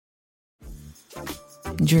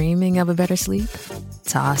Dreaming of a better sleep?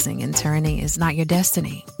 Tossing and turning is not your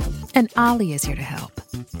destiny. And Ollie is here to help.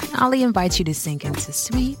 Ollie invites you to sink into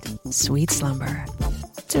sweet, sweet slumber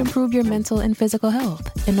to improve your mental and physical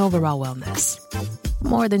health and overall wellness.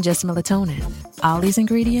 More than just melatonin, Ollie's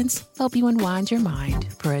ingredients help you unwind your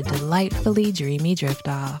mind for a delightfully dreamy drift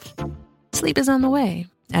off. Sleep is on the way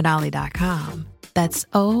at Ollie.com. That's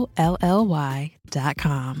OLLY.com.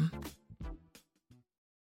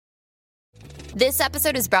 This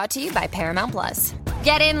episode is brought to you by Paramount Plus.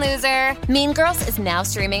 Get in, loser! Mean Girls is now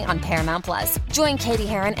streaming on Paramount Plus. Join Katie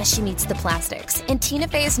Heron as she meets the plastics in Tina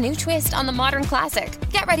Fey's new twist on the modern classic.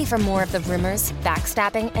 Get ready for more of the rumors,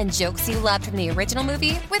 backstabbing, and jokes you loved from the original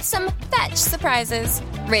movie with some fetch surprises.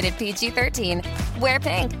 Rated PG-13. Wear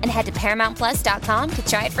pink and head to ParamountPlus.com to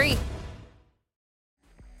try it free.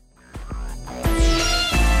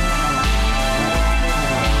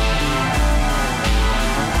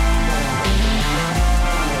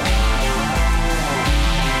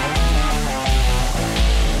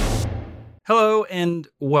 Hello and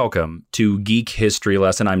welcome to Geek History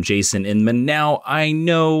Lesson. I'm Jason Inman. Now, I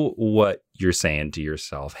know what you're saying to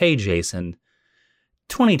yourself. Hey, Jason,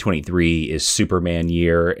 2023 is Superman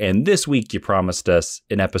year, and this week you promised us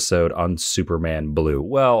an episode on Superman Blue.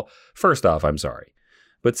 Well, first off, I'm sorry.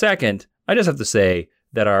 But second, I just have to say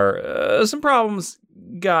that some problems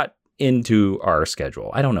got into our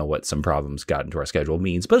schedule. I don't know what some problems got into our schedule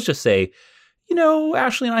means, but let's just say,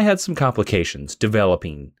 Ashley and I had some complications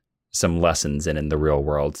developing some lessons in the real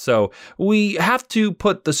world. So we have to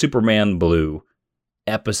put the Superman Blue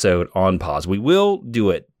episode on pause. We will do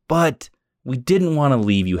it, but we didn't want to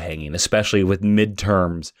leave you hanging, especially with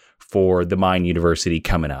midterms for the Mine University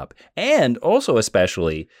coming up. And also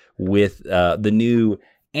especially with the new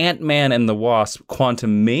Ant-Man and the Wasp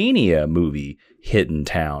Quantumania movie hitting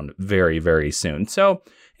town very, very soon. So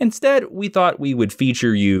instead, we thought we would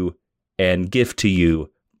feature you and gift to you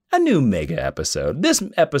a new mega episode. This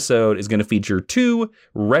episode is going to feature 2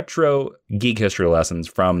 retro geek history lessons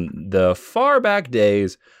from the far back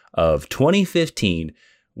days of 2015.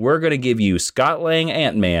 We're going to give you Scott Lang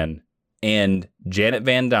Ant-Man and Janet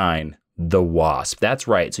Van Dyne the Wasp. That's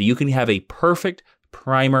right. So you can have a perfect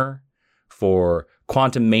primer for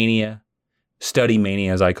Quantumania, Study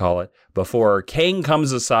Mania as I call it, before Kang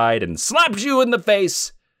comes aside and slaps you in the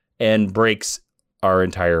face and breaks our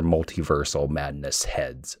entire multiversal madness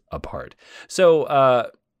heads apart.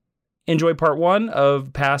 So enjoy part 1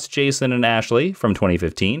 of Past Jason and Ashley from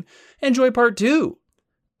 2015. Enjoy part 2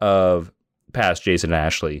 of Past Jason and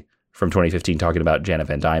Ashley from 2015, talking about Janet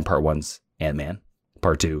Van Dyne. Part 1's Ant-Man.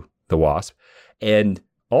 Part 2, The Wasp. And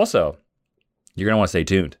also, you're going to want to stay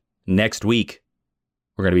tuned. Next week,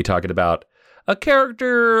 we're going to be talking about a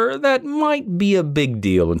character that might be a big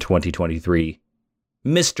deal in 2023.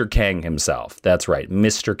 Mr. Kang himself. That's right.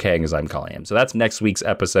 Mr. Kang, as I'm calling him. So that's next week's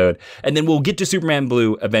episode. And then we'll get to Superman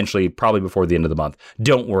Blue eventually, probably before the end of the month.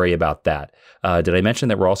 Don't worry about that. Did I mention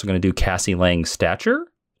that we're also going to do Cassie Lang's Stature?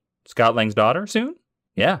 Scott Lang's daughter soon?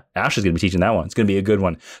 Yeah, Ashley's going to be teaching that one. It's going to be a good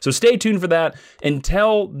one. So stay tuned for that.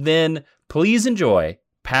 Until then, please enjoy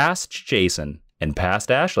Past Jason and Past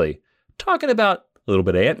Ashley talking about a little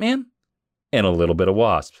bit of Ant-Man and a little bit of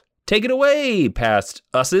Wasp. Take it away, Past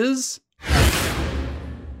Us's.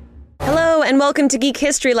 Hello and welcome to Geek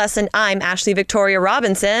History Lesson. I'm Ashley Victoria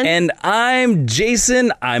Robinson. And I'm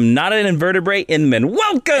Jason. I'm not an invertebrate Inman.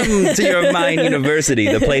 Welcome to your Mind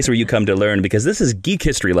University, the place where you come to learn, because this is Geek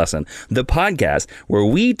History Lesson, the podcast where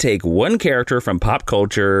we take one character from pop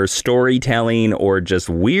culture, storytelling, or just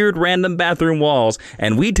weird random bathroom walls,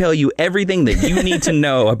 and we tell you everything that you need to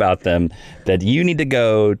know about them, that you need to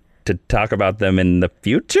go to talk about them in the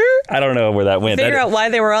future? I don't know where that went. Figure out why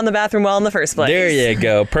they were on the bathroom wall in the first place. There you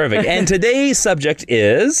go. Perfect. And today's subject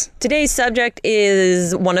is? Today's subject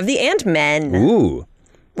is one of the Ant-Men. Ooh.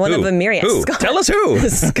 One of a myriad. Who? Tell us who.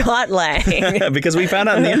 Scott Lang. Because we found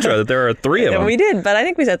out in the intro that there are 3 of them. We did, but I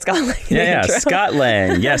think we said Scott Lang in the intro. Scott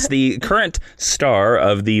Lang. Yes, the current star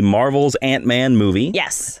of the Marvel's Ant-Man movie.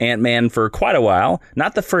 Yes. Ant-Man for quite a while.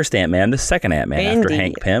 Not the first Ant-Man, the second Ant-Man after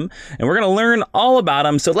Hank Pym. And we're going to learn all about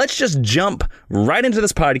him. So let's just jump right into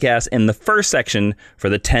this podcast in the first section for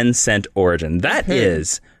the 10-cent origin. That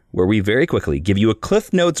is where we very quickly give you a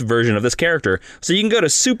Cliff Notes version of this character. So you can go to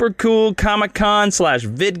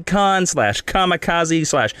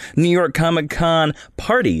supercool.com/vidcon/kamikaze/New York Comic Con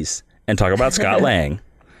parties and talk about Scott Lang.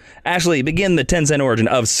 Ashley, begin the 10-cent origin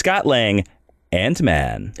of Scott Lang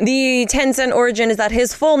Ant-Man. The 10-cent origin is that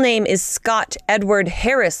his full name is Scott Edward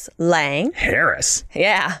Harris Lang. Harris.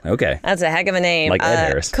 Yeah. Okay. That's a heck of a name. Like Ed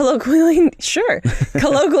Harris. Colloquially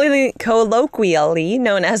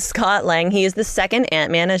known as Scott Lang, he is the second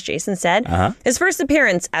Ant-Man, as Jason said. His first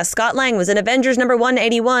appearance as Scott Lang was in Avengers number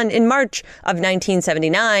 181 in March of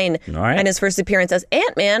 1979. All right. And his first appearance as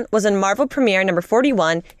Ant-Man was in Marvel Premiere number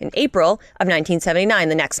 41 in April of 1979,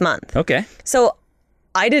 the next month. Okay. So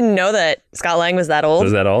I didn't know that Scott Lang was that old.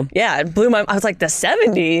 Was that old? Yeah, it blew my... I was like, the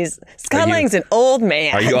 70s? Scott Lang's an old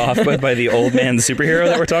man. Are you off by the old man superhero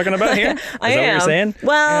that we're talking about here? I am. Is that what you're saying?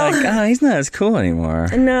 Well... You're like, oh, he's not as cool anymore.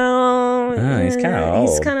 No. Oh, he's kind of old.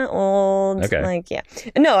 He's kind of old. Okay. Like, yeah.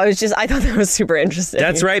 No, I thought that was super interesting.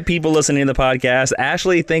 That's right, people listening to the podcast.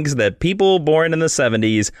 Ashley thinks that people born in the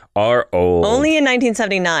 70s are old. Only in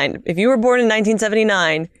 1979. If you were born in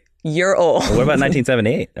 1979... You're old. What about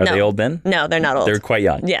 1978? Are they old then? No, they're not old. They're quite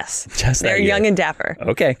young. Yes. Just They're young and dapper.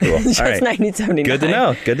 Okay, cool. Just All right. 1979. Good to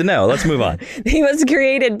know. Good to know. Let's move on. He was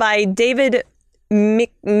created by David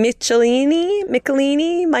Michelini,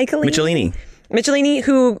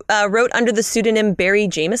 who wrote under the pseudonym Barry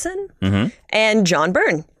Jameson, and John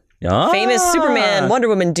Byrne. Famous Superman, Wonder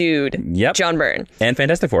Woman dude. Yep. John Byrne. And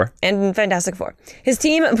Fantastic Four. His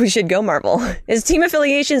team, we should go Marvel. His team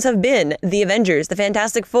affiliations have been the Avengers, the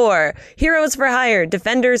Fantastic Four, Heroes for Hire,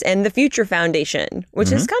 Defenders, and the Future Foundation,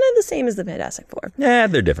 which is kind of the same as the Fantastic Four. Yeah,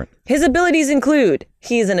 they're different. His abilities include,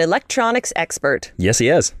 he's an electronics expert. Yes, he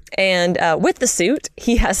is. And with the suit,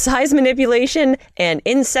 he has size manipulation and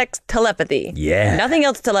insect telepathy. Yeah. Nothing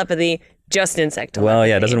else telepathy. Just insect telepathy. Well,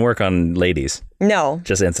 yeah, it doesn't work on ladies. No.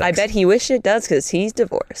 Just insects. I bet he wished it does because he's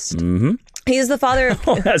divorced. Mm-hmm. He is the father of...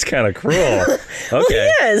 Oh, that's kind of cruel. Okay. Well, he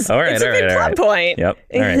is. All right, it's a big plot point. Yep.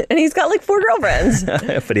 All right. And he's got like 4 girlfriends.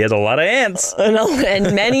 But he has a lot of ants.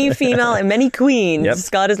 And many female and many queens. Yep.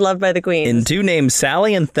 Scott is loved by the queens. And 2 named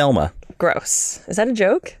Sally and Thelma. Gross. Is that a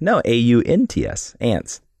joke? No, AUNTS.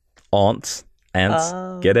 Ants. Aunts.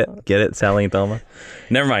 Ants. Get it? Get it, Sally and Thelma?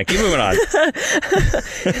 Never mind. Keep moving on.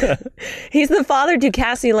 He's the father to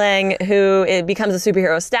Cassie Lang, who becomes a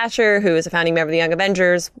superhero of stature, who is a founding member of the Young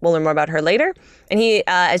Avengers. We'll learn more about her later. And he,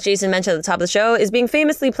 as Jason mentioned at the top of the show, is being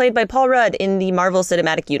famously played by Paul Rudd in the Marvel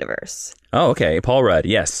Cinematic Universe. Oh, okay. Paul Rudd.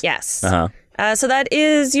 Yes. Yes. Uh-huh. So that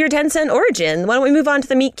is your 10-cent origin. Why don't we move on to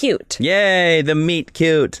the meet cute? Yay, the meet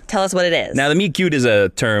cute. Tell us what it is. Now, the meet cute is a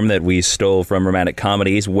term that we stole from romantic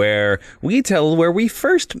comedies where we tell where we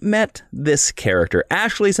first met this character.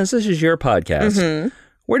 Ashley, since this is your podcast,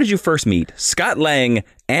 where did you first meet Scott Lang,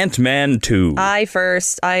 Ant-Man 2? I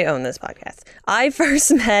own this podcast. I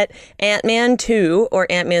first met Ant-Man 2, or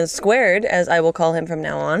Ant-Man Squared, as I will call him from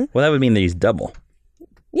now on. Well, that would mean that he's double.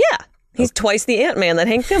 Yeah. He's twice the Ant-Man that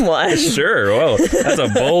Hank Pym was. Sure. Whoa, that's a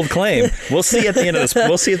bold claim. We'll see at the end of this.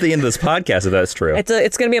 We'll see at the end of this podcast if that's true. It's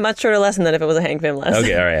going to be a much shorter lesson than if it was a Hank Pym lesson.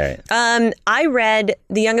 Okay. All right. I read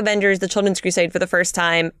The Young Avengers: The Children's Crusade for the first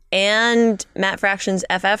time, and Matt Fraction's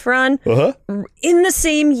FF run in the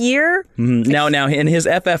same year. Now, in his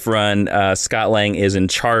FF run, Scott Lang is in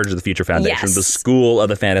charge of the Future Foundation, Yes. the school of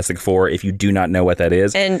the Fantastic Four. If you do not know what that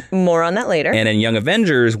is, And more on that later. and in Young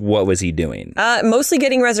Avengers, what was he doing? Mostly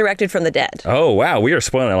getting resurrected from the dead. Oh wow, we are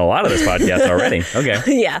spoiling a lot of this podcast already. Okay.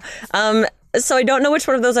 Yeah. So I don't know which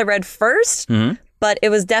one of those I read first, but it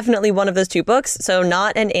was definitely one of those 2 books. So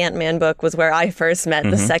not an Ant-Man book was where I first met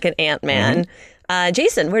the second Ant-Man.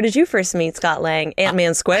 Jason, where did you first meet Scott Lang?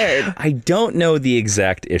 Ant-Man Squared. I don't know the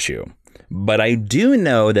exact issue, but I do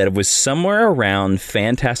know that it was somewhere around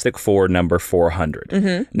Fantastic Four number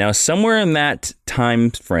 400. Now, somewhere in that time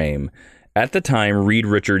frame, at the time, Reed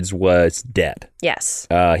Richards was dead. Yes.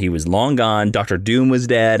 He was long gone. Dr. Doom was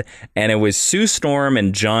dead. And it was Sue Storm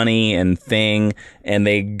and Johnny and Thing. And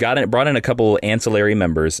they brought in a couple ancillary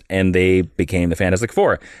members, and they became the Fantastic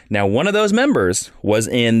Four. Now, one of those members was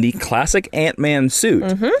in the classic Ant-Man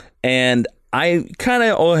suit. And I kind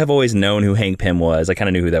of have always known who Hank Pym was. I kind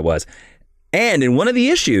of knew who that was. And in one of the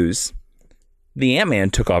issues, the Ant-Man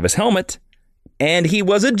took off his helmet, and he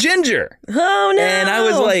was a ginger. Oh, no. And I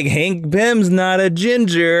was like, Hank Pym's not a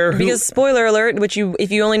ginger. Because spoiler alert,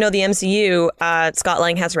 if you only know the MCU, Scott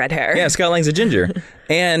Lang has red hair. Yeah, Scott Lang's a ginger.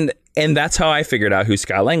 And that's how I figured out who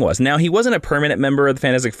Scott Lang was. Now, he wasn't a permanent member of the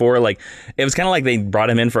Fantastic Four. Like, it was kind of like they brought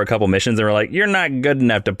him in for a couple missions and were like, you're not good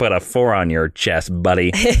enough to put a 4 on your chest,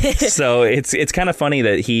 buddy. So it's kind of funny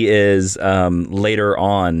that he is later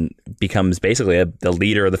on becomes basically the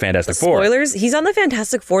leader of the Fantastic Four. Spoilers, he's on the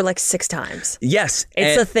Fantastic Four like 6 times. Yes.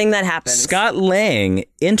 It's a thing that happens. Scott Lang,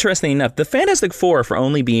 interestingly enough, the Fantastic Four, for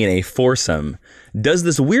only being a foursome, does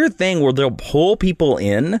this weird thing where they'll pull people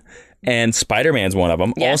in. And Spider-Man's one of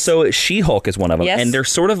them. Yes. Also, She-Hulk is one of them. Yes. And they're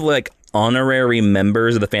sort of like honorary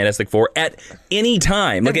members of the Fantastic Four at any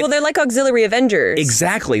time. Well, they're like auxiliary Avengers.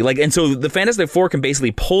 Exactly. And so the Fantastic Four can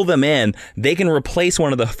basically pull them in. They can replace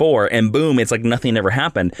one of the four, and boom, it's like nothing ever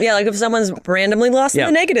happened. Yeah, like if someone's randomly lost in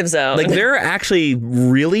the negative zone. Like there are actually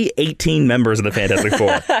really 18 members of the Fantastic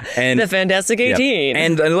Four. And the Fantastic 18.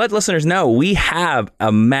 And let listeners know, we have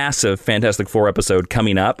a massive Fantastic Four episode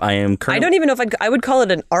coming up. I don't even know if I would call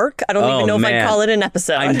it an arc. I don't even know if I'd call it an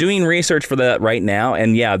episode. I'm doing research for that right now,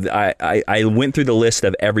 and I went through the list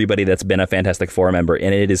of everybody that's been a Fantastic Four member,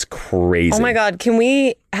 and it is crazy. Oh my God. Can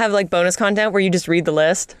we have like bonus content where you just read the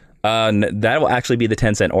list? That will actually be the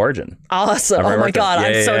 10-cent origin. Awesome. Oh my God.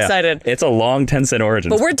 I'm so excited. It's a long 10-cent origin.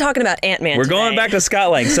 But we're talking about Ant-Man We're going back to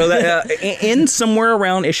Scott Lang. So that in somewhere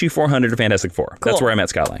around issue 400 of Fantastic Four. Cool. That's where I met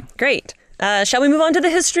Scott Lang. Great. Shall we move on to the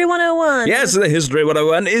History 101? Yes, the History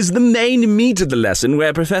 101 is the main meat of the lesson,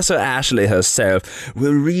 where Professor Ashley herself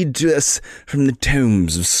will read to us from the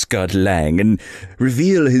tomes of Scott Lang and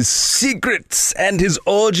reveal his secrets and his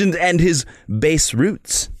origins and his base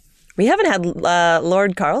roots. We haven't had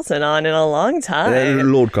Lord Carlton on in a long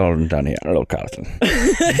time. Lord Carlton down here. Lord Carlton.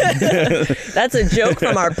 That's a joke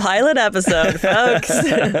from our pilot episode, folks.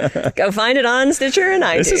 Go find it on Stitcher and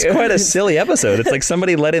iTunes. This is quite a silly episode. It's like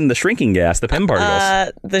somebody let in the shrinking gas, the Pym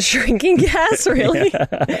particles. The shrinking gas, really?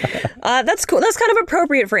 That's cool. That's kind of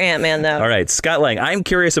appropriate for Ant-Man, though. All right, Scott Lang. I'm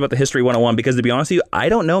curious about the History 101 because, to be honest with you, I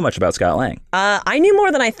don't know much about Scott Lang. I knew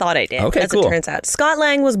more than I thought I did, okay, as cool. it turns out. Scott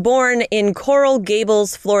Lang was born in Coral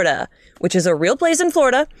Gables, Florida, which is a real place in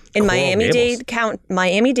Florida, in Miami-Dade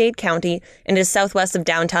County, and is southwest of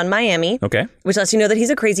downtown Miami. Okay. Which lets you know that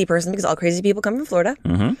he's a crazy person because all crazy people come from Florida.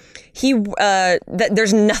 Mm-hmm.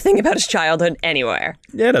 There's nothing about his childhood anywhere.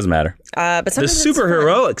 Yeah, it doesn't matter. But the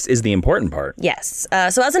superheroics is the important part. Yes.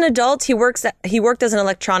 So as an adult, he worked as an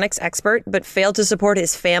electronics expert, but failed to support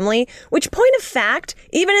his family. Which, point of fact,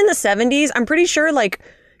 even in the 70s, I'm pretty sure,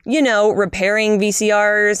 repairing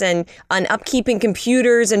VCRs and upkeeping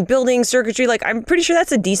computers and building circuitry, I'm pretty sure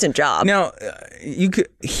that's a decent job. Now,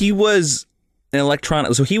 he was an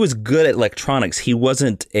electronic, so he was good at electronics. He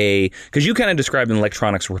wasn't because you kind of described an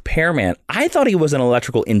electronics repairman. I thought he was an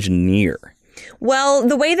electrical engineer. Well,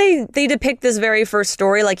 the way they depict this very first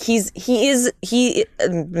story, he has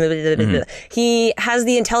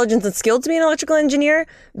the intelligence and skill to be an electrical engineer,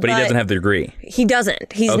 but he doesn't have the degree. He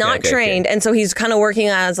doesn't. He's not trained, and so he's kind of working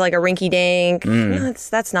as like a rinky-dink. No,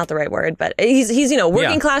 that's not the right word, but he's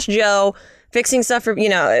working class Joe fixing stuff for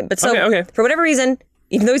for whatever reason.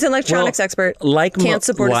 Even though he's an electronics expert, can't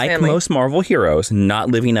support his family. Like most Marvel heroes, not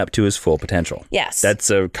living up to his full potential. Yes. That's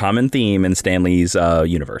a common theme in Stan Lee's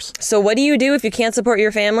universe. So what do you do if you can't support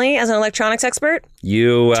your family as an electronics expert?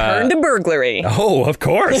 You turn to burglary. Oh, of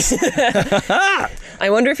course. I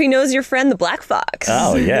wonder if he knows your friend, the Black Fox.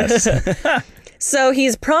 Oh, yes. So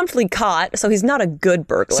he's promptly caught, so he's not a good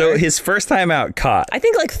burglar. So his first time out, caught. I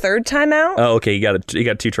think third time out. Oh, okay. You got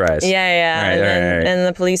 2 tries. Yeah. All right. And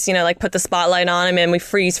the police, put the spotlight on him, and we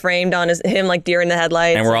freeze framed on him like deer in the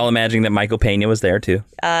headlights. And we're all imagining that Michael Pena was there too.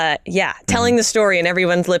 Telling the story, and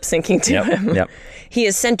everyone's lip syncing to him. Yep. He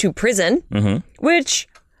is sent to prison, which,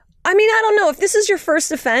 I don't know if this is your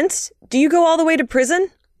first offense. Do you go all the way to prison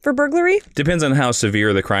for burglary? Depends on how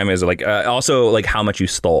severe the crime is. Also how much you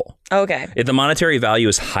stole. Okay. If the monetary value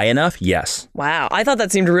is high enough, yes. Wow. I thought that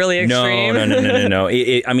seemed really extreme. No.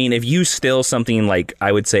 If you steal something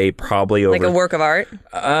I would say probably over... Like a work of art?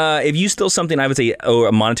 If you steal something, I would say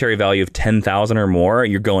a monetary value of $10,000 or more,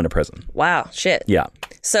 you're going to prison. Wow. Shit. Yeah.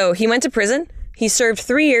 So he went to prison. He served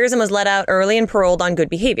 3 years and was let out early and paroled on good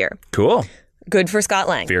behavior. Cool. Good for Scott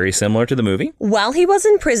Lang. Very similar to the movie. While he was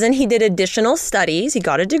in prison, he did additional studies. He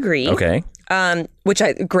got a degree. Okay.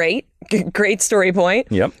 Great story point.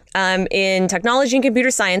 Yep. In technology and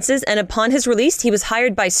computer sciences, and upon his release, he was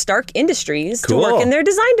hired by Stark Industries to work in their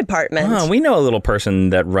design department. Oh, we know a little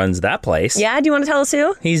person that runs that place. Yeah, do you want to tell us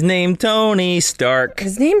who? He's named Tony Stark.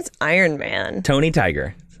 His name's Iron Man. Tony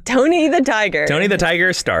Tiger. Tony the Tiger. Tony the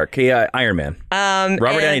Tiger Stark. Iron Man.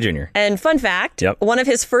 Robert Downey Jr. And fun fact, one of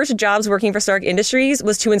his first jobs working for Stark Industries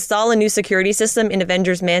was to install a new security system in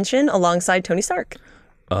Avengers Mansion alongside Tony Stark.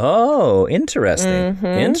 Oh, interesting.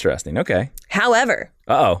 Interesting. Okay. However,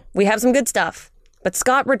 we have some good stuff. But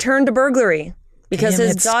Scott returned to burglary because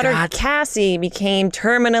his daughter Cassie became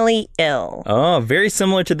terminally ill. Oh, very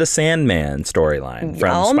similar to the Sandman storyline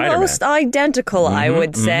from Spider-Man. Almost identical, I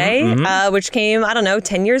would say, which came,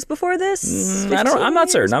 10 years before this? I'm not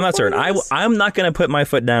certain. I'm not going to put my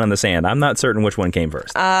foot down in the sand. I'm not certain which one came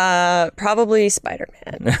first. Probably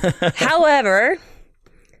Spider-Man. However...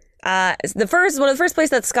 one of the first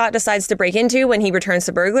places that Scott decides to break into when he returns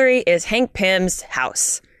to burglary is Hank Pym's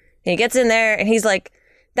house. And he gets in there and he's like,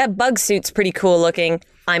 that bug suit's pretty cool looking.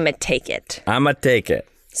 I'ma take it.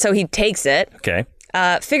 So he takes it. Okay.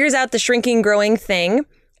 Figures out the shrinking, growing thing.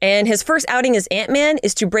 And his first outing as Ant-Man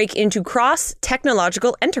is to break into Cross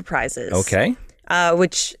Technological Enterprises. Okay.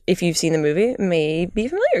 Which, if you've seen the movie, may be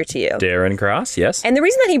familiar to you. Darren Cross, yes. And the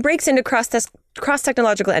reason that he breaks into Cross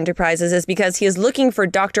Technological Enterprises is because he is looking for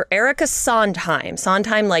Dr. Erica Sondheim.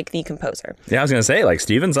 Sondheim, like the composer. Yeah, I was going to say, like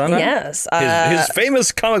Stephen Sondheim? Yes. His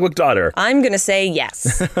famous comic book daughter. I'm going to say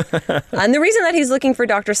yes. And the reason that he's looking for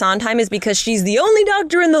Dr. Sondheim is because she's the only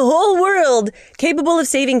doctor in the whole world capable of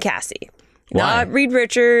saving Cassie. Why? Not Reed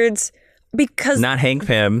Richards. Because not Hank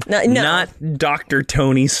Pym. No. Not Dr.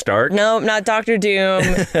 Tony Stark. No, not Dr. Doom.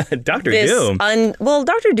 Dr. Doom? Well,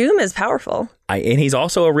 Dr. Doom is powerful. And he's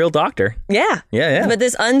also a real doctor. Yeah. Yeah. But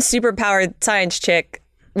this unsuperpowered science chick,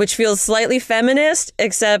 which feels slightly feminist,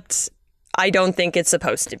 except I don't think it's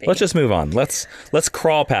supposed to be. Let's just move on. Let's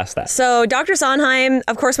crawl past that. So Dr. Sondheim,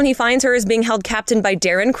 of course, when he finds her, is being held captive by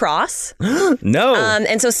Darren Cross. No.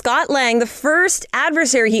 And so Scott Lang, the first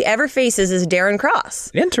adversary he ever faces is Darren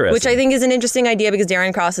Cross. Interesting. Which I think is an interesting idea because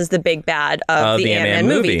Darren Cross is the big bad of the Ant-Man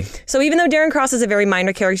movie. So even though Darren Cross is a very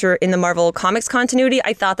minor character in the Marvel Comics continuity,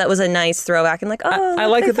 I thought that was a nice throwback and like, I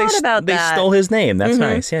like that they stole his name. That's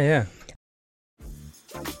nice. Yeah.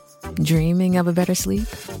 Dreaming of a better sleep?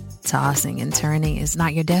 Tossing and turning is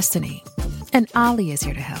not your destiny. And Ollie is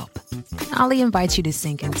here to help. Ollie invites you to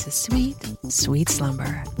sink into sweet, sweet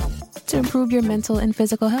slumber to improve your mental and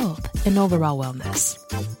physical health and overall wellness.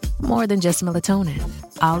 More than just melatonin,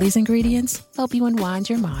 Ollie's ingredients help you unwind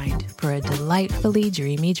your mind for a delightfully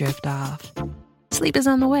dreamy drift off. Sleep is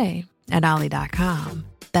on the way at Ollie.com.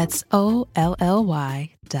 That's OLLY.com.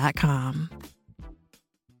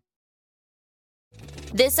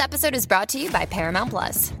 This episode is brought to you by Paramount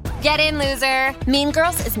Plus. Get in, loser! Mean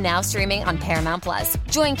Girls is now streaming on Paramount Plus.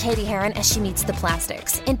 Join Katie Heron as she meets the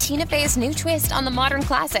plastics in Tina Fey's new twist on the modern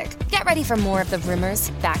classic. Get ready for more of the rumors,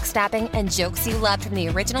 backstabbing, and jokes you loved from the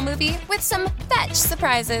original movie with some fetch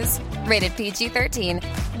surprises. Rated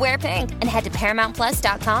PG-13. Wear pink and head to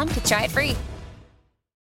ParamountPlus.com to try it free.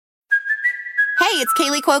 Hey, it's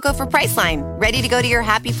Kaylee Cuoco for Priceline. Ready to go to your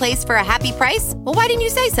happy place for a happy price? Well, why didn't you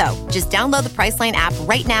say so? Just download the Priceline app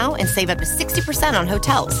right now and save up to 60% on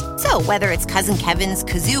hotels. So whether it's Cousin Kevin's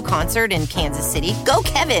Kazoo Concert in Kansas City, go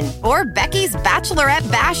Kevin, or Becky's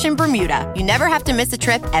Bachelorette Bash in Bermuda, you never have to miss a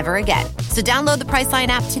trip ever again. So download the Priceline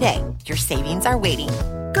app today. Your savings are waiting.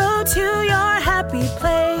 Go to your happy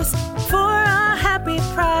place for a happy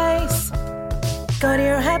price. Go to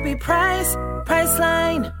your happy price,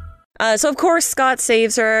 Priceline. So, of course, Scott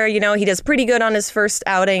saves her. You know, he does pretty good on his first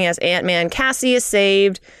outing as Ant-Man. Cassie is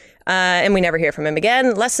saved, and we never hear from him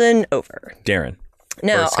again. Lesson over. Darren.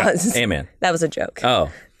 No. Ant-Man. That was a joke.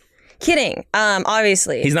 Oh. Kidding.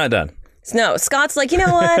 Obviously. He's not done. No, Scott's like, you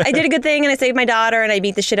know what? I did a good thing, and I saved my daughter, and I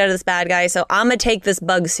beat the shit out of this bad guy, so I'm going to take this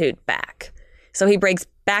bug suit back. So he breaks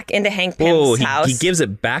back into Hank Pym's house. He gives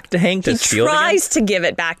it back to Hank to steal it again? He tries to give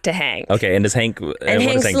it back to Hank. Okay, and does Hank... And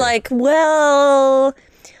Hank's like, well...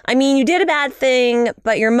 I mean, you did a bad thing,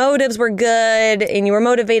 but your motives were good and you were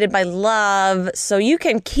motivated by love. So you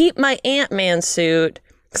can keep my Ant-Man suit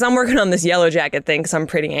because I'm working on this Yellow Jacket thing because I'm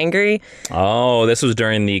pretty angry. Oh, this was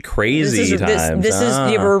during the crazy times.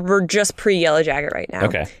 We're just pre-Yellow Jacket right now.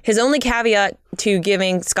 Okay. His only caveat to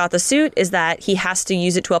giving Scott the suit is that he has to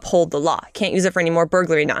use it to uphold the law. Can't use it for any more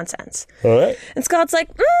burglary nonsense. What? And Scott's like,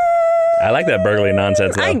 I like that burglary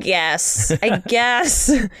nonsense, though. I guess.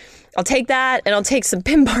 I'll take that, and I'll take some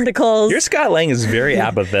Pym particles. Your Scott Lang is very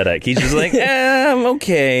apathetic. He's just like, I'm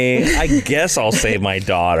okay. I guess I'll save my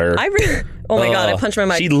daughter. Oh my God, I punched my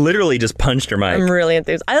mic. She literally just punched her mic. I'm really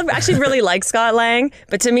enthused. I actually really like Scott Lang,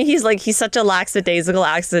 but to me, he's such a lackadaisical,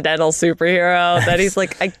 accidental superhero that he's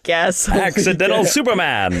like, I guess. Accidental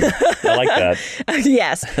Superman. I like that.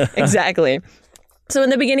 Yes, exactly. So in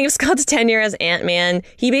the beginning of Scott's tenure as Ant-Man,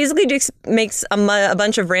 he basically just makes a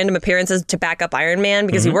bunch of random appearances to back up Iron Man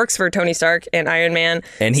because he works for Tony Stark and Iron Man.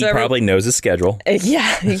 And he probably knows his schedule.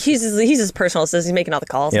 Yeah, he's his personal assistant. He's making all the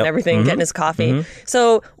calls and everything, getting his coffee.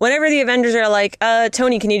 So whenever the Avengers are like,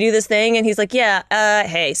 Tony, can you do this thing? And he's like, yeah,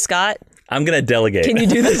 hey, Scott. I'm going to delegate. Can you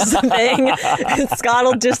do this thing? Scott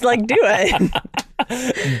will just do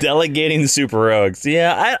it. Delegating superheroics.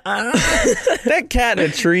 Yeah, that cat in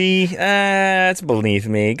a tree, it's beneath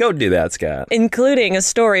me. Go do that, Scott. Including a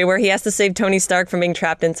story where he has to save Tony Stark from being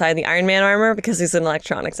trapped inside the Iron Man armor because he's an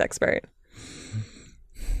electronics expert.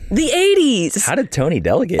 The 80s. How did Tony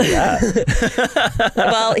delegate that?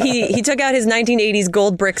 Well, he took out his 1980s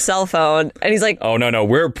gold brick cell phone, and he's like... Oh, no,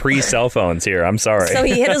 we're pre-cell phones here. I'm sorry. So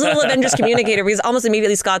he hit his little Avengers communicator because almost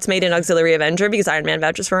immediately Scott's made an auxiliary Avenger because Iron Man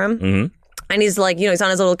vouches for him. And he's like, he's on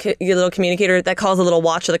his little communicator that calls a little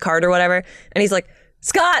watch of the cart or whatever. And he's like,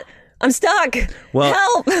 Scott, I'm stuck. Well,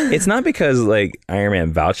 help. It's not because like Iron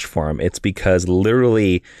Man vouched for him. It's because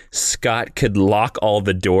literally Scott could lock all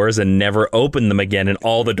the doors and never open them again in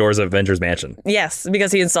all the doors of Avengers Mansion. Yes,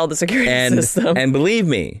 because he installed the security system. And believe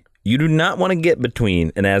me, you do not want to get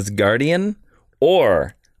between an Asgardian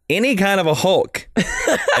or any kind of a Hulk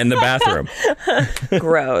in the bathroom.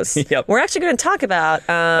 Gross. Yep. We're actually going to talk about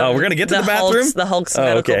we're going to get to the bathroom? The Hulk's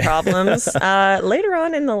medical problems later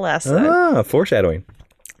on in the lesson. Foreshadowing.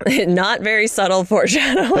 Not very subtle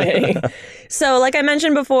foreshadowing. So, like I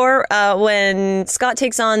mentioned before, when Scott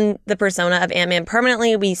takes on the persona of Ant-Man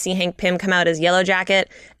permanently, we see Hank Pym come out as Yellow Jacket.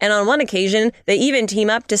 And on one occasion, they even team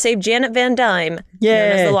up to save Janet Van Dyne, known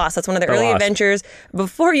as the Lost. That's one of the early Lost. adventures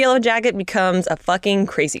before Yellow Jacket becomes a fucking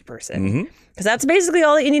crazy person. Because that's basically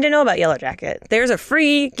all that you need to know about Yellow Jacket. There's a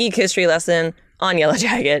free geek history lesson on Yellow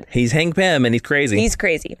Jacket. He's Hank Pym and he's crazy. He's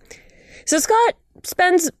crazy. So Scott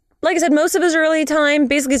spends, like I said, most of his early time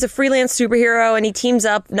basically as a freelance superhero, and he teams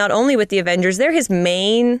up not only with the Avengers. They're his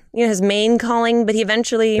main calling, but he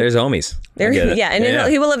eventually... There's homies. I get it. Yeah,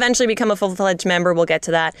 and he will eventually become a full-fledged member. We'll get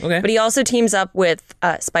to that. Okay. But he also teams up with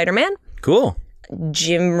Spider-Man, Cool.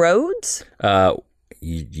 Jim Rhodes,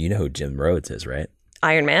 You know who Jim Rhodes is, right?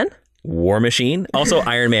 Iron Man. War Machine, also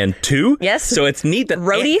Iron Man 2. Yes. So it's neat that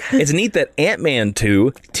Rhodey. It's neat that Ant-Man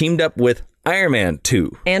 2 teamed up with Iron Man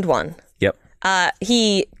 2. And one. Yep.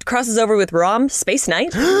 He crosses over with Rom, Space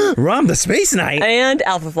Knight, Rom the Space Knight. and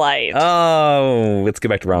Alpha Flight. Oh, let's get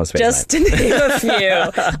back to Rom the Space Just Knight. to name a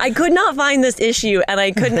few. I could not find this issue, and I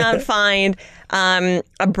could not find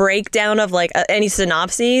a breakdown of like any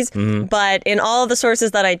synopses. But in all the sources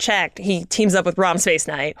that I checked, he teams up with Rom Space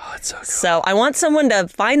Knight. Oh, it's so cool. So I want someone to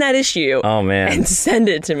find that issue. Oh, man. And send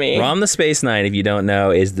it to me. Rom the Space Knight, if you don't know,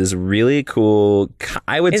 is this really cool.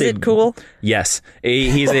 I would Is say it cool? Yes,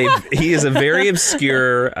 he is a very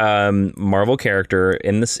obscure Marvel character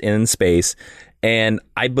in space. And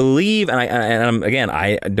I believe,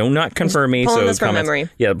 I do not confirm me. Pulling so this from comments- memory.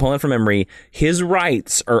 Yeah, pulling it from memory. His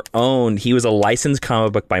rights are owned. He was a licensed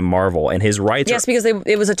comic book by Marvel, and his rights. Yes, because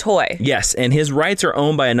it was a toy. Yes, and his rights are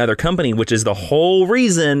owned by another company, which is the whole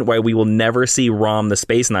reason why we will never see Rom the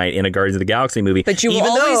Space Knight in a Guardians of the Galaxy movie. But you will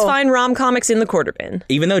always find Rom comics in the quarter bin.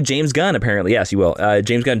 Even though James Gunn, apparently, yes, you will.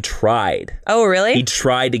 James Gunn tried. Oh, really? He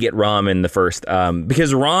tried to get Rom in the first,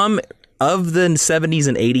 because Rom, of the 70s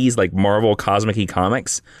and 80s, like Marvel cosmic-y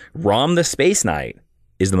comics, Rom the Space Knight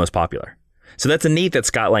is the most popular. So that's a neat that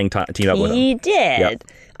Scott Lang teamed up with him. He did.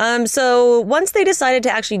 Yep. So once they decided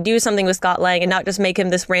to actually do something with Scott Lang and not just make him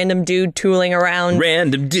this random dude tooling around.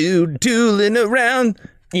 Random dude tooling around.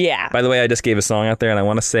 Yeah. By the way, I just gave a song out there, and I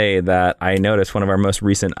want to say that I noticed one of our most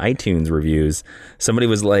recent iTunes reviews. Somebody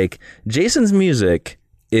was like, Jason's music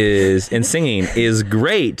and singing is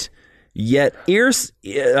great, yet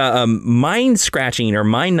mind scratching or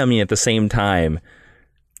mind numbing at the same time.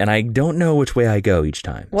 And I don't know which way I go each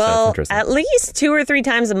time. Well, so at least 2 or 3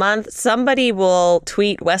 times a month, somebody will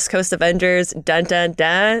tweet West Coast Avengers dun dun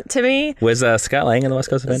dun to me. Was Scott Lang in the West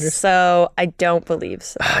Coast Avengers? So I don't believe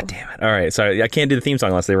so. Ah, damn it. All right. Sorry, I can't do the theme song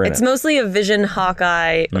unless they were in It's it. mostly a Vision,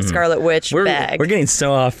 Hawkeye, Scarlet Witch bag. We're getting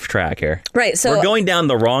so off track here. Right. So we're going down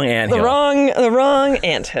the wrong anthill. the wrong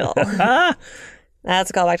anthill.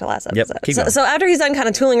 That's a callback to last episode. Yep, keep going. So after he's done kind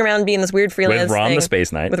of tooling around being this weird freelance With Rom thing, the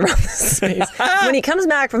Space Knight. With Rom the Space. When he comes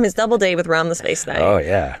back from his double date with Rom the Space Knight. Oh,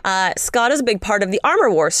 yeah. Scott is a big part of the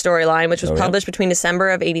Armor Wars storyline, which was published between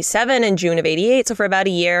December of 87 and June of 88, so for about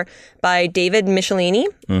a year, by David Michelini,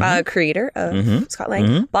 creator of Scott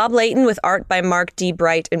Lang. Bob Layton with art by Mark D.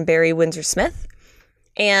 Bright and Barry Windsor-Smith.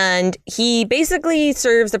 And he basically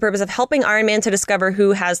serves the purpose of helping Iron Man to discover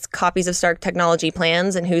who has copies of Stark technology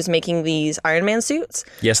plans and who's making these Iron Man suits.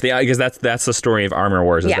 Yes, because that's the story of Armor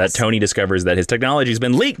Wars, is that Tony discovers that his technology has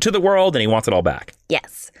been leaked to the world and he wants it all back.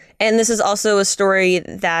 Yes. And this is also a story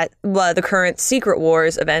that the current Secret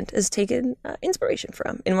Wars event has taken inspiration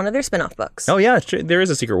from in one of their spin-off books. Oh, yeah, it's true. There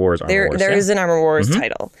is a Secret Wars Armor Wars. There is an Armor Wars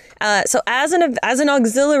title. So as an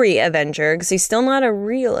auxiliary Avenger, because he's still not a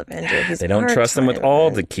real Avenger. He's they don't trust him with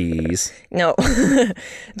all the keys. No,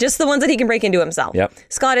 just the ones that he can break into himself. Yep.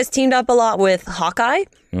 Scott has teamed up a lot with Hawkeye,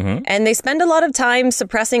 and they spend a lot of time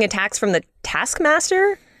suppressing attacks from the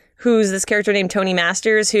Taskmaster, who's this character named Tony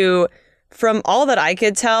Masters, who, from all that I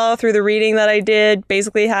could tell through the reading that I did,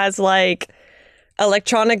 basically has like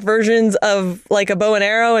electronic versions of like a bow and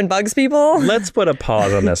arrow and bugs people. Let's put a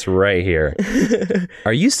pause on this right here.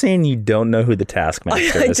 Are you saying you don't know who the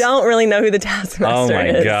Taskmaster I is? don't really know who the Taskmaster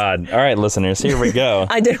is. Oh my God. All right, listeners, here we go.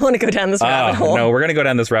 I didn't want to go down this rabbit hole. No, we're going to go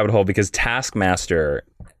down this rabbit hole because Taskmaster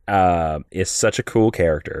is such a cool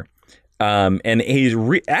character. And he's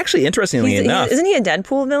actually, interestingly enough, isn't he a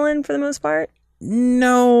Deadpool villain for the most part?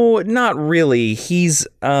 No, not really. He's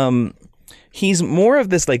more of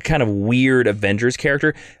this like kind of weird Avengers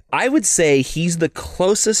character. I would say he's the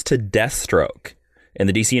closest to Deathstroke in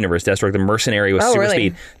the DC universe. Deathstroke, the mercenary with super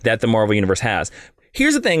speed that the Marvel universe has.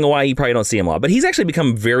 Here's the thing why you probably don't see him a lot, but he's actually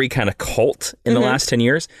become very kind of cult in the last 10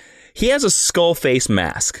 years. He has a skull face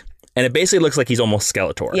mask. And it basically looks like he's almost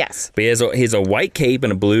Skeletor. Yes. But he has a white cape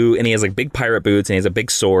and a blue, and he has like big pirate boots, and he has a big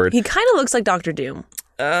sword. He kind of looks like Dr. Doom.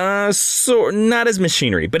 So not as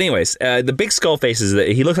machinery. But anyways, the big skull face is that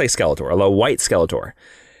he looks like Skeletor, a little white Skeletor.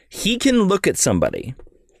 He can look at somebody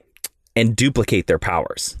and duplicate their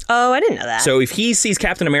powers. Oh, I didn't know that. So if he sees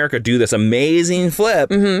Captain America do this amazing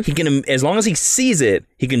flip, he can, as long as he sees it,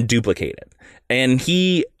 he can duplicate it. And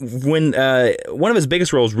when one of his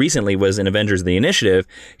biggest roles recently was in Avengers: The Initiative,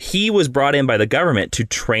 he was brought in by the government to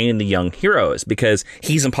train the young heroes because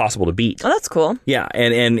he's impossible to beat. Oh, that's cool. Yeah,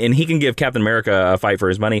 and he can give Captain America a fight for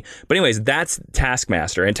his money. But anyways, that's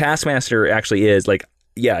Taskmaster. And Taskmaster actually is like,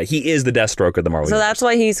 yeah, he is the Deathstroke of the Marvel universe. That's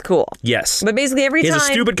why he's cool. Yes. But basically he has a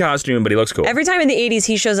stupid costume, but he looks cool. Every time in the 80s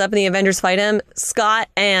he shows up and the Avengers fight him, Scott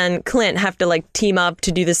and Clint have to like team up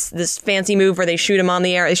to do this fancy move where they shoot him on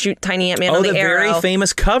the air. They shoot Tiny Ant-Man on the arrow. Oh, the very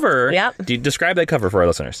famous cover. Yep. Describe that cover for our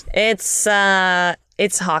listeners.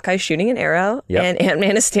 It's Hawkeye shooting an arrow, and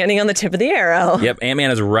Ant-Man is standing on the tip of the arrow. Yep,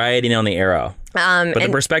 Ant-Man is riding on the arrow. But the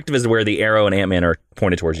perspective is where the arrow and Ant-Man are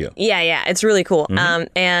pointed towards you. Yeah, it's really cool.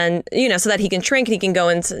 And so that he can shrink, and he can go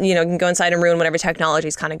inside and ruin whatever technology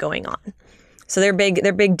is kind of going on. So their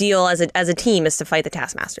big deal as a team is to fight the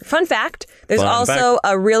Taskmaster. Fun fact: there's also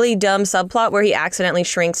a really dumb subplot where he accidentally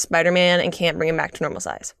shrinks Spider-Man and can't bring him back to normal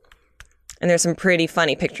size. And there's some pretty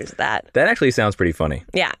funny pictures of that. That actually sounds pretty funny.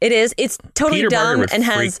 Yeah, it is. It's totally dumb and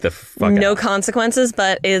has no consequences.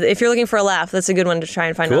 But if you're looking for a laugh, that's a good one to try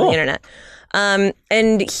and find on the internet.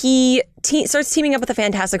 And he starts teaming up with the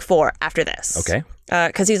Fantastic Four after this. Okay.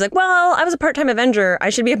 Because he's like, well, I was a part-time Avenger. I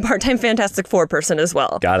should be a part-time Fantastic Four person as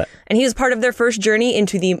well. Got it. And he was part of their first journey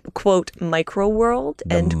into the, quote, micro world,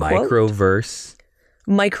 end quote. Microverse.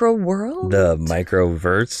 Micro world? The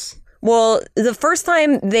microverse. Well, the first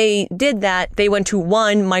time they did that, they went to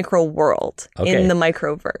one micro world in the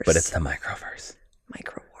microverse. But it's the microverse.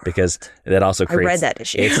 Micro world. Because that also creates... I read that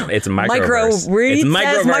issue. It's microverse. It's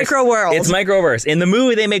microverse. Micro world. It's microverse. In the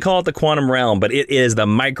movie, they may call it the quantum realm, but it is the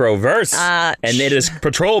microverse. And it is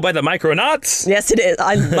patrolled by the Micronauts. Yes, it is.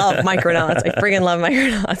 I love Micronauts. I friggin' love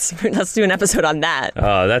Micronauts. Let's do an episode on that.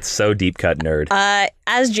 Oh, that's so deep cut nerd.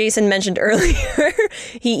 As Jason mentioned earlier,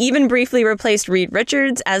 he even briefly replaced Reed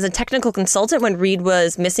Richards as a technical consultant when Reed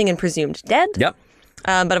was missing and presumed dead. Yep.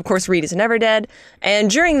 But of course, Reed is never dead. And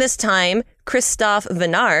during this time, Christophe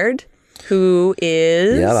Venard, who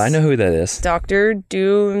is... Yeah, I know who that is. Dr.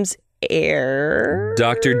 Doom's heir.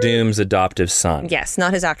 Dr. Doom's adoptive son. Yes,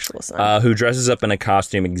 not his actual son. Who dresses up in a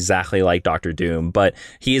costume exactly like Dr. Doom. But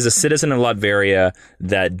he is a citizen of Latveria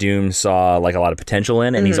that Doom saw like a lot of potential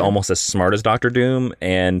in, and he's almost as smart as Dr. Doom.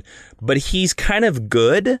 But he's kind of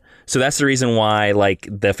good, so that's the reason why like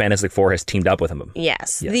the Fantastic Four has teamed up with him.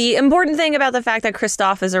 Yes. The important thing about the fact that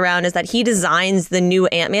Christophe is around is that he designs the new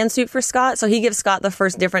Ant-Man suit for Scott, so he gives Scott the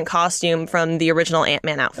first different costume from the original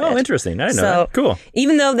Ant-Man outfit. Oh, interesting. I didn't know that. Cool.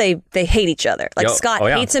 Even though they hate each other. Like Scott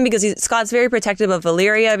hates him because Scott's very protective of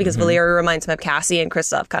Valeria because Valeria reminds him of Cassie, and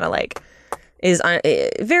Christophe kind of like is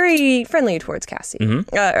very friendly towards Cassie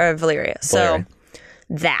or Valeria. So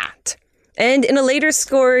that. And in a later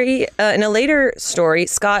story,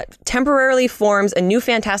 Scott temporarily forms a new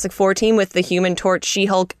Fantastic Four team with the Human Torch,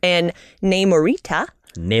 She-Hulk, and Namorita.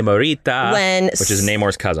 Which is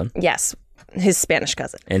Namor's cousin. Yes, his Spanish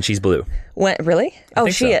cousin. And she's blue. Really? Oh,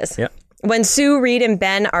 she is. Yep. When Sue, Reed, and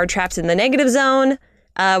Ben are trapped in the negative zone,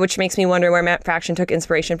 which makes me wonder where Matt Fraction took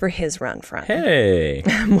inspiration for his run from. Hey.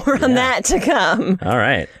 More on that to come. All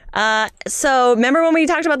right. So remember when we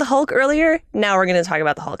talked about the Hulk earlier? Now we're going to talk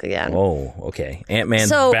about the Hulk again. Oh, okay. Ant-Man's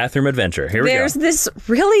bathroom adventure. Here we go. There's this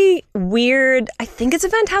really weird, I think it's a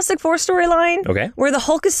Fantastic Four storyline. Okay. Where the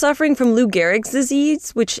Hulk is suffering from Lou Gehrig's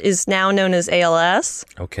disease, which is now known as ALS.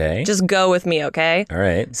 Okay. Just go with me, okay? All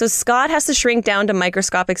right. So Scott has to shrink down to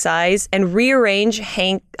microscopic size and rearrange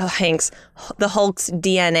the Hulk's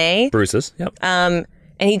DNA. Bruce's, yep. And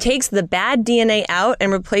he takes the bad DNA out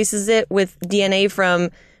and replaces it with DNA from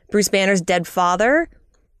Bruce Banner's dead father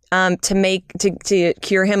to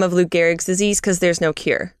cure him of Lou Gehrig's disease because there's no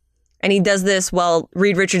cure. And he does this while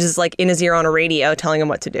Reed Richards is like in his ear on a radio telling him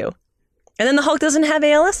what to do. And then the Hulk doesn't have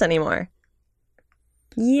ALS anymore.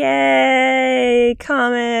 Yay,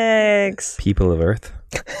 comics. People of Earth.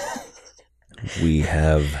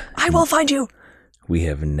 I will find you. We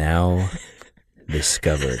have now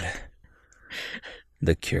discovered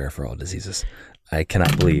the cure for all diseases. I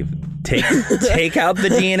cannot believe. Take out the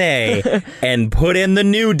DNA and put in the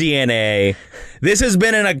new DNA. This has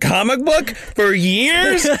been in a comic book for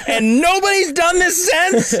years, and nobody's done this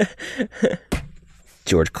since.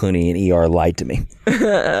 George Clooney and ER lied to me.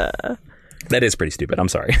 That is pretty stupid. I'm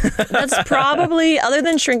sorry. That's probably, other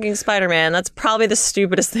than Shrinking Spider-Man, that's probably the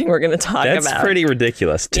stupidest thing we're going to talk about. That's pretty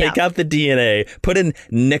ridiculous. Take out the DNA, put in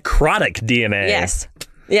necrotic DNA. Yes.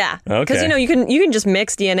 Yeah. Okay. Because, you can just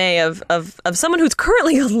mix DNA of someone who's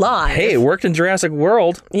currently alive. Hey, it worked in Jurassic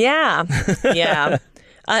World. Yeah. Yeah.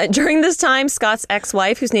 During this time, Scott's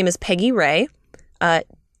ex-wife, whose name is Peggy Ray,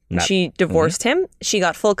 she divorced him. She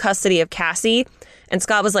got full custody of Cassie. And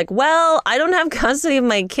Scott was like, well, I don't have custody of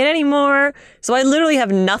my kid anymore, so I literally have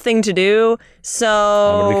nothing to do. So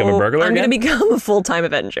I'm going to become a burglar I'm going to become a full-time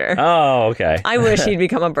Avenger. Oh, okay. I wish he'd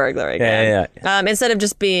become a burglar again. Yeah. Instead of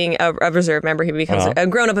just being a reserve member, he becomes a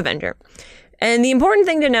grown-up Avenger. And the important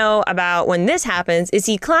thing to know about when this happens is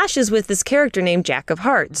he clashes with this character named Jack of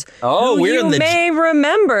Hearts. Oh, who you may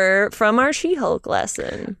remember from our She-Hulk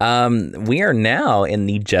lesson. We are now in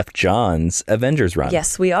the Jeff Johns Avengers run.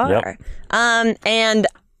 Yes, we are. Yep. And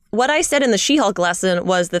what I said in the She-Hulk lesson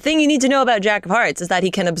was the thing you need to know about Jack of Hearts is that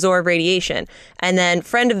he can absorb radiation. And then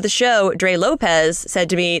friend of the show, Dre Lopez,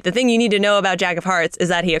 said to me, the thing you need to know about Jack of Hearts is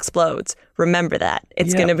that he explodes. Remember that.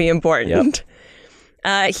 It's going to be important. Yep.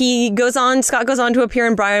 Scott goes on to appear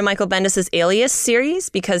in Brian Michael Bendis' Alias series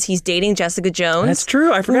because he's dating Jessica Jones. That's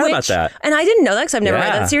true. I forgot about that. And I didn't know that because I've never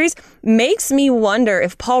read that series. Makes me wonder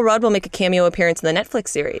if Paul Rudd will make a cameo appearance in the Netflix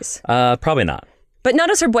series. Probably not. But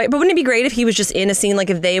not as her boy. But wouldn't it be great if he was just in a scene,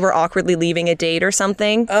 like if they were awkwardly leaving a date or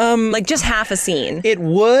something? Like just half a scene. It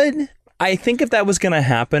would. I think if that was going to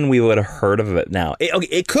happen, we would have heard of it now.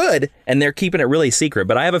 It could, and they're keeping it really secret,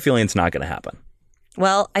 but I have a feeling it's not going to happen.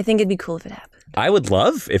 Well, I think it'd be cool if it happened. I would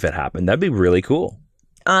love if it happened. That'd be really cool.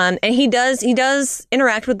 And he does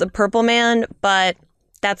interact with the Purple Man, but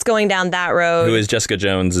that's going down that road. Who is Jessica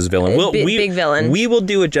Jones' villain? Big villain. We will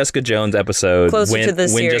do a Jessica Jones episode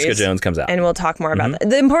when Jessica Jones comes out. And we'll talk more about that.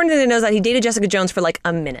 The important thing to know is that he dated Jessica Jones for like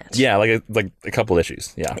a minute. Yeah, like a couple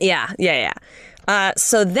issues. Yeah. Yeah.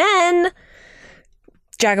 So then,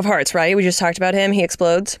 Jack of Hearts, right? We just talked about him. He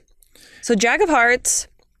explodes. So Jack of Hearts,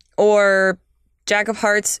 or Jack of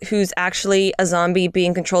Hearts, who's actually a zombie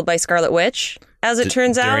being controlled by Scarlet Witch, as it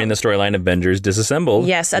turns out. During the storyline of Avengers Disassembled.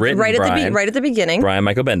 Yes, right at the beginning. Brian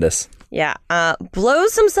Michael Bendis. Yeah.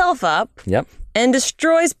 Blows himself up. Yep. And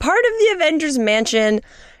destroys part of the Avengers mansion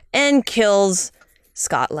and kills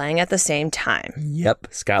Scott Lang at the same time. Yep.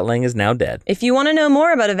 Scott Lang is now dead. If you want to know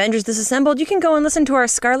more about Avengers Disassembled, you can go and listen to our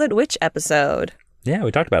Scarlet Witch episode. Yeah,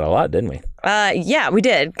 we talked about it a lot, didn't we? Yeah, we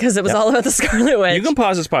did, because it was all about the Scarlet Witch. You can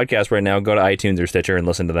pause this podcast right now, go to iTunes or Stitcher and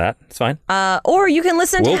listen to that. It's fine. Or you can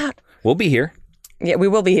listen to... We'll be here. Yeah, we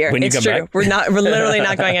will be here. When you come true. back. We're literally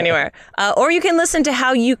not going anywhere. Or you can listen to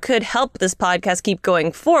how you could help this podcast keep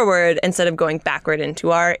going forward instead of going backward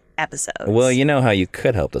into our episodes. Well, you know how you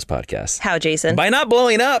could help this podcast. How, Jason? By not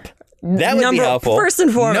blowing up. That would be helpful. First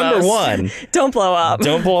and foremost. Number one. Don't blow up.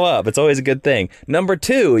 Don't blow up. It's always a good thing. Number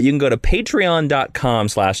two, you can go to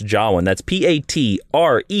patreon.com/Jawin. That's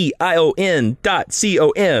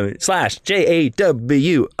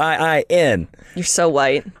patreon.com/JAWIIN. You're so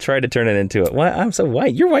white. Try to turn it into it. What? I'm so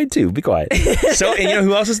white. You're white too. Be quiet. So, and you know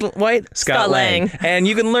who else is white? Scott Lang. And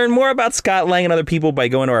you can learn more about Scott Lang and other people by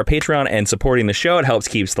going to our Patreon and supporting the show. It helps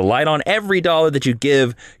keeps the light on. Every dollar that you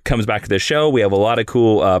give comes back to the show. We have a lot of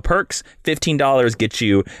cool perks. $15 gets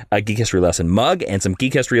you a Geek History Lesson mug and some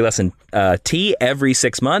Geek History Lesson tea every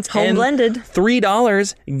 6 months. Home blended.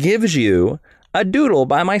 $3 gives you a doodle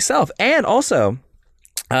by myself. And also...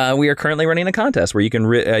 we are currently running a contest where you can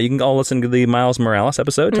all listen to the Miles Morales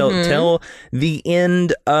episode till the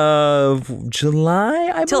end of July,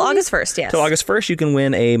 I believe. Till August 1st, yes. Till August 1st, you can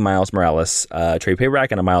win a Miles Morales trade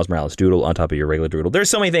paperback and a Miles Morales doodle on top of your regular doodle. There's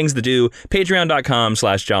so many things to do.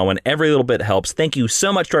 Patreon.com/Jawin. Every little bit helps. Thank you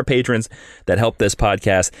so much to our patrons that help this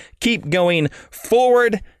podcast keep going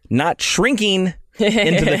forward, not shrinking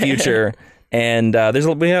into the future. And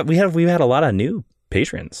we've had a lot of new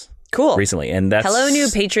patrons. Cool. Recently, and that's hello, new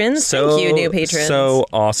patrons. Thank you, new patrons. So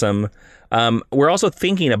awesome. We're also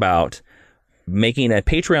thinking about making a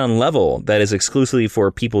Patreon level that is exclusively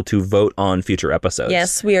for people to vote on future episodes.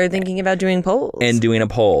 Yes, we are thinking about doing polls. And doing a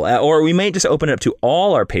poll. Or we may just open it up to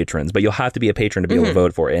all our patrons, but you'll have to be a patron to be able to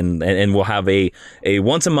vote for it. And we'll have a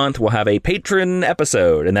once a month, we'll have a patron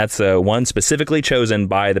episode, and that's one specifically chosen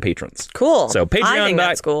by the patrons. Cool. So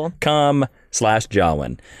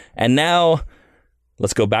patreon.com/Jawin. And now...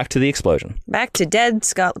 let's go back to the explosion. Back to dead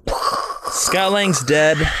Scott. Scott Lang's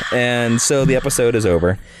dead, and so the episode is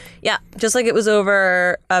over. Yeah, just like it was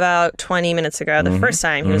over about 20 minutes ago, the first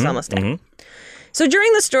time he was almost dead. So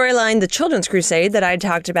during the storyline, The Children's Crusade, that I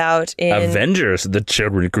talked about in... Avengers, The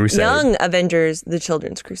Children's Crusade. Young Avengers, The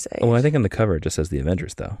Children's Crusade. Well, I think on the cover it just says The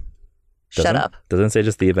Avengers, though. Shut up. Doesn't it say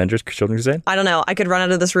just The Avengers, Children's Crusade? I don't know. I could run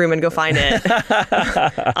out of this room and go find it.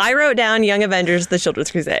 I wrote down Young Avengers, The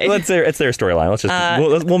Children's Crusade. Well, it's their storyline. Let's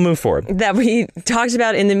just we'll move forward. That we talked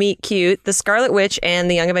about in the Meet Cute. The Scarlet Witch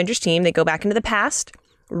and the Young Avengers team, they go back into the past,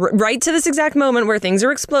 right to this exact moment where things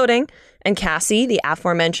are exploding. And Cassie, the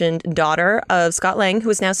aforementioned daughter of Scott Lang,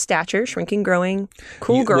 who is now Stature, shrinking, growing,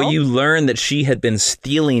 cool girl. Well, you learn that she had been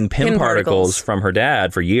stealing Pym particles from her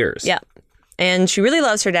dad for years. Yeah. And she really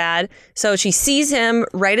loves her dad. So she sees him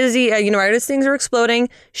right as right as things are exploding.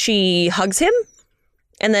 She hugs him.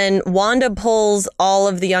 And then Wanda pulls all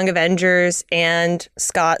of the Young Avengers and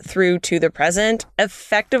Scott through to the present,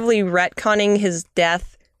 effectively retconning his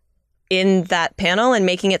death in that panel and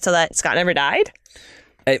making it so that Scott never died.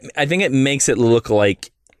 I think it makes it look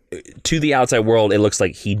like, to the outside world, it looks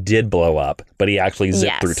like he did blow up, but he actually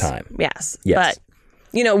zipped through time. Yes. But,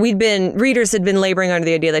 readers had been laboring under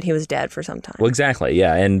the idea that he was dead for some time. Well, exactly,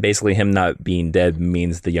 yeah. And basically him not being dead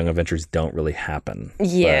means the Young Avengers don't really happen.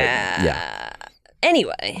 Yeah. But, yeah.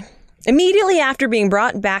 Anyway, immediately after being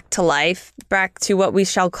brought back to life, back to what we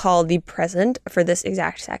shall call the present for this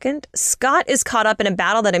exact second, Scott is caught up in a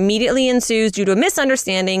battle that immediately ensues due to a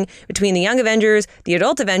misunderstanding between the Young Avengers, the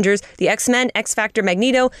Adult Avengers, the X-Men, X-Factor,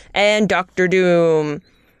 Magneto, and Doctor Doom.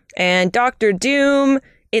 And Doctor Doom,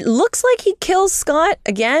 it looks like he kills Scott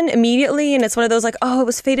again immediately, and it's one of those like, oh, it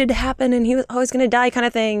was fated to happen and he was always going to die kind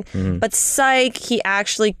of thing. But psych, he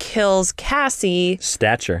actually kills Cassie.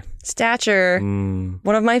 Stature,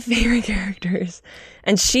 one of my favorite characters.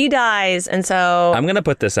 And she dies, and so... I'm going to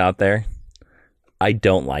put this out there. I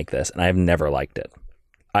don't like this, and I've never liked it.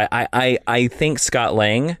 I think Scott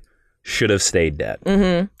Lang should have stayed dead.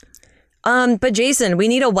 But Jason, we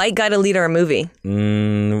need a white guy to lead our movie.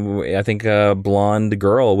 I think a blonde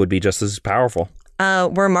girl would be just as powerful.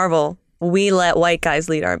 We're Marvel. We let white guys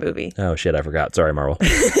lead our movie. Oh, shit, I forgot. Sorry, Marvel.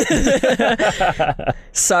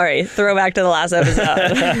 Sorry, throwback to the last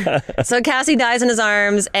episode. So Cassie dies in his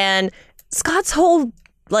arms, and Scott's whole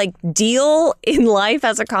deal in life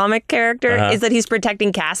as a comic character is that he's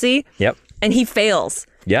protecting Cassie. Yep. And he fails.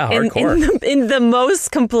 Yeah, hardcore. In the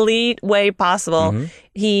most complete way possible.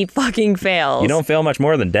 He fucking fails. You don't fail much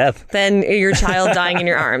more than death. Than your child dying in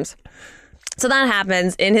your arms. So that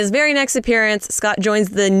happens. In his very next appearance, Scott joins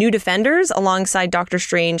the New Defenders alongside Doctor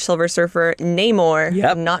Strange, Silver Surfer, Namor,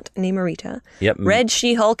 not Namorita, Red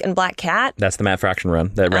She-Hulk, and Black Cat. That's the Matt Fraction run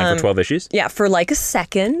that ran for 12 issues. Yeah, for a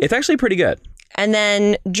second. It's actually pretty good. And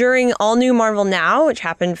then during All New Marvel Now, which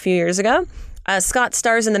happened a few years ago, Scott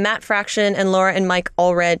stars in the Matt Fraction and Laura and Mike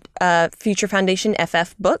Allred Future Foundation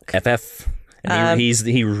FF book. FF. And he's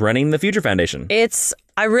running the Future Foundation.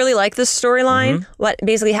 I really like this storyline. What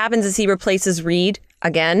basically happens is he replaces Reed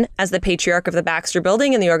again as the patriarch of the Baxter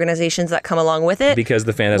Building and the organizations that come along with it. Because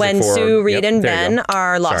the Fantastic When Four... Sue, Reed, and Ben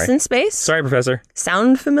are lost in space. Sorry, Professor.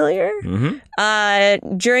 Sound familiar?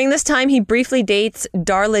 During this time, he briefly dates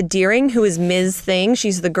Darla Deering, who is Ms. Thing.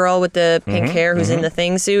 She's the girl with the pink hair who's in the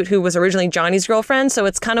Thing suit, who was originally Johnny's girlfriend, so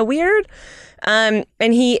it's kind of weird. And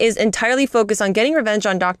he is entirely focused on getting revenge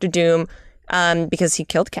on Doctor Doom because he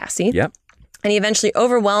killed Cassie. Yep. And he eventually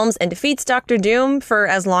overwhelms and defeats Doctor Doom for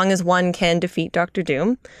as long as one can defeat Doctor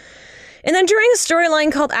Doom. And then during a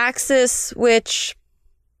storyline called Axis, which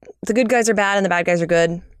the good guys are bad and the bad guys are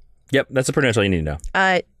good. Yep, that's pretty much all you need to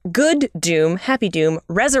know. Good Doom, Happy Doom,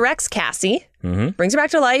 resurrects Cassie, brings her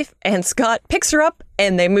back to life, and Scott picks her up,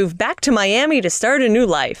 and they move back to Miami to start a new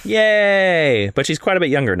life. Yay! But she's quite a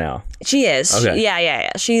bit younger now. She is. Okay.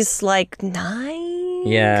 Yeah. She's like 9?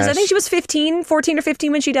 Yeah. Because I think she was 14 or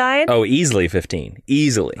 15 when she died. Oh, easily 15.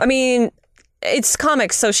 Easily. I mean, it's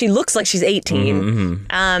comics, so she looks like she's 18.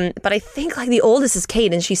 But I think the oldest is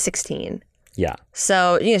Kate, and she's 16. Yeah.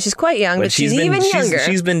 So, she's quite young, but she's even younger.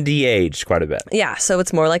 She's been de-aged quite a bit. Yeah, so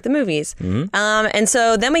it's more like the movies. And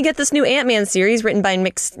so then we get this new Ant-Man series written by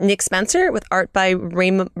Nick Spencer with art by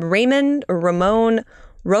Ramon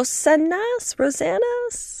Rosanas?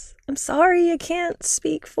 I'm sorry, I can't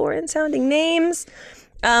speak foreign-sounding names.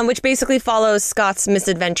 Which basically follows Scott's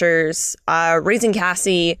misadventures, raising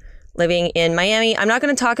Cassie, living in Miami. I'm not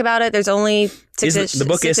going to talk about it. There's only six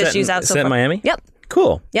issues out so far. Set in Miami? Yep.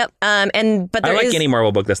 Cool. Yep. But I like any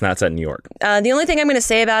Marvel book that's not set in New York. The only thing I'm going to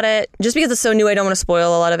say about it, just because it's so new, I don't want to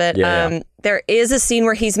spoil a lot of it. Yeah. There is a scene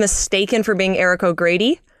where he's mistaken for being Eric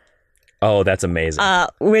O'Grady. Oh, that's amazing.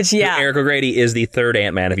 Which, yeah. Eric O'Grady is the third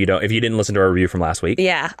Ant-Man, if you didn't listen to our review from last week.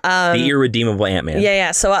 Yeah. The irredeemable Ant-Man.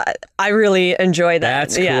 Yeah. So I really enjoy that.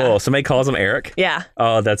 That's cool. Somebody calls him Eric? Yeah.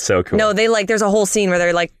 Oh, that's so cool. No, there's a whole scene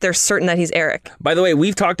where they're certain that he's Eric. By the way,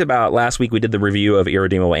 we've talked about, last week we did the review of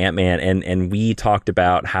Irredeemable Ant-Man, and we talked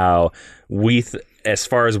about how as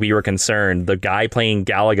far as we were concerned, the guy playing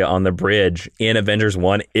Galaga on the bridge in Avengers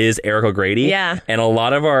 1 is Eric O'Grady. Yeah. And a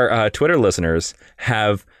lot of our Twitter listeners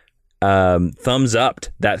have thumbs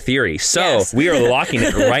upped that theory. So Yes. we are locking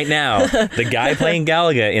it right now. The guy playing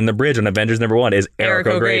Galaga in the bridge on Avengers #1 is Eric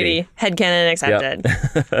O'Grady. Headcanon accepted.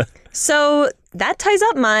 Yep. So that ties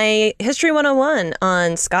up my History 101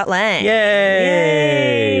 on Scott Lang.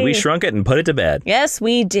 Yay! We shrunk it and put it to bed. Yes,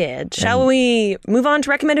 we did. Shall we move on to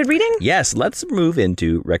recommended reading? Yes, let's move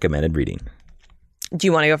into recommended reading. Do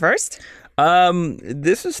you want to go first?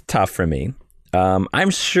 This is tough for me.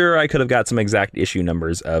 I'm sure I could have got some exact issue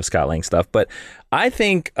numbers of Scott Lang stuff, but I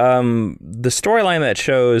think the storyline that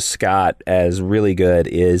shows Scott as really good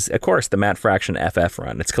is, of course, the Matt Fraction FF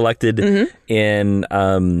run. It's collected in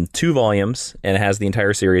 2 volumes, and it has the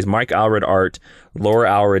entire series. Mike Allred art, Laura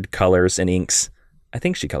Allred colors and inks. I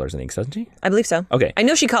think she colors and inks, doesn't she? I believe so. Okay. I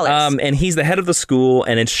know she colors. And he's the head of the school,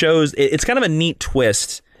 and it shows, it's kind of a neat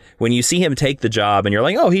twist when you see him take the job and you're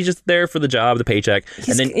like, oh, he's just there for the job, the paycheck.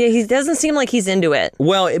 And then he doesn't seem like he's into it.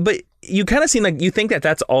 Well, but you kind of seem like you think that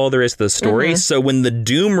that's all there is to the story. So when the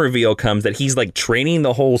Doom reveal comes that he's like training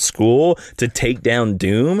the whole school to take down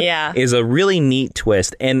Doom is a really neat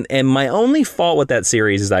twist. And my only fault with that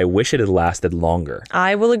series is I wish it had lasted longer.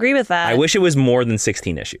 I will agree with that. I wish it was more than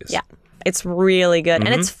 16 issues. Yeah. It's really good.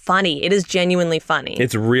 And it's funny. It is genuinely funny.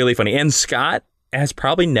 It's really funny. And Scott has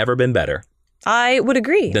probably never been better. I would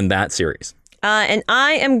agree. Than that series. And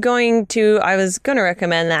I was going to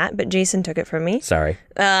recommend that, but Jason took it from me. Sorry.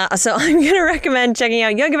 So I'm going to recommend checking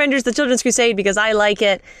out Young Avengers, The Children's Crusade, because I like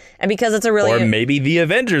it and because it's a really... Or maybe The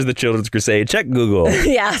Avengers, The Children's Crusade. Check Google.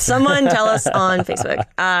 Yeah, someone tell us on Facebook.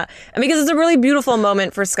 And because it's a really beautiful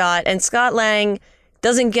moment for Scott, and Scott Lang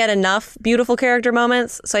doesn't get enough beautiful character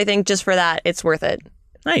moments, so I think just for that, it's worth it.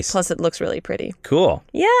 Nice. Plus, it looks really pretty. Cool.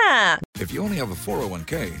 Yeah. If you only have a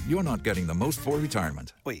 401k, you're not getting the most for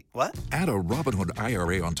retirement. Wait, what? Add a Robinhood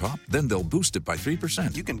IRA on top, then they'll boost it by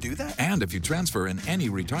 3%. You can do that? And if you transfer in any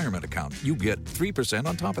retirement account, you get 3%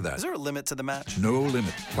 on top of that. Is there a limit to the match? No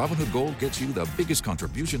limit. Robinhood Gold gets you the biggest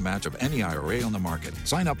contribution match of any IRA on the market.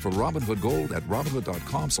 Sign up for Robinhood Gold at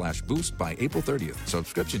Robinhood.com/boost by April 30th.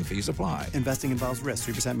 Subscription fees apply. Investing involves risk.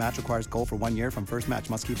 3% match requires gold for 1 year from first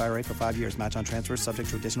match. Must keep IRA for 5 years. Match on transfers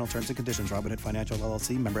subject to additional terms and conditions. Robinhood Financial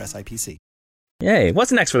LLC, member SIPC. Yay.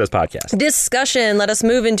 What's next for this podcast? Discussion. Let us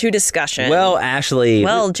move into discussion. Well, Ashley.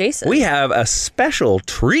 Well, Jason. We have a special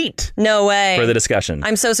treat. No way. For the discussion.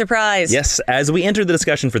 I'm so surprised. Yes. As we entered the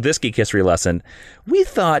discussion for this Geek History lesson, we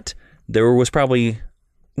thought we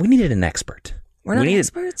needed an expert. We're not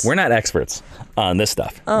experts? We're not experts on this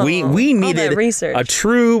stuff. Oh, we needed research. A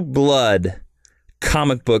true blood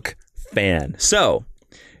comic book fan. So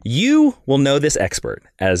you will know this expert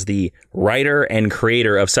as the writer and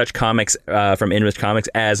creator of such comics from Image Comics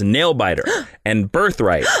as Nailbiter and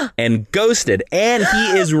Birthright and Ghosted. And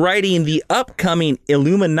he is writing the upcoming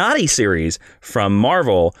Illuminati series from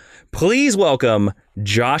Marvel. Please welcome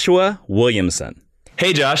Joshua Williamson.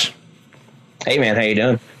 Hey, Josh. Hey, man. How you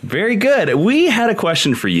doing? Very good. We had a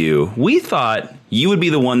question for you. We thought you would be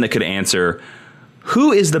the one that could answer,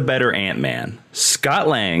 who is the better Ant-Man, Scott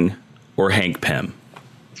Lang or Hank Pym?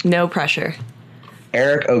 No pressure.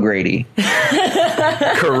 Eric O'Grady.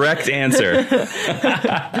 Correct answer.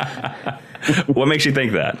 What makes you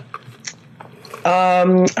think that? I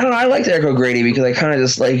don't know. I liked Eric O'Grady because I kind of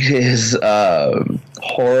just like his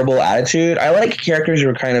horrible attitude. I like characters who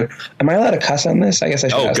are kind of... Am I allowed to cuss on this? I guess I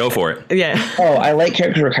should. Oh, go for it. Yeah. Oh, I like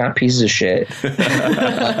characters who are kind of pieces of shit.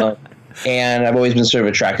 And I've always been sort of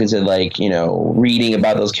attracted to, like, you know, reading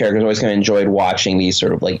about those characters. I always kind of enjoyed watching these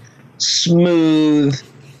sort of, like, smooth...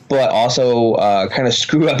 but also kind of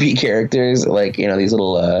screw-uppy characters, like, you know, these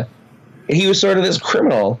little... he was sort of this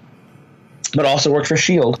criminal, but also worked for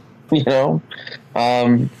S.H.I.E.L.D., you know?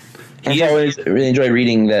 I always really enjoyed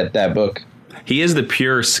reading that book. He is the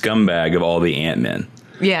pure scumbag of all the Ant-Men.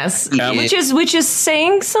 Yes, which is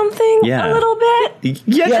saying something a little bit.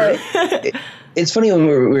 Yeah. It's funny when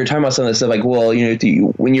we were talking about some of this stuff, like, well, you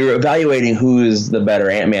know, when you're evaluating who is the better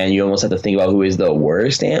Ant-Man, you almost have to think about who is the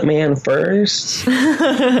worst Ant-Man first.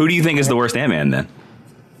 Who do you think is the worst Ant-Man, then?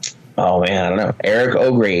 Oh, man, I don't know. Eric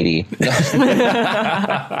O'Grady.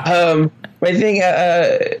 I think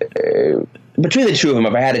between the two of them,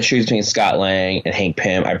 if I had to choose between Scott Lang and Hank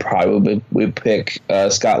Pym, I probably would pick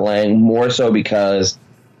Scott Lang, more so because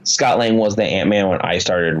Scott Lang was the Ant-Man when I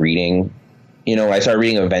started reading. When I started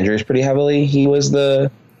reading Avengers pretty heavily, he was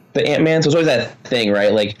the Ant-Man. So it's always that thing,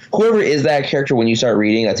 right? Like, whoever is that character when you start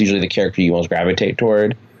reading, that's usually the character you most gravitate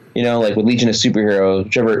toward. Like with Legion of Superheroes,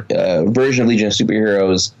 whichever version of Legion of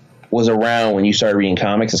Superheroes was around when you started reading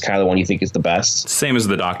comics is kind of the one you think is the best. Same as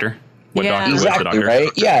the Doctor. Doctor exactly, the Doctor? Right?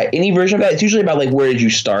 Yeah, any version of that. It's usually about, like, where did you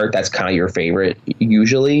start? That's kind of your favorite,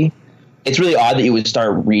 usually. It's really odd that you would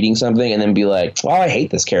start reading something and then be like, well, I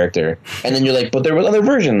hate this character. And then you're like, but there were other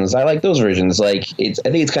versions. I like those versions. Like, I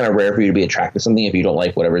think it's kind of rare for you to be attracted to something if you don't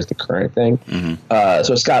like whatever is the current thing. Mm-hmm.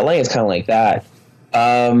 So Scott Lang is kind of like that.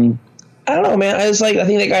 I don't know, man. I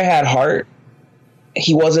think that guy had heart.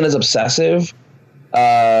 He wasn't as obsessive.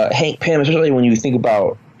 Hank Pym, especially when you think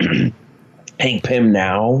about Hank Pym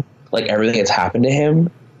now, like everything that's happened to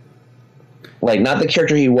him. Like, not the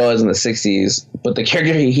character he was in the 60s, but the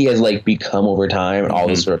character he has, like, become over time and all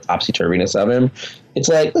this sort of topsy-turviness of him. It's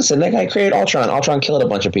like, listen, that guy created Ultron. Ultron killed a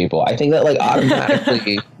bunch of people. I think that, like,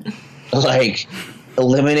 automatically, like,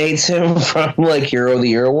 eliminates him from, like, Hero of the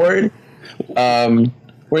Year award.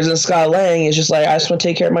 Whereas in Scott Lang, it's just like, I just want to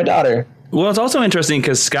take care of my daughter. Well, it's also interesting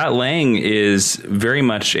because Scott Lang is very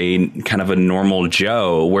much a kind of a normal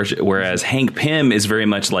Joe, whereas Hank Pym is very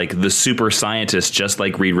much like the super scientist, just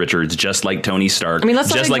like Reed Richards, just like Tony Stark,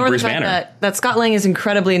 let's just not like Bruce the fact Banner. that Scott Lang is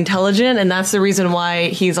incredibly intelligent, and that's the reason why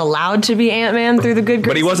he's allowed to be Ant-Man through the good graces.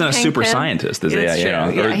 But he wasn't a Hank super Pym. scientist, is It's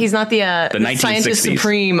it? true. He's not the scientist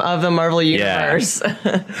supreme of the Marvel Universe.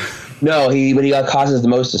 Yeah. No, he causes the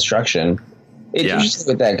most destruction. It's interesting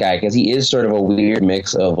with that guy because he is sort of a weird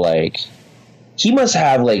mix of, like, he must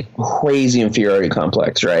have, like, crazy inferiority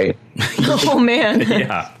complex, right? Oh, man.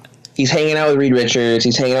 Yeah. He's hanging out with Reed Richards.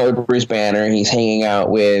 He's hanging out with Bruce Banner. He's hanging out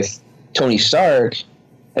with Tony Stark.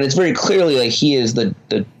 And it's very clearly like he is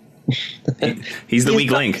he's the weak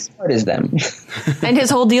link. As smart as them. And his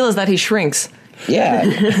whole deal is that he shrinks. Yeah.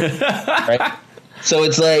 Right? So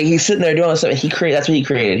it's like he's sitting there doing all this stuff. That's what he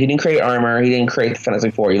created. He didn't create armor. He didn't create the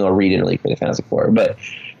Fantastic Four. Reed didn't really create the Fantastic Four. But,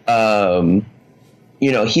 he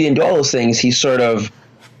didn't do all those things. He sort of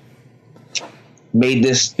made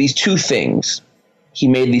these two things. He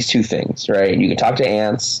made these two things, right? You can talk to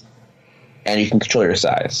ants, and you can control your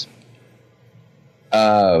size. The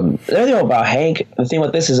other thing about Hank, the thing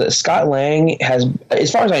with this is that Scott Lang has,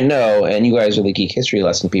 as far as I know, and you guys are the Geek History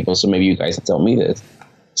Lesson people, so maybe you guys can tell me this,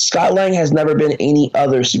 Scott Lang has never been any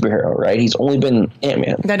other superhero, right? He's only been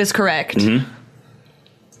Ant-Man. That is correct. Mm-hmm.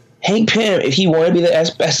 Hank Pym, if he wanted to be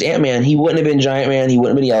the best Ant-Man, he wouldn't have been Giant Man. He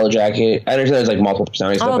wouldn't have been Yellow Jacket. I understand there's like multiple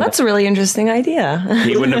personalities. Oh, that's a really interesting idea.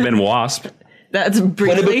 He wouldn't have been Wasp. That's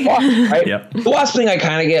briefly. Wasp, right? Yep. The Wasp thing I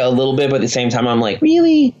kind of get a little bit, but at the same time, I'm like,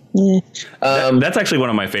 really? That's actually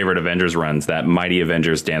one of my favorite Avengers runs, that Mighty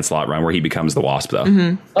Avengers Dan Slott run, where he becomes the Wasp, though.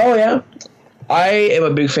 Mm-hmm. Oh, yeah. I am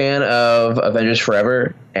a big fan of Avengers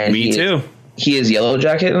Forever. And Me too. He is Yellow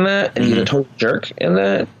Jacket in that, and he's a total jerk in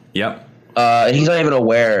that. Yep. And he's not even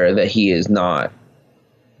aware that he is not.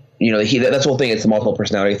 That's the whole thing. It's the multiple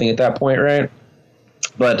personality thing at that point, right?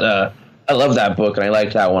 But I love that book, and I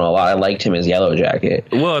liked that one a lot. I liked him as Yellow Jacket.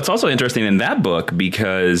 Well, it's also interesting in that book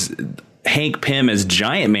because Hank Pym as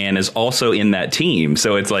Giant Man is also in that team.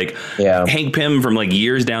 So it's like Hank Pym from like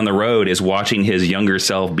years down the road is watching his younger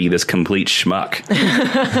self be this complete schmuck.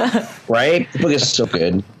 Right? The book is so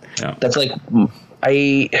good. Yeah. That's like,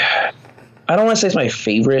 I don't want to say it's my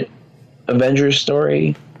favorite Avengers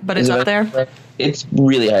story. But it's up there? It's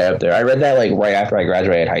really high up there. I read that like right after I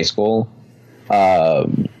graduated high school.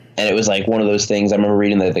 And it was like one of those things. I remember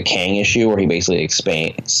reading the Kang issue where he basically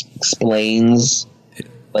explains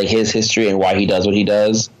like his history and why he does what he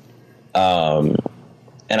does. And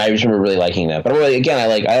I just remember really liking that. But really, again, I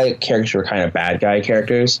like characters who are kind of bad guy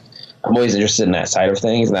characters. I'm always interested in that side of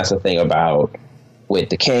things, and that's the thing about with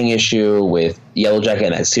the Kang issue, with Yellow Jacket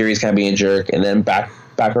and that series kind of being a jerk, and then back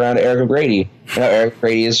around to Eric O'Grady. Eric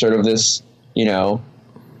O'Grady is sort of this,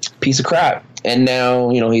 piece of crap. And now,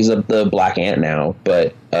 he's the Black Ant now.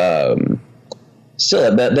 But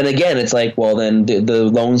still, but then again, it's like, well, then the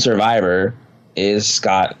lone survivor is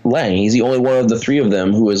Scott Lang. He's the only one of the three of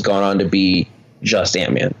them who has gone on to be just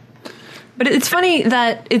Ant-Man. But it's funny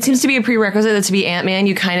that it seems to be a prerequisite that to be Ant-Man,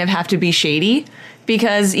 you kind of have to be shady.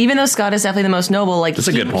 Because even though Scott is definitely the most noble, like that's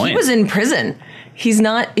a good point. He was in prison. He's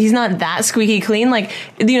not that squeaky clean. Like,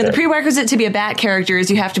 the prerequisite to be a Bat character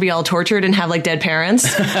is you have to be all tortured and have like dead parents.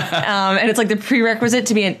 And it's like the prerequisite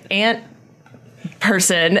to be an ant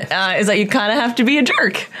person is that you kind of have to be a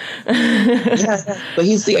jerk. But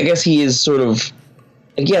I guess he is sort of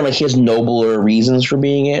again, like he has nobler reasons for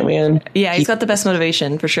being Ant-Man. Yeah, he's got the best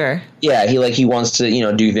motivation for sure. Yeah, he wants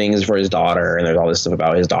to, do things for his daughter, and there's all this stuff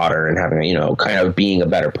about his daughter and having, kind of being a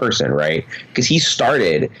better person, right? Because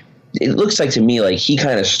it looks like to me like he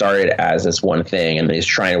kind of started as this one thing and he's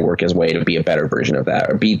trying to work his way to be a better version of that,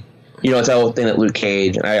 or be, it's that whole thing that Luke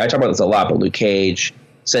Cage, and I talk about this a lot, but Luke Cage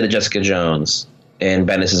said to Jessica Jones in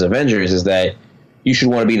Bendis' Avengers is that you should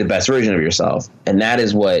want to be the best version of yourself. And that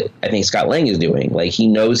is what I think Scott Lang is doing. Like, he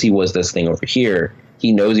knows he was this thing over here.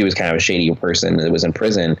 He knows he was kind of a shady person that was in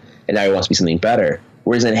prison, and now he wants to be something better.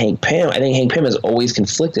 Whereas in Hank Pym, I think Hank Pym is always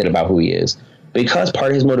conflicted about who he is, because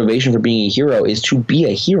part of his motivation for being a hero is to be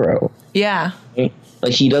a hero. Yeah. Right?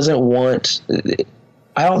 Like, he doesn't want...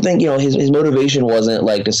 I don't think, his motivation wasn't,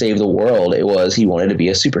 like, to save the world. It was he wanted to be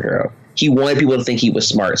a superhero. He wanted people to think he was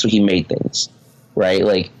smart, so he made things. Right?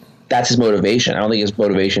 Like, that's his motivation. I don't think his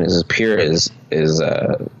motivation is as pure as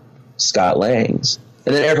Scott Lang's.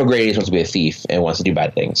 And then Eric O'Grady wants to be a thief and wants to do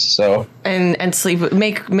bad things. So and sleep,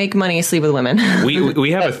 make money, sleep with women.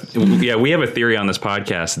 we have a theory on this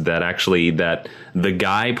podcast that actually that the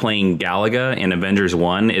guy playing Galaga in Avengers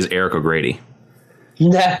 1 is Eric O'Grady.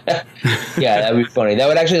 Yeah, that'd be funny. That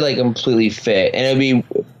would actually like completely fit, and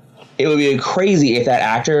it would be crazy if that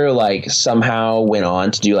actor like somehow went on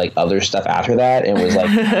to do like other stuff after that and was like,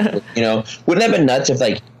 wouldn't that have been nuts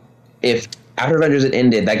if after Avengers had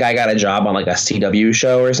ended, that guy got a job on like a CW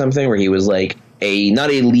show or something where he was like not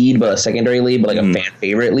a lead but a secondary lead, but like a fan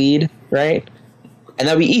favorite lead, right? And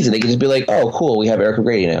that'd be easy. They could just be like, "Oh, cool, we have Eric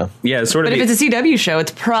O'Grady now." Yeah, sort of. But if it's a CW show,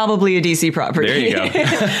 it's probably a DC property. There you go.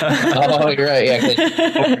 Oh, you're right.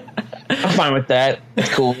 Yeah, I'm fine with that. It's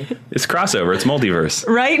cool. It's crossover. It's multiverse.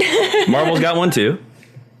 Right? Marvel's got one too.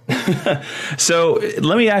 So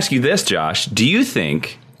let me ask you this, Josh. Do you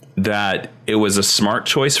think that it was a smart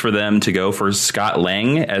choice for them to go for Scott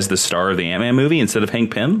Lang as the star of the Ant-Man movie instead of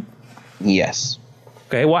Hank Pym? Yes.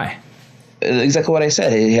 Okay, why? Exactly what I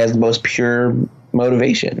said. He has the most pure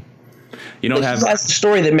motivation. You don't have... He has a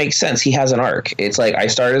story that makes sense. He has an arc. It's like, I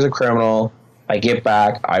started as a criminal... I get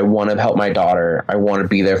back. I want to help my daughter. I want to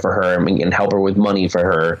be there for her and help her with money for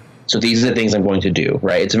her. So these are the things I'm going to do,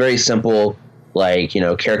 right? It's a very simple, like,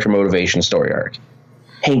 character motivation story arc.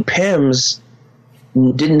 Hank Pym's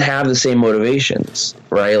didn't have the same motivations,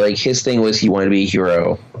 right? Like, his thing was he wanted to be a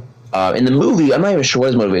hero. In the movie, I'm not even sure what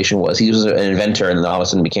his motivation was. He was an inventor and then all of a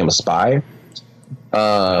sudden became a spy.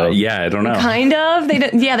 I don't know. Kind of.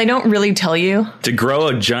 They don't really tell you. To grow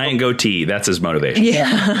a giant goatee, that's his motivation.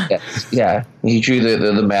 Yeah. Yeah. He drew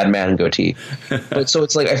the madman goatee. But so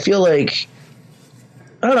it's like, I feel like,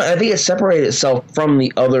 I don't know, I think it separated itself from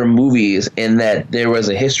the other movies in that there was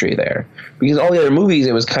a history there. Because all the other movies,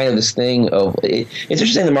 it was kind of this thing of, it's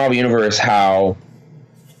interesting in the Marvel Universe how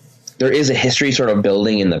there is a history sort of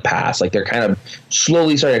building in the past. Like, they're kind of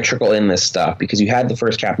slowly starting to trickle in this stuff because you had the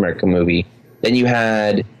first Captain America movie. Then you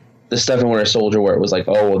had the stuff in Winter Soldier where it was like,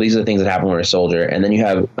 oh, well, these are the things that happen in Winter Soldier. And then you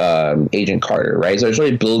have Agent Carter, right? So they're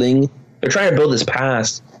trying to build this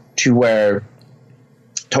past to where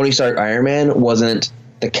Tony Stark Iron Man wasn't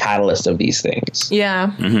the catalyst of these things.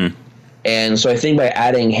 Yeah. Mm-hmm. And so I think by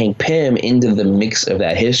adding Hank Pym into the mix of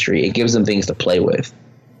that history, it gives them things to play with.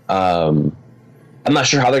 I'm not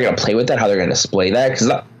sure how they're going to play with that, how they're going to display that, because it's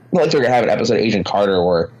not like they're going to have an episode of Agent Carter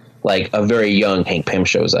where like a very young Hank Pym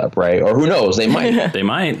shows up, right? Or who knows? They might. They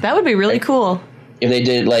might. That would be really cool. If they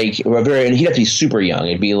did like and he'd have to be super young.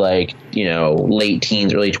 It'd be like, late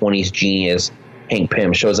teens, early 20s genius Hank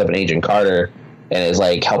Pym shows up in Agent Carter and is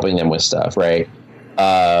like helping them with stuff, right?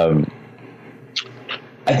 I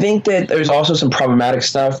think that there's also some problematic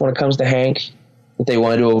stuff when it comes to Hank that they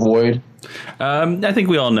wanted to avoid. I think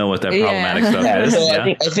we all know what that problematic stuff is. So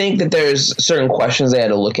yeah. I think that there's certain questions they had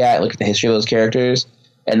to look at the history of those characters.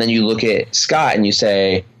 And then you look at Scott and you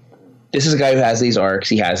say, this is a guy who has these arcs.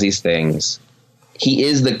 He has these things. He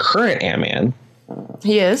is the current Ant-Man.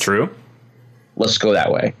 He is. True. Let's go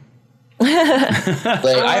that way. Let's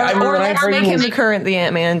make him the current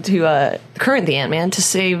Ant-Man to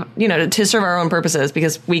save, to serve our own purposes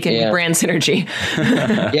because we can brand synergy.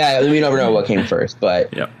 Yeah, we never know what came first.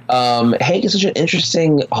 But Hank is such an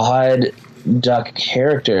interesting, odd duck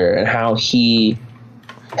character and how he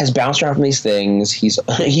has bounced around from these things. He's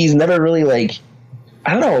never really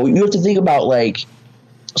I don't know. You have to think about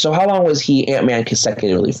so how long was he Ant-Man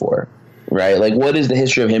consecutively for, right? Like, what is the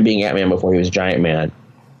history of him being Ant-Man before he was Giant Man?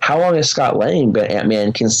 How long has Scott Lang been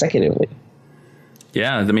Ant-Man consecutively?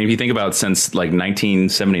 Yeah, I mean, if you think about since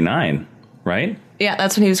 1979, right? Yeah,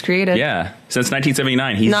 that's when he was created. Yeah, since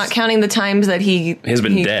 1979, he's not counting the times that he has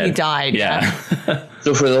been dead. He died. Yeah.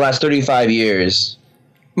 So for the last 35 years,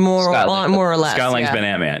 More or less. Scott Lang's yeah. been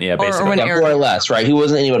Ant-Man, yeah, basically. More or less, right? He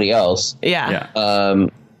wasn't anybody else. Yeah. I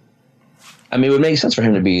mean, it would make sense for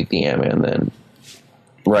him to be the Ant-Man then,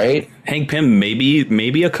 right? Hank Pym,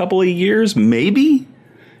 maybe a couple of years, maybe,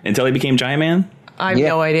 until he became Giant Man. I have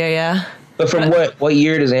no idea, yeah. But from what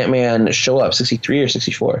year does Ant-Man show up? 63 or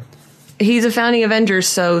 64? He's a founding Avenger,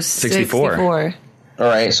 so 64. All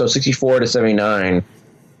right, so 64 to 79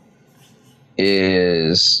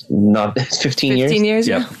 is not 15 years? 15 years,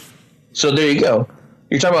 Yep. yeah. So there you go.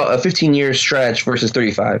 You're talking about a 15-year stretch versus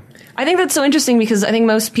 35. I think that's so interesting because I think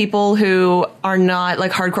most people who are not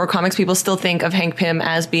like hardcore comics people still think of Hank Pym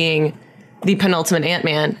as being the penultimate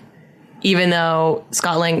Ant-Man, even though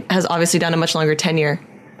Scott Lang has obviously done a much longer tenure.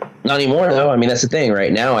 Not anymore, though. I mean, that's the thing.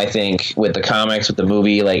 Right now, I think with the comics, with the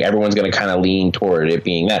movie, like everyone's going to kind of lean toward it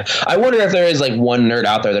being that. I wonder if there is like one nerd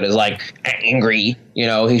out there that is like angry. You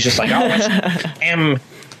know, he's just like, oh,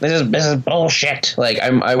 this is bullshit. Like,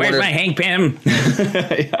 I Where's wonder. my Hank Pym?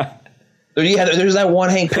 Yeah, there's that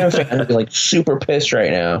one Hank Pym fan who's like super pissed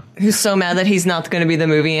right now. Who's so mad that he's not going to be the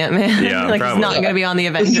movie Ant-Man. Yeah, like probably. he's not going to be on the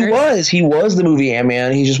Avengers. He was the movie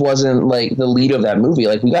Ant-Man. He just wasn't like the lead of that movie.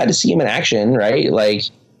 Like, we got to see him in action, right? Like,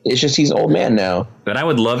 it's just he's an old man now. But I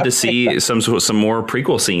would love to see some more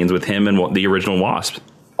prequel scenes with him and the original Wasp.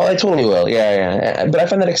 Oh, I totally will. Yeah. But I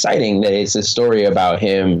find that exciting that it's a story about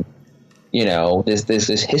him. You know, this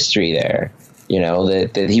history there. You know,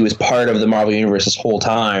 that he was part of the Marvel Universe this whole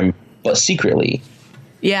time, but secretly.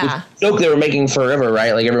 Yeah. The joke they were making forever,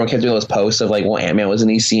 right? Like everyone kept doing those posts of like, well, Ant-Man was in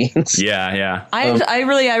these scenes. Yeah. I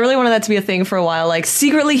really wanted that to be a thing for a while. Like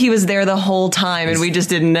secretly he was there the whole time and we just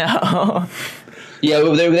didn't know. Yeah,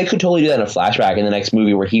 they could totally do that in a flashback in the next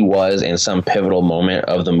movie where he was in some pivotal moment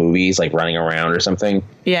of the movies, like running around or something.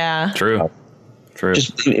 Yeah. True.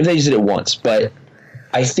 Just if they just did it once. But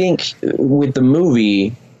I think with the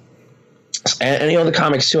movie, and you know, the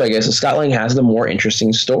comics too, I guess, Scott Lang has the more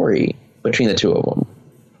interesting story between the two of them.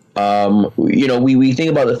 You know, we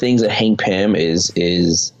think about the things that Hank Pym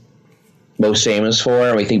is most famous for,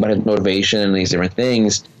 and we think about his motivation and these different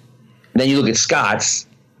things. And then you look at Scott's,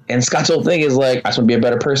 and Scott's whole thing is like, I just want to be a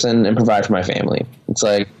better person and provide for my family. It's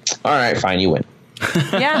like, all right, fine, you win.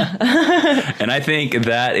 Yeah. And I think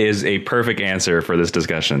that is a perfect answer for this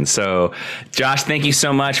discussion. So, Josh, thank you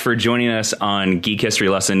so much for joining us on Geek History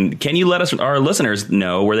Lesson. Can you let our listeners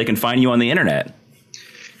know where they can find you on the internet?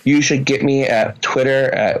 You should get me at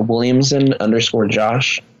Twitter at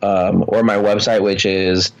Williamson_Josh, or my website, which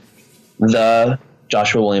is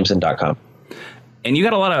thejoshuawilliamson.com. And you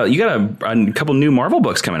got a couple new Marvel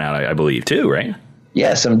books coming out, I believe, too, right?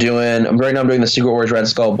 Yes, right now I'm doing the Secret Wars Red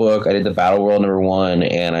Skull book. I did the Battle World #1,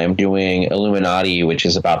 and I'm doing Illuminati, which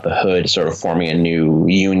is about the Hood sort of forming a new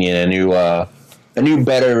union, a new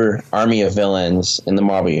better army of villains in the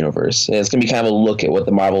Marvel Universe. It's going to be kind of a look at what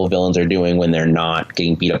the Marvel villains are doing when they're not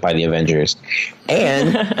getting beat up by the Avengers.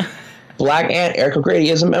 And Black Ant Eric O'Grady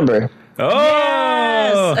is a member.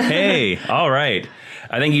 Oh, yes! Hey, all right.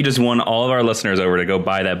 I think you just won all of our listeners over to go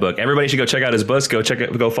buy that book. Everybody should go check out his books.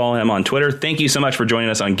 Go follow him on Twitter. Thank you so much for joining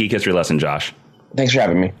us on Geek History Lesson, Josh. Thanks for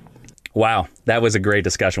having me. Wow, that was a great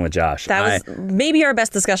discussion with Josh. That was maybe our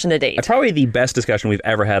best discussion to date. Probably the best discussion we've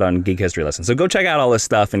ever had on Geek History Lesson. So go check out all this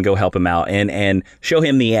stuff and go help him out and show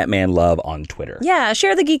him the Ant-Man love on Twitter. Yeah,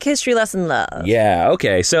 share the Geek History Lesson love. Yeah,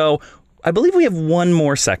 okay. So I believe we have one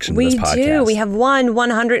more section of this podcast. We do. We have one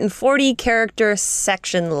 140 character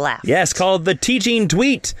section left. Yes, called The Teaching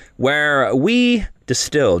Tweet, where we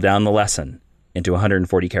distill down the lesson into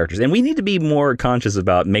 140 characters. And we need to be more conscious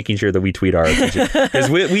about making sure that we tweet our teaching. Because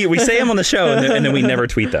we say them on the show and then we never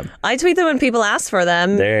tweet them. I tweet them when people ask for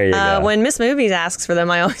them. There you go. When Miss Movies asks for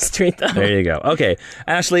them, I always tweet them. There you go. Okay,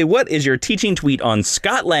 Ashley, what is your teaching tweet on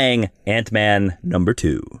Scott Lang, Ant-Man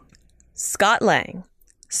 #2? Scott Lang.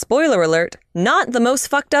 Spoiler alert, not the most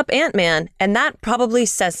fucked up Ant-Man, and that probably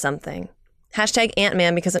says something. Hashtag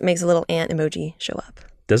Ant-Man because it makes a little ant emoji show up.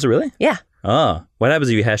 Does it really? Yeah. Oh, what happens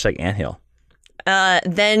if you hashtag anthill?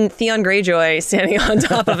 Then Theon Greyjoy standing on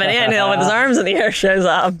top of an anthill with his arms in the air shows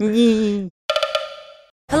up.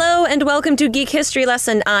 Hello and welcome to Geek History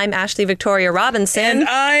Lesson. I'm Ashley Victoria Robinson. And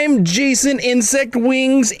I'm Jason Insect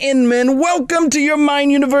Wings Inman. Welcome to your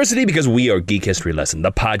Mind University, because we are Geek History Lesson,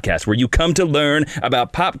 the podcast where you come to learn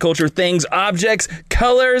about pop culture things, objects,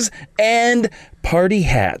 colors, and party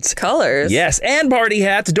hats. Colors? Yes, and party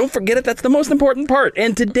hats. Don't forget it. That's the most important part.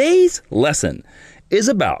 And today's lesson is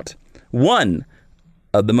about one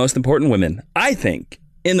of the most important women, I think,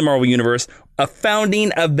 in the Marvel Universe, a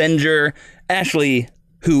founding Avenger. Ashley,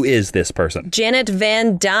 who is this person? Janet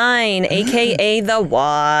Van Dyne, a.k.a. the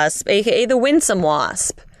a.k.a. the Winsome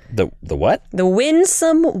Wasp. The what? The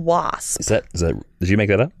Winsome Wasp. Is that Did you make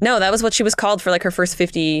that up? No, that was what she was called for like her first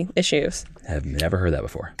 50 issues. I've never heard that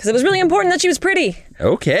before. Because it was really important that she was pretty.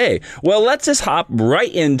 Okay. Well, let's just hop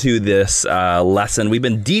right into this lesson. We've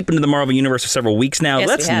been deep into the Marvel Universe for several weeks now. Yes,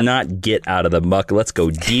 let's not get out of the muck. Let's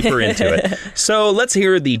go deeper into it. So let's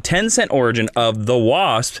hear the 10-cent origin of the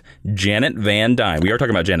Wasp, Janet Van Dyne. We are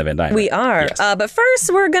talking about Janet Van Dyne. We are. Yes. But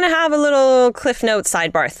first, we're going to have a little Cliff Note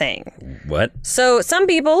sidebar thing. What? So some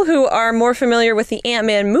people who are more familiar with the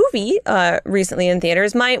Ant-Man movie recently in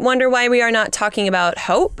theaters might wonder why we are not talking about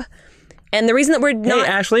Hope. And the reason that we're not... Hey,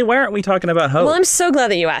 Ashley, why aren't we talking about Hope? Well, I'm so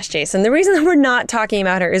glad that you asked, Jason. The reason that we're not talking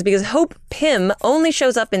about her is because Hope Pym only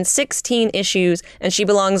shows up in 16 issues, and she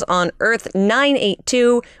belongs on Earth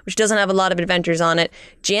 982, which doesn't have a lot of adventures on it.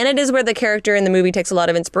 Janet is where the character in the movie takes a lot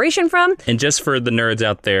of inspiration from. And just for the nerds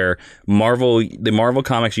out there, the Marvel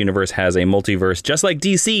Comics universe has a multiverse just like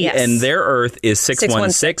DC, and their Earth is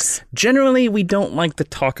 616. Generally, we don't like to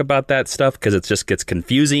talk about that stuff because it just gets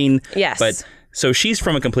confusing. Yes. But so she's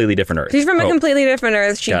from a completely different Earth. She's from a completely different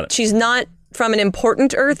Earth. She's not from an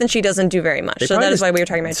important Earth, and she doesn't do very much. So that is why we were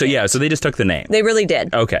talking about So Janet. yeah, so they just took the name. They really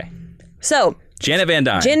did. Okay. So Janet Van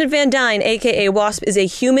Dyne. Janet Van Dyne, a.k.a. Wasp, is a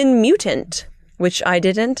human mutant, which I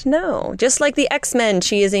didn't know. Just like the X-Men,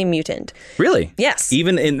 she is a mutant. Really? Yes.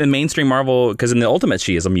 Even in the mainstream Marvel, because in the Ultimates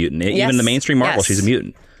she is a mutant. Yes. Even in the mainstream Marvel, Yes. she's a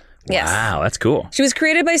mutant. Yes. Wow, that's cool. She was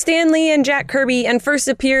created by Stan Lee and Jack Kirby and first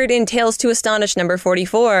appeared in Tales to Astonish number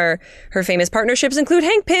 44. Her famous partnerships include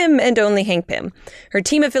Hank Pym and only Hank Pym. Her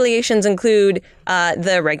team affiliations include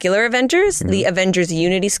the regular Avengers, the Avengers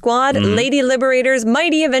Unity Squad, Lady Liberators,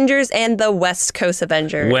 Mighty Avengers, and the West Coast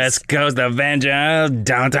Avengers. West Coast Avengers,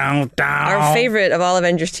 down. Our favorite of all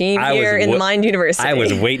Avengers team here in the Mind University. I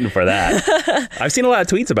was waiting for that. I've seen a lot of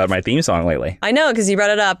tweets about my theme song lately. I know, because you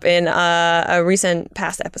brought it up in a recent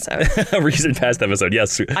past episode. A recent past episode,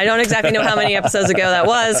 yes. I don't exactly know how many episodes ago that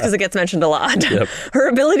was because it gets mentioned a lot. Yep. Her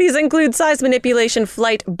abilities include size manipulation,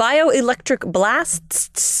 flight, bioelectric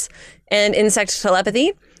blasts, and insect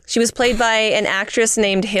telepathy. She was played by an actress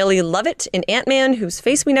named Haley Lovett in Ant-Man, whose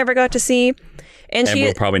face we never got to see. And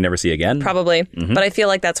we'll probably never see again. Probably. But I feel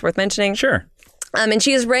like that's worth mentioning. Sure. And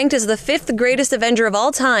she is ranked as the 5th greatest Avenger of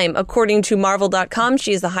all time. According to Marvel.com,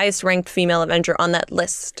 she is the highest ranked female Avenger on that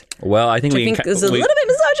list. Well, I think is a little bit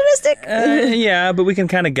misogynistic. Yeah, but we can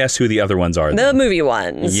kind of guess who the other ones are. The movie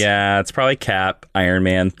ones. Yeah, it's probably Cap, Iron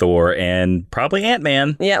Man, Thor, and probably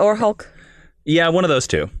Ant-Man. Yeah, or Hulk. Yeah, one of those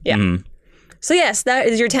two. Yeah. Mm-hmm. So yes, that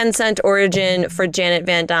is your 10-cent origin for Janet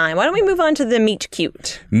Van Dyne. Why don't we move on to the Meet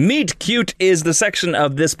Cute? Meet Cute is the section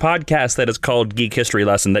of this podcast that is called Geek History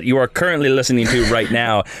Lesson that you are currently listening to right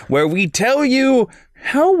now, where we tell you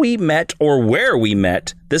how we met or where we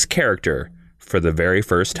met this character for the very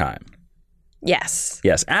first time. Yes.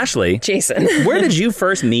 Yes. Ashley. Jason. Where did you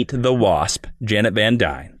first meet the Wasp, Janet Van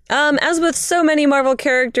Dyne? As with so many Marvel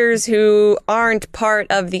characters who aren't part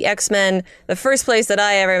of the X-Men, the first place that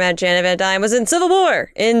I ever met Janet Van Dyne was in Civil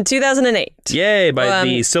War in 2008. Yay, by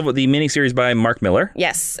the miniseries by Mark Miller.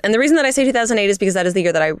 Yes, and the reason that I say 2008 is because that is the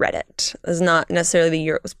year that I read it. It's not necessarily the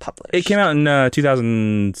year it was published. It came out in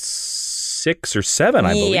 2006 or 7,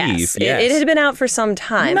 I believe. Yes. It had been out for some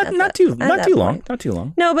time. Not too long.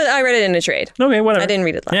 No, but I read it in a trade. Okay, whatever. I didn't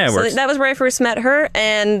read it live. Yeah, it works. So that was where I first met her,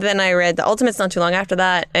 and then I read the Ultimates not too long after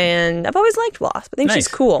that, and I've always liked Wasp. I think she's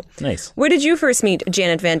cool. Nice. Where did you first meet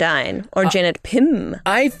Janet Van Dyne, or Janet Pym?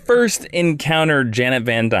 I first encountered Janet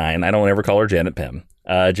Van Dyne. I don't ever call her Janet Pym.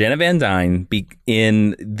 Janet Van Dyne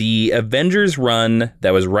in the Avengers run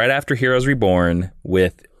that was right after Heroes Reborn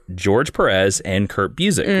with George Perez and Kurt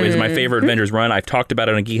Busiek, which is my favorite Avengers run. I've talked about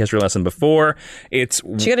it on a Geek History Lesson before. She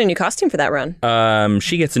got a new costume for that run.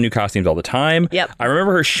 She gets the new costumes all the time. Yep. I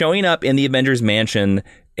remember her showing up in the Avengers mansion,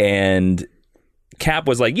 and Cap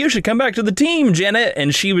was like, "You should come back to the team, Janet."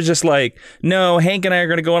 And she was just like, "No, Hank and I are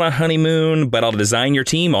going to go on a honeymoon, but I'll design your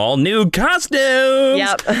team all new costumes."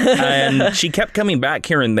 Yep. And she kept coming back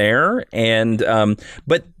here and there. And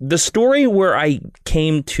but the story where I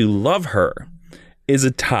came to love her is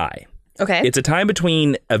a tie. Okay. It's a tie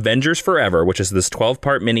between Avengers Forever, which is this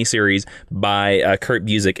 12-part miniseries by Kurt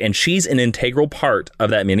Busiek, and she's an integral part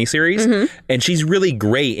of that miniseries, and she's really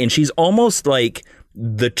great, and she's almost like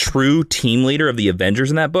the true team leader of the Avengers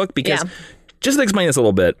in that book, because just to explain this a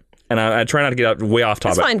little bit, and I try not to get way off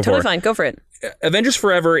topic. That's fine, totally fine. Go for it. Avengers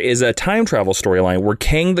Forever is a time travel storyline where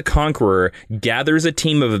Kang the Conqueror gathers a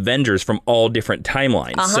team of Avengers from all different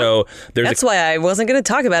timelines. So that's why I wasn't going to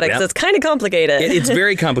talk about it, because it's kind of complicated. It's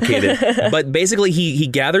very complicated. But basically, he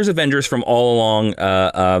gathers Avengers from all along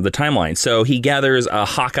the timeline. So he gathers a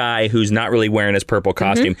Hawkeye who's not really wearing his purple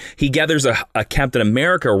costume. He gathers a Captain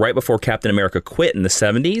America right before Captain America quit in the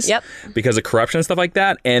 70s because of corruption and stuff like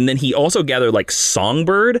that. And then he also gathered like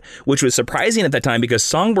Songbird, which was surprising at that time because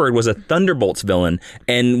Songbird was a Thunderbolts villain,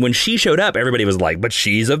 and when she showed up, everybody was like, but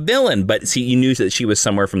she's a villain. But see, you knew that she was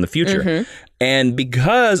somewhere from the future. And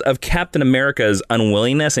because of Captain America's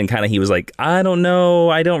unwillingness and kind of, he was like, I don't know,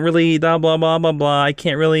 I don't really, blah, blah, blah, blah, blah. I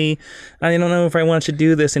don't know if I want to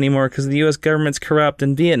do this anymore because the U.S. government's corrupt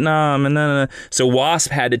in Vietnam. And so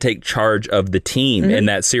Wasp had to take charge of the team in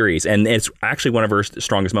that series. And it's actually one of her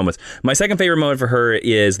strongest moments. My second favorite moment for her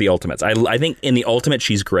is the Ultimates. I think in the Ultimate,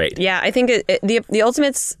 she's great. Yeah, I think the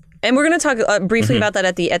Ultimates... And we're going to talk briefly about that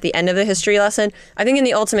at the end of the history lesson. I think in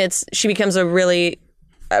the Ultimates, she becomes a really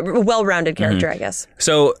well-rounded character, I guess.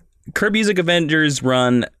 So Kurt Busiek Avengers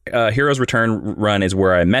run, Heroes Return run is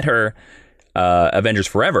where I met her. Avengers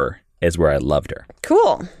Forever is where I loved her.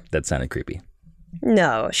 Cool. That sounded creepy.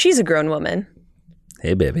 No, she's a grown woman.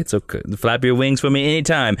 Hey, babe, it's okay. Flap your wings for me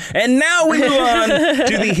anytime. And now we move on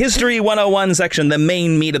to the History 101 section, the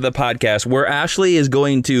main meat of the podcast, where Ashley is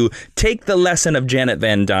going to take the lesson of Janet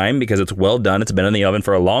Van Dyne, because it's well done. It's been in the oven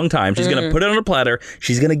for a long time. She's going to put it on a platter.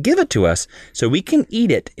 She's going to give it to us so we can eat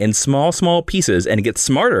it in small, small pieces and get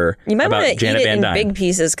smarter about Janet Van Dyne. You might want to eat it in big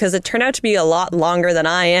pieces, because it turned out to be a lot longer than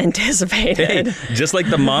I anticipated. Hey, just like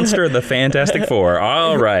the monster of the Fantastic Four.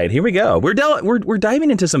 All right, here we go. We're diving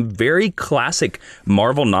into some very classic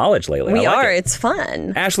Marvel knowledge lately. We are. It's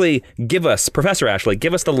fun. Ashley, Professor Ashley,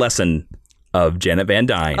 give us the lesson of Janet Van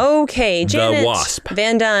Dyne. Okay, Janet the Wasp.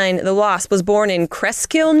 Van Dyne, the Wasp, was born in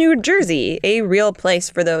Cresskill, New Jersey, a real place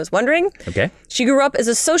for those wondering. Okay. She grew up as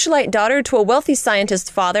a socialite daughter to a wealthy scientist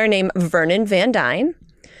father named Vernon Van Dyne.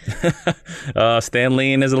 Stan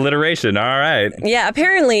Lee and his alliteration. All right. Yeah,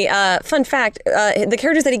 apparently, fun fact, the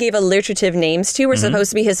characters that he gave alliterative names to were supposed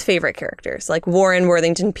to be his favorite characters, like Warren,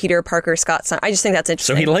 Worthington, Peter, Parker, Scott. I just think that's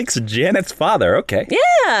interesting. So he likes Janet's father. Okay.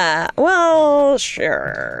 Yeah. Well,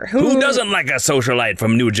 sure. Who doesn't like a socialite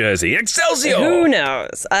from New Jersey? Excelsior! Who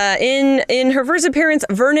knows? In her first appearance,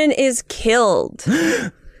 Vernon is killed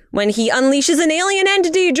when he unleashes an alien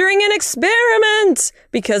entity during an experiment,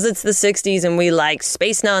 because it's the 60s and we like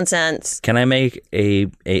space nonsense. Can I make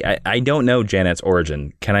I don't know Janet's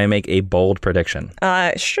origin. Can I make a bold prediction?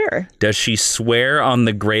 Sure. Does she swear on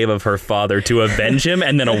the grave of her father to avenge him,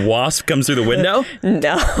 and then a wasp comes through the window?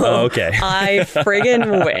 No. Oh, okay. I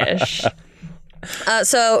friggin' wish.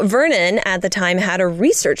 So Vernon at the time had a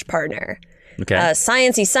research partner. Okay. A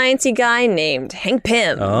sciencey guy named Hank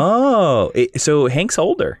Pym. Oh, so Hank's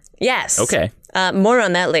older. Yes. Okay. More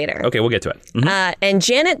on that later. Okay, we'll get to it. And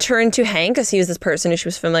Janet turned to Hank, because he was this person who she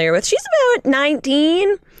was familiar with. She's about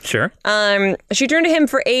 19. Sure. She turned to him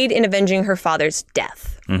for aid in avenging her father's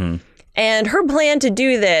death. And her plan to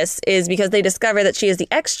do this is because they discover that she has the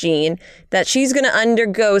X gene, that she's going to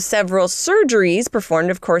undergo several surgeries,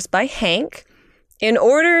 performed, of course, by Hank, in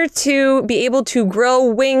order to be able to grow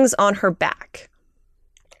wings on her back.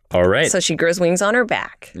 All right. So she grows wings on her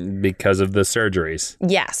back. Because of the surgeries.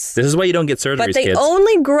 Yes. This is why you don't get surgeries, But they kids.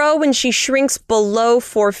 only grow when she shrinks below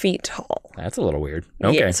 4 feet tall. That's a little weird.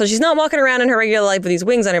 Okay. Yeah, so she's not walking around in her regular life with these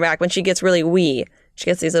wings on her back. When she gets really wee, she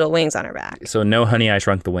gets these little wings on her back. So no Honey, I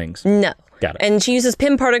Shrunk the Wings. No. Got it. And she uses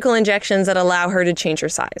Pym particle injections that allow her to change her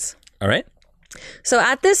size. All right. So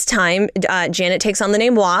at this time, Janet takes on the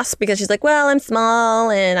name Wasp because she's like, well, I'm small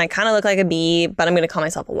and I kind of look like a bee, but I'm going to call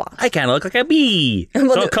myself a wasp. I kind of look like a bee.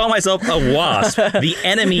 So I'll call myself a wasp, the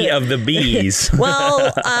enemy of the bees.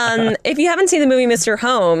 Well, if you haven't seen the movie Mr.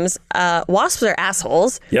 Holmes, wasps are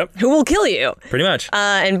assholes who will kill you. Pretty much.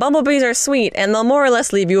 And bumblebees are sweet and they'll more or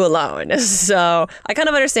less leave you alone. So I kind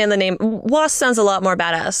of understand the name. Wasp sounds a lot more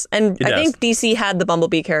badass. And I think DC had the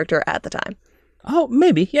bumblebee character at the time. Oh,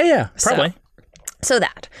 maybe. Yeah, probably. So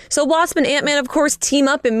Wasp and Ant-Man, of course, team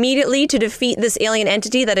up immediately to defeat this alien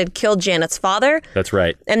entity that had killed Janet's father. That's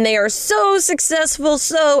right. And they are so successful,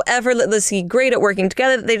 so effortlessly great at working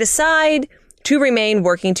together that they decide to remain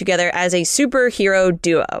working together as a superhero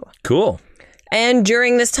duo. Cool. And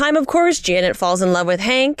during this time, of course, Janet falls in love with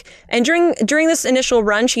Hank. And during this initial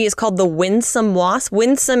run, she is called the Winsome Wasp.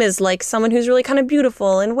 Winsome is like someone who's really kind of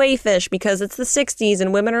beautiful and waifish because it's the 60s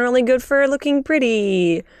and women are only good for looking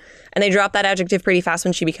pretty. and they drop that adjective pretty fast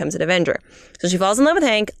when she becomes an Avenger. So she falls in love with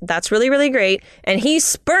Hank. That's really, really great. And he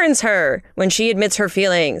spurns her when she admits her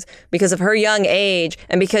feelings because of her young age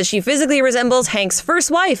and because she physically resembles Hank's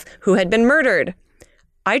first wife, who had been murdered.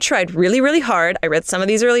 I tried really, really hard. I read some of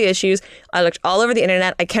these early issues. I looked all over the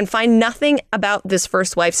internet. I can find nothing about this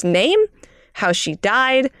first wife's name, how she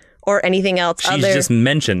died, or anything else. She's just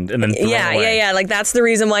mentioned and then thrown away. Yeah. Like, that's the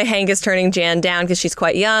reason why Hank is turning Jan down, because she's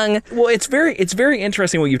quite young. Well, it's very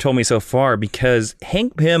interesting what you've told me so far, because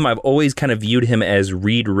Hank Pym, I've always kind of viewed him as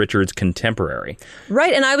Reed Richards' contemporary.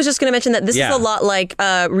 Right, and I was just going to mention that this is a lot like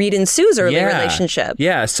Reed and Sue's early relationship.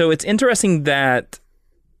 Yeah, so it's interesting that...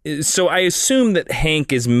 So I assume that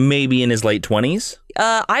Hank is maybe in his late 20s?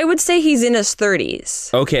 I would say he's in his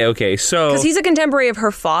 30s. Okay, so... Because he's a contemporary of her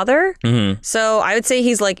father, so I would say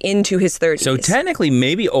he's like into his 30s. So technically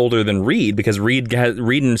maybe older than Reed, because Reed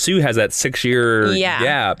and Sue has that 6-year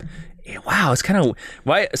gap. Wow, it's kind of...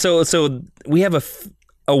 Why? So we have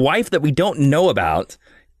a wife that we don't know about...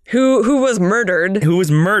 Who was murdered. Who was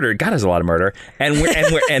murdered. God, there's a lot of murder. And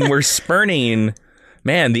we're spurning...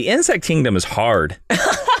 Man, the insect kingdom is hard.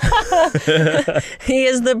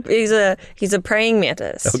 He's a praying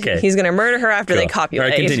mantis. Okay. He's going to murder her after they copulate. All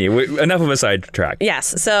right, continue. Enough of a sidetrack.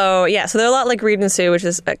 Yes. So they're a lot like Reed and Sue, which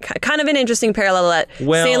is kind of an interesting parallel that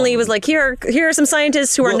Stan Lee was like, here are some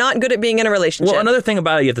scientists who are not good at being in a relationship. Well, another thing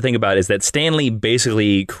about it you have to think about is that Stan Lee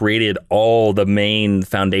basically created all the main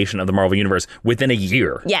foundation of the Marvel Universe within a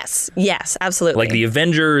year. Yes, absolutely. Like the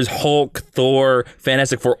Avengers, Hulk, Thor,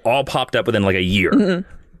 Fantastic Four all popped up within like a year. Mm-hmm.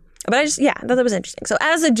 But I thought that was interesting. So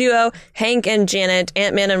as a duo, Hank and Janet,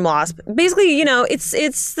 Ant-Man and Wasp, basically, it's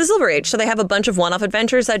the Silver Age. So they have a bunch of one-off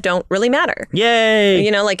adventures that don't really matter. Yay!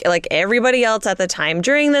 Like everybody else at the time.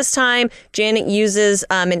 During this time, Janet uses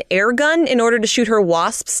an air gun in order to shoot her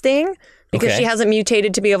wasp sting. Because she hasn't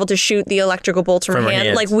mutated to be able to shoot the electrical bolts from her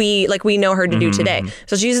hand like we know her to do today.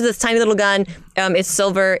 So she uses this tiny little gun. It's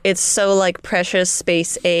silver. It's so like precious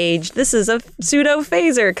space age. This is a pseudo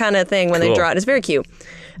phaser kind of thing when they draw it. It's very cute.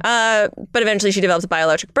 But eventually she develops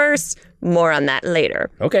bioelectric bursts. More on that later.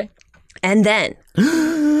 Okay. And then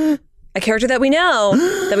a character that we know,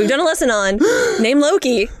 that we've done a lesson on, named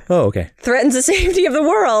Loki. Oh, okay. Threatens the safety of the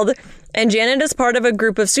world. And Janet is part of a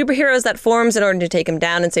group of superheroes that forms in order to take him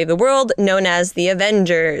down and save the world, known as the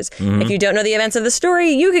Avengers. If you don't know the events of the story,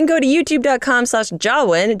 you can go to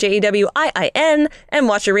youtube.com/Jawin, Jewin, and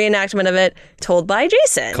watch a reenactment of it told by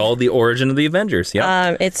Jason. Called The Origin of the Avengers,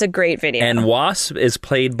 yep. It's a great video. And Wasp is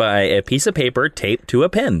played by a piece of paper taped to a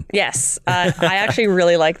pin. Yes. I actually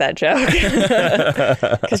really like that joke.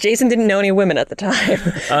 Because Jason didn't know any women at the time.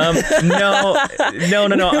 No.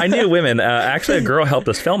 I knew women. Actually, a girl helped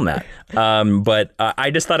us film that. But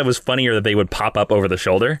I just thought it was funnier that they would pop up over the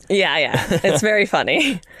shoulder. Yeah. It's very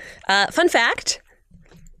funny. Fun fact.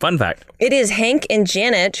 It is Hank and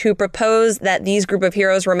Janet who propose that these group of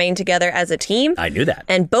heroes remain together as a team. I knew that.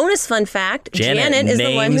 And bonus fun fact, Janet is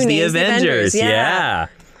the one who names the Avengers. Yeah.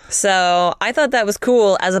 So I thought that was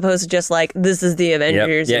cool, as opposed to just like, this is the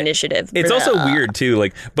Avengers initiative. It's also weird too,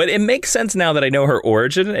 like, but it makes sense now that I know her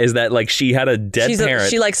origin is that like she had a dead parent.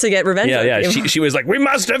 She likes to get revenge. Yeah. She was like, we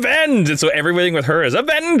must avenge, and so everything with her is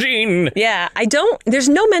avenging. Yeah, there's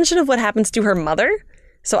no mention of what happens to her mother.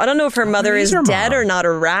 So I don't know if her mother is dead or not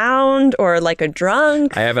around or like a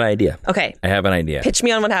drunk. I have an idea. Okay. I have an idea. Pitch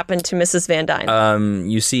me on what happened to Mrs. Van Dyne.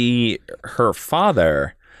 You see, her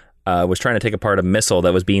father was trying to take apart a missile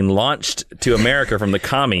that was being launched to America from the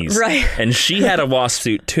commies. Right. And she had a wasp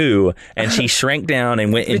suit too, and she shrank down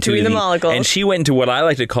and went into the molecules. And she went into what I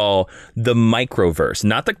like to call the microverse,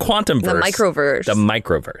 not the quantum verse. The microverse. The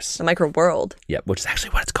microverse. The micro world. Yep, which is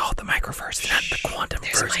actually what it's called, the microverse, not the quantum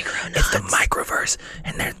verse. Micronauts. It's the microverse.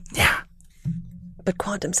 And But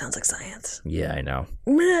quantum sounds like science. Yeah, I know.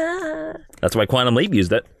 That's why Quantum Leap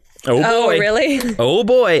used it. Oh boy! Oh, really? Oh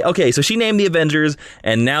boy! Okay, so she named the Avengers,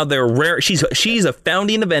 and now they're rare. She's a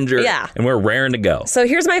founding Avenger, and we're raring to go. So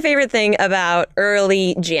here's my favorite thing about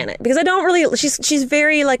early Janet, because I don't really. She's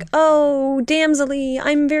very like, oh, damsel-y,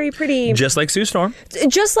 I'm very pretty, just like Sue Storm,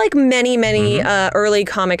 just like many early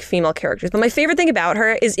comic female characters. But my favorite thing about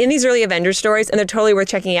her is in these early Avengers stories, and they're totally worth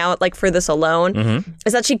checking out. Like for this alone,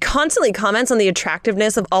 is that she constantly comments on the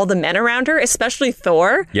attractiveness of all the men around her, especially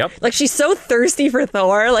Thor. Yep. Like she's so thirsty for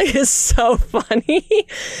Thor. Like. Is so funny.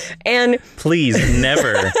 And please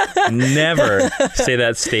never say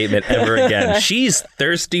that statement ever again. She's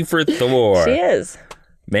thirsty for Thor. She is.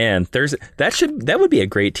 Man, that would be a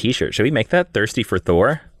great t-shirt. Should we make that? Thirsty for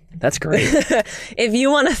Thor? That's great. If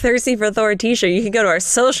you want a Thirsty for Thor t-shirt, you can go to our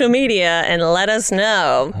social media and let us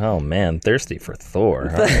know. Oh, man. Thirsty for Thor.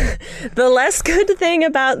 Huh? The less good thing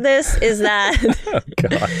about this is that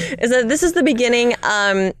this is the beginning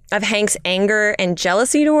of Hank's anger and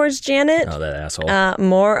jealousy towards Janet. Oh, that asshole.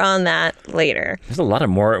 More on that later. There's a lot of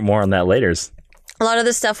more on that later. A lot of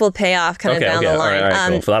this stuff will pay off kind of down the line. All right,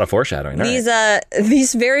 cool. A lot of foreshadowing.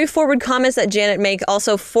 These very forward comments that Janet make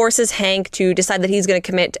also forces Hank to decide that he's going to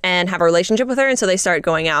commit and have a relationship with her, and so they start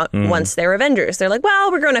going out once they're Avengers. They're like,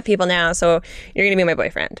 well, we're grown-up people now, so you're going to be my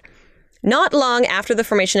boyfriend. Not long after the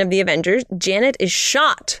formation of the Avengers, Janet is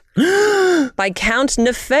shot by Count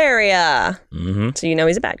Nefaria. So you know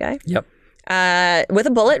he's a bad guy. Yep. With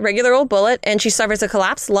a bullet, regular old bullet, and she suffers a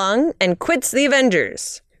collapsed lung and quits the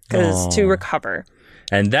Avengers. To recover.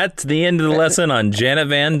 And that's the end of the lesson on Janet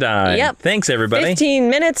Van Dyne. Yep. Thanks, everybody. 15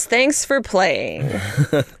 minutes. Thanks for playing.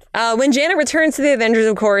 When Janet returns to the Avengers,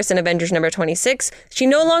 of course, in Avengers number 26, she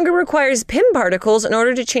no longer requires Pym particles in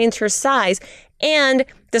order to change her size and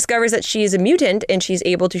discovers that she is a mutant and she's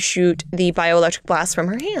able to shoot the bioelectric blast from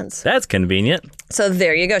her hands. That's convenient. So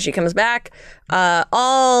there you go. She comes back.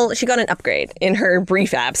 She got an upgrade in her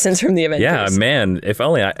brief absence from the Avengers. Yeah, man. If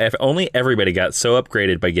only everybody got so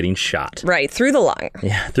upgraded by getting shot. Right, through the lung.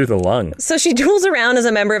 Yeah, through the lung. So she tools around as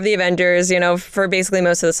a member of the Avengers, for basically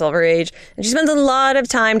most of the Silver Age. And she spends a lot of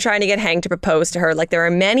time trying to get Hank to propose to her. Like, there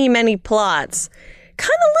are many, many plots. Kind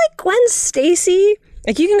of like Gwen Stacy.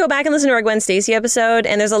 Like, you can go back and listen to our Gwen Stacy episode,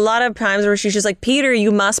 and there's a lot of times where she's just like, Peter, you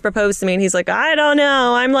must propose to me. And he's like, I don't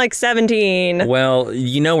know. I'm like 17. Well,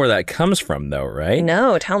 you know where that comes from, though, right?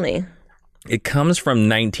 No, tell me. It comes from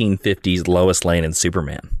 1950s Lois Lane and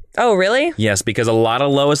Superman. Oh, really? Yes, because a lot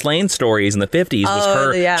of Lois Lane stories in the 50s was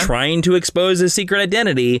her trying to expose his secret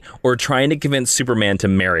identity or trying to convince Superman to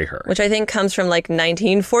marry her. Which I think comes from like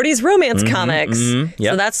 1940s romance comics. Yep.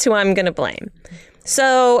 So that's who I'm going to blame.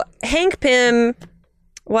 So Hank Pym...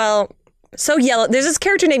 Well, there's this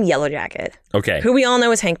character named Yellow Jacket. Okay. Who we all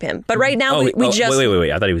know as Hank Pym. But right now, we just...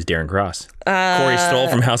 Wait. I thought he was Darren Cross. Corey Stoll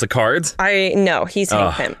from House of Cards? No, he's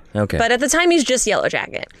Hank Pym. Okay. But at the time, he's just Yellow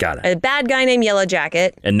Jacket. Got it. A bad guy named Yellow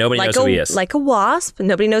Jacket. And nobody knows who he is. Like a wasp.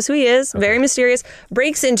 Nobody knows who he is. Okay. Very mysterious.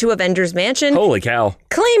 Breaks into Avengers Mansion. Holy cow.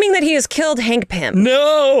 Claiming that he has killed Hank Pym.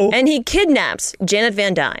 No! And he kidnaps Janet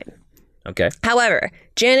Van Dyne. Okay. However,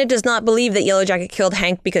 Janet does not believe that Yellow Jacket killed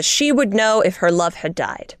Hank because she would know if her love had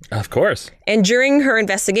died. Of course. And during her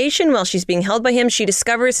investigation, while she's being held by him, she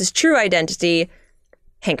discovers his true identity,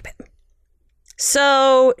 Hank Pym.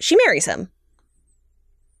 So she marries him.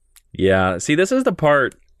 Yeah. See, this is the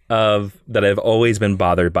part that I've always been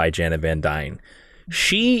bothered by Janet Van Dyne.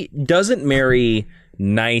 She doesn't marry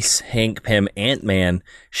nice Hank Pym Ant-Man.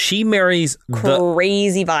 She marries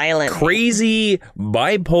crazy violent, crazy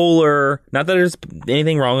bipolar. Not that there's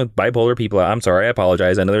anything wrong with bipolar people. I'm sorry, I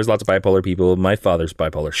apologize. I know there's lots of bipolar people. My father's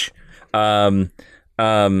bipolar.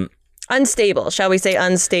 Unstable, shall we say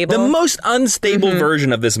unstable? The most unstable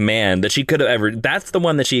version of this man that she could have ever... That's the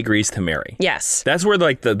one that she agrees to marry. Yes. That's where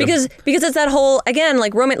like the... Because it's that whole, again,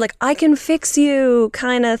 like romance, like I can fix you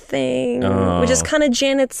kind of thing. Which is kind of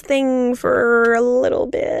Janet's thing for a little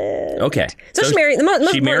bit. Okay. So she marries... The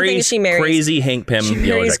most important thing is she marries... crazy Hank Pym. She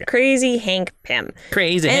marries crazy Hank Pym.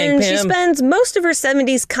 Crazy Hank Pym. And she spends most of her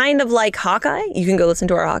 70s kind of like Hawkeye. You can go listen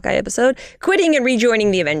to our Hawkeye episode. Quitting and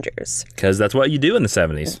rejoining the Avengers. Because that's what you do in the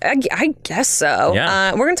 70s. I guess so.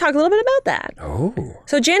 Yeah. We're going to talk a little bit about that. Oh.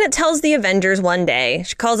 So Janet tells the Avengers one day,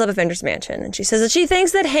 she calls up Avengers Mansion, and she says that she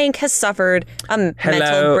thinks that Hank has suffered a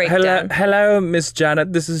mental breakdown. Hello, Miss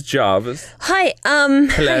Janet. This is Jarvis. Hi.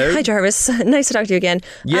 Hello. Hi, Jarvis. Nice to talk to you again.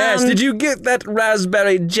 Yes. Did you get that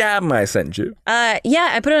raspberry jam I sent you? Yeah,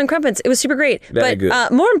 I put it on Crumpets. It was super great. Very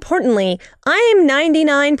good. More importantly, I am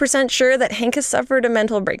 99% sure that Hank has suffered a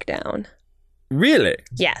mental breakdown. Really?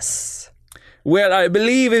 Yes. Well, I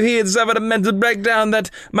believe if he had suffered a mental breakdown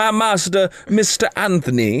that my master, Mr.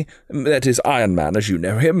 Anthony, that is Iron Man as you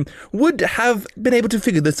know him, would have been able to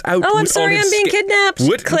figure this out. Oh, I'm sorry, I'm being kidnapped.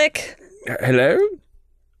 What? Click. Hello?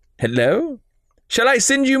 Hello? Shall I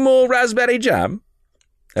send you more raspberry jam?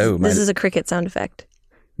 Oh, This is a cricket sound effect.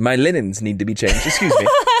 My linens need to be changed. Excuse me.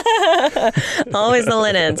 Always the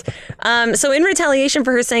linens. So in retaliation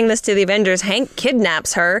for her saying this to the Avengers, Hank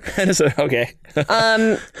kidnaps her. Okay.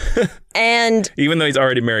 And even though he's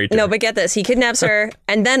already married to her. No, but get this. He kidnaps her,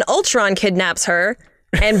 and then Ultron kidnaps her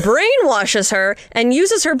and brainwashes her and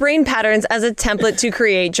uses her brain patterns as a template to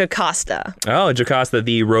create Jocasta. Oh, Jocasta,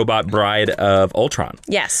 the robot bride of Ultron.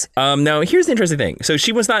 Yes. Now, here's the interesting thing. So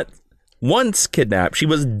she was not once kidnapped. She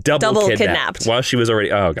was double kidnapped. While she was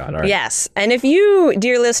already... Oh, God. All right. Yes. And if you,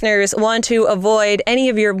 dear listeners, want to avoid any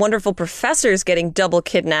of your wonderful professors getting double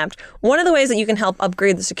kidnapped, one of the ways that you can help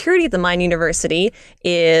upgrade the security at the Mine University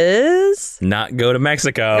is... Not go to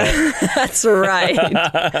Mexico. That's right.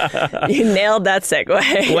 You nailed that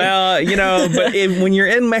segue. Well, but when you're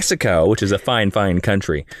in Mexico, which is a fine, fine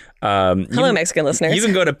country... Hello, Mexican listeners. You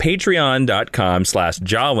can go to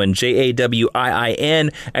patreon.com/Jawin,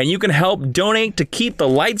 JAWIIN, and you can help donate to keep the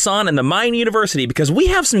lights on in the Mine University, because we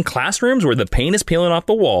have some classrooms where the paint is peeling off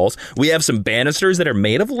the walls. We have some banisters that are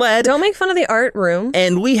made of lead. Don't make fun of the art room.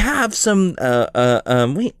 And we have some,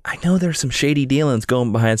 I know there's some shady dealings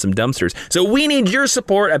going behind some dumpsters. So we need your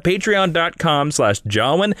support at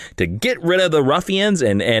patreon.com/Jawin to get rid of the ruffians,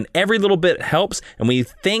 and every little bit helps. And we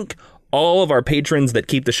thank all of our patrons that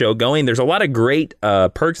keep the show going. There's a lot of great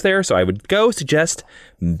perks there, so I would suggest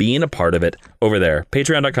being a part of it over there.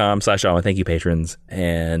 Patreon.com/Jawin. Thank you, patrons.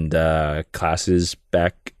 And class is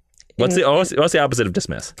back. What's the opposite of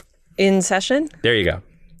dismiss? In session. There you go.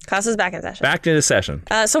 Class is back in session. Back into session.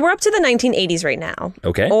 So we're up to the 1980s right now.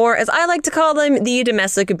 Okay. Or, as I like to call them, the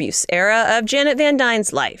domestic abuse era of Janet Van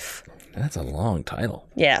Dyne's life. That's a long title.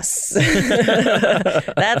 Yes.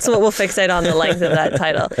 That's what we'll fixate on, the length of that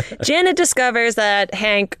title. Janet discovers that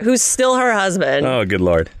Hank, who's still her husband... Oh, good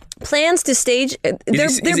Lord. ...plans to stage...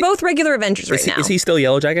 They're both regular Avengers right now. Is he still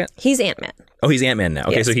Yellow Jacket? He's Ant-Man. Oh, he's Ant-Man now.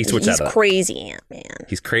 Okay, yes, so he switched out of that. He's crazy Ant-Man.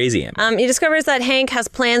 He's crazy Ant-Man. He discovers that Hank has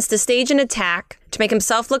plans to stage an attack to make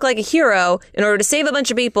himself look like a hero in order to save a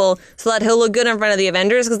bunch of people so that he'll look good in front of the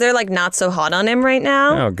Avengers, because they're not so hot on him right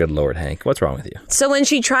now. Oh, good Lord, Hank. What's wrong with you? So when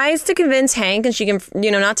she tries to convince Hank, and she can,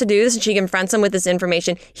 not to do this, and she confronts him with this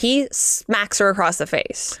information, he smacks her across the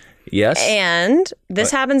face. Yes. And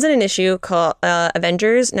this happens in an issue called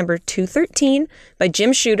Avengers number 213 by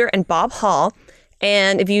Jim Shooter and Bob Hall.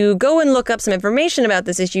 And if you go and look up some information about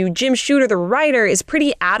this issue, Jim Shooter, the writer, is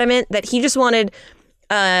pretty adamant that he just wanted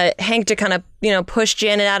Hank to kind of, push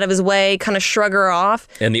Janet out of his way, kind of shrug her off.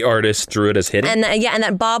 And the artist drew it as hidden? And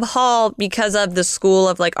that Bob Hall, because of the school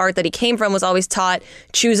of art that he came from, was always taught,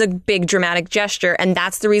 choose a big dramatic gesture. And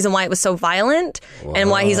that's the reason why it was so violent. Whoa.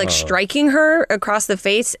 And why he's striking her across the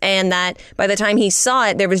face. And that by the time he saw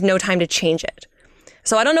it, there was no time to change it.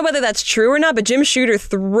 So I don't know whether that's true or not, but Jim Shooter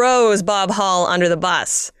throws Bob Hall under the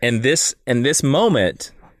bus. And this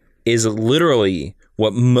moment is literally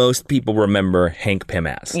what most people remember Hank Pym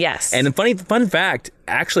as. Yes. And fun fact,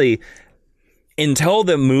 actually, until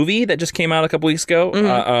the movie that just came out a couple weeks ago,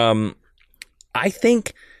 I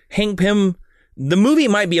think Hank Pym... The movie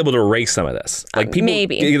might be able to erase some of this. People,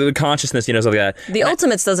 maybe. The consciousness, stuff like that. The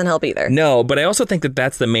Ultimates doesn't help either. No, but I also think that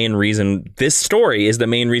that's the main reason, this story is the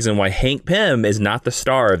main reason why Hank Pym is not the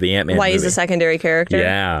star of the Ant-Man movie. Why he's a secondary character?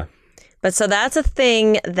 Yeah. But so that's a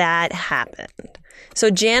thing that happened. So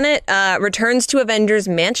Janet returns to Avengers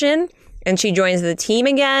Mansion, and she joins the team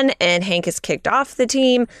again, and Hank is kicked off the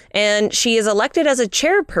team, and she is elected as a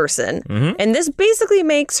chairperson. Mm-hmm. And this basically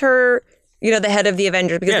makes her... the head of the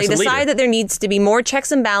Avengers, because they decide that there needs to be more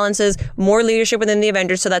checks and balances, more leadership within the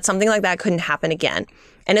Avengers, so that something like that couldn't happen again.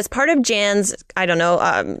 And it's part of Jan's,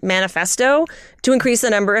 manifesto to increase the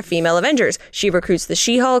number of female Avengers. She recruits the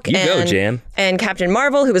She-Hulk and Captain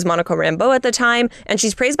Marvel, who was Monica Rambeau at the time, and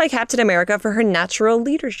she's praised by Captain America for her natural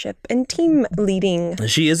leadership and team leading.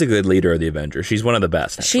 She is a good leader of the Avengers. She's one of the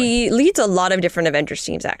best. Actually. She leads a lot of different Avengers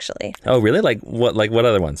teams, actually. Oh, really? Like what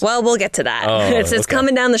other ones? Well, we'll get to that. Oh, it's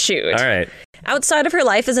coming down the chute. All right. Outside of her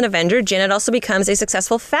life as an Avenger, Janet also becomes a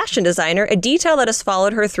successful fashion designer, a detail that has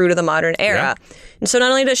followed her through to the modern era. Yeah. And so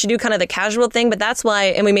not only does she do kind of the casual thing, but that's why,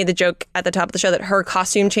 and we made the joke at the top of the show that her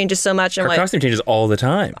costume changes so much. And her costume changes all the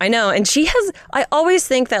time. I know. And I always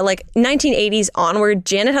think that 1980s onward,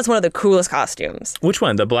 Janet has one of the coolest costumes. Which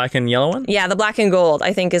one? The black and yellow one? Yeah, the black and gold,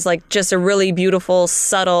 I think, is just a really beautiful,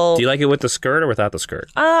 subtle... Do you like it with the skirt or without the skirt?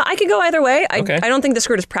 I could go either way. Okay. I don't think the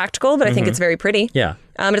skirt is practical, but I think it's very pretty. Yeah.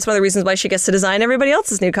 It's one of the reasons why she gets to design everybody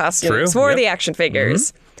else's new costumes for the action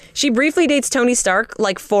figures. Mm-hmm. She briefly dates Tony Stark,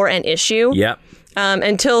 for an issue. Yep.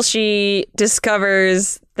 Until she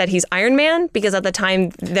discovers that he's Iron Man, because at the time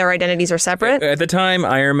their identities are separate. At the time,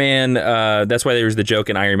 Iron Man, that's why there was the joke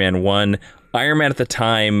in Iron Man 1. Iron Man at the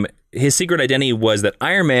time, his secret identity was that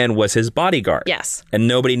Iron Man was his bodyguard. Yes. And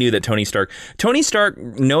nobody knew that Tony Stark,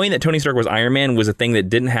 knowing that Tony Stark was Iron Man was a thing that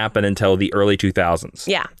didn't happen until the early 2000s.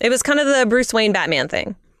 Yeah. It was kind of the Bruce Wayne Batman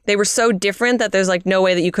thing. They were so different that there's no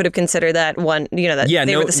way that you could have considered that one, that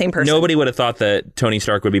they were the same person. Nobody would have thought that Tony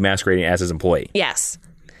Stark would be masquerading as his employee. Yes.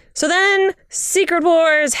 So then Secret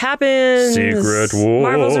Wars happens. Secret Wars.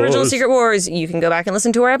 Marvel's original Secret Wars. You can go back and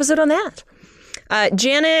listen to our episode on that.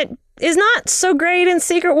 Janet is not so great in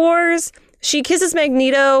Secret Wars. She kisses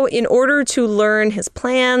Magneto in order to learn his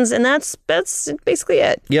plans, and that's basically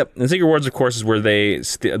it. Yep. And Secret Wars, of course, is where the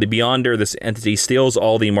Beyonder, this entity, steals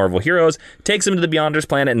all the Marvel heroes, takes them to the Beyonder's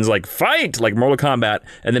planet, and is like, fight! Like Mortal Kombat,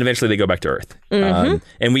 and then eventually they go back to Earth.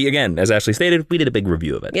 And we, again, as Ashley stated, we did a big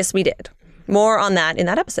review of it. Yes, we did. More on that in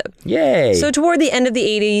that episode. Yay! So toward the end of the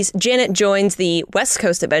 80s, Janet joins the West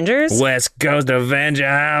Coast Avengers. West Coast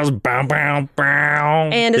Avengers! Bow, bow, bow.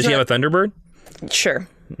 And does she have a Thunderbird? Sure.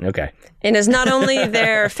 Okay. And is not only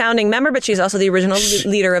their founding member, but she's also the original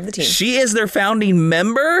leader of the team. She is their founding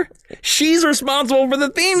member? She's responsible for the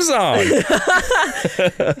theme song.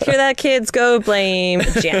 Hear that, kids? Go blame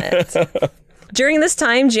Janet. During this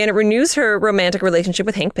time, Janet renews her romantic relationship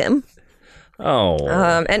with Hank Pym. Oh.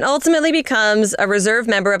 And ultimately becomes a reserve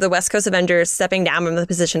member of the West Coast Avengers, stepping down from the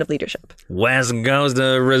position of leadership. West Coast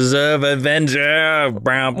Reserve Avenger.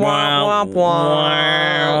 Womp, womp,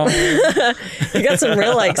 womp. You got some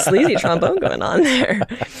real sleazy trombone going on there.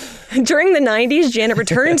 During the 90s, Janet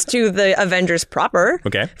returns to the Avengers proper.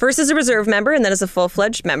 Okay. First as a reserve member and then as a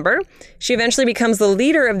full-fledged member. She eventually becomes the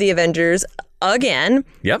leader of the Avengers again.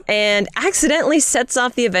 Yep. And accidentally sets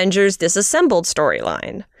off the Avengers Disassembled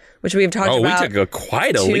storyline, which we've talked about. Oh, we took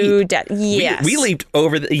quite a leap. Yes. We leaped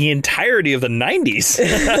over the entirety of the 90s.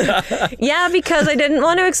 Yeah, because I didn't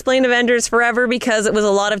want to explain Avengers Forever because it was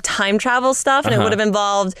a lot of time travel stuff and it would have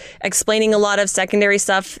involved explaining a lot of secondary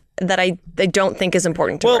stuff that I don't think is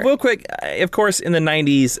important to her. Well, real quick, of course, in the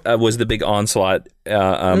 90s was the big Onslaught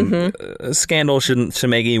scandal,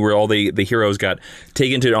 Shimegi, where all the heroes got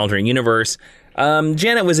taken to an alternate universe.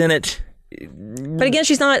 Janet was in it. But again,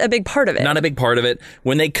 she's not a big part of it. Not a big part of it.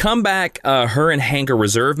 When they come back, her and Hank are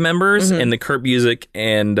reserve members in the Kurt Busiek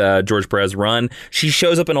and George Perez run. She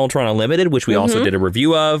shows up in Ultron Unlimited, which we also did a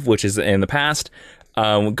review of, which is in the past.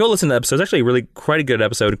 Go listen to the episode. It's actually really quite a good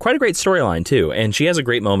episode. Quite a great storyline, too. And she has a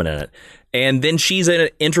great moment in it. And then she's an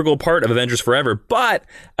integral part of Avengers Forever. But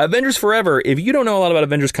Avengers Forever, if you don't know a lot about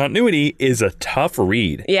Avengers continuity, is a tough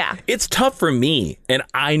read. Yeah. It's tough for me, and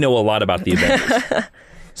I know a lot about the Avengers.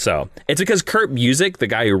 So it's because Kurt Busiek, the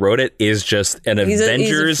guy who wrote it, is just an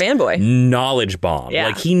Avengers he's a fanboy. Knowledge bomb. Yeah.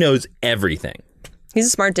 Like, he knows everything. He's a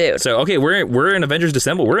smart dude. So, okay, we're in Avengers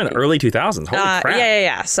Disassembled. We're in the early 2000s. Holy crap.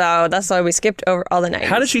 Yeah. So that's why we skipped over all the 90s.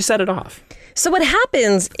 How did she set it off? So what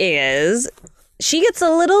happens is she gets a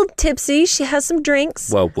little tipsy. She has some drinks.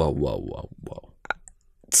 Whoa.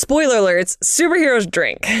 Spoiler alerts, superheroes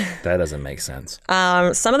drink. That doesn't make sense.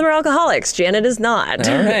 Some of them are alcoholics. Janet is not.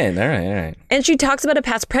 All right. And she talks about a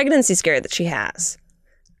past pregnancy scare that she has.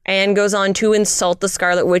 And goes on to insult the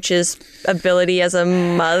Scarlet Witch's ability as a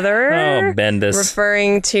mother. Oh, Bendis.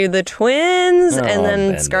 Referring to the twins. And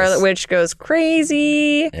then Bendis. Scarlet Witch goes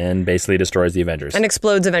crazy. And basically destroys the Avengers. And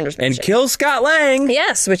explodes Avengers and Mansion. kills Scott Lang.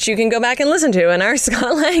 Yes, which you can go back and listen to in our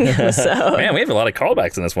Scott Lang episode. Man, we have a lot of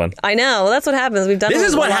callbacks in this one. I know. Well, that's what happens. We've done This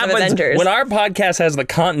is a what lot of happens Avengers. when our podcast has the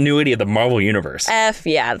continuity of the Marvel Universe.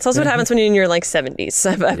 Yeah. That's also what happens when you're in your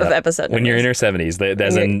 70s of episode numbers. When you're in your 70s,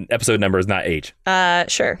 as in episode number is not age.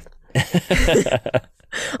 Sure.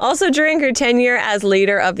 Also, during her tenure as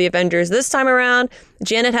leader of the Avengers this time around,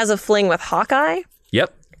 Janet has a fling with Hawkeye.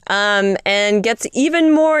 Yep. And gets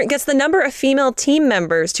the number of female team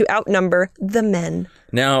members to outnumber the men.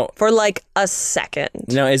 Now, for a second.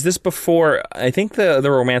 Now, is this before? I think the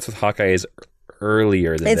romance with Hawkeye is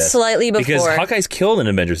earlier than this. It's slightly before. Because Hawkeye's killed in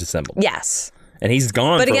Avengers Assembled. Yes. And he's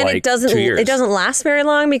gone but again, for it doesn't 2 years. It doesn't last very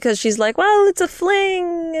long because she's like, well, it's a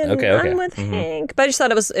fling, and Okay. I'm with Hank. But I just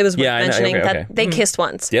thought it was worth mentioning that they kissed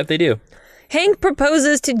once. Yep, they do. Hank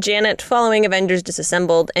proposes to Janet following Avengers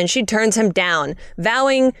Disassembled, and she turns him down,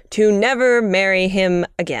 vowing to never marry him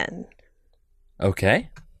again. Okay.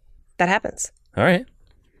 That happens. All right.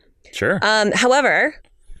 Sure. However,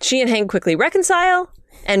 she and Hank quickly reconcile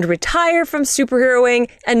and retire from superheroing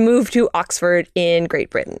and move to Oxford in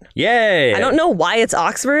Great Britain. Yay! I don't know why it's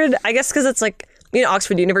Oxford. I guess because it's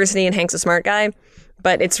Oxford University and Hank's a smart guy.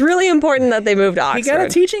 But it's really important that they moved to Oxford. He got a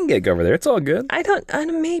teaching gig over there. It's all good. I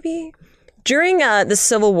don't maybe. During the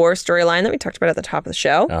Civil War storyline that we talked about at the top of the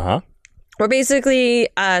show, where basically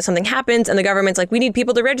something happens and the government's like, we need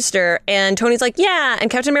people to register. And Tony's like, yeah. And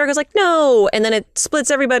Captain America's like, no. And then it splits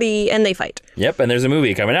everybody and they fight. Yep. And there's a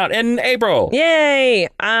movie coming out in April. Yay.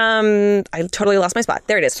 I totally lost my spot.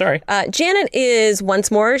 There it is. Sorry. Janet is once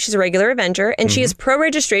more, she's a regular Avenger and she is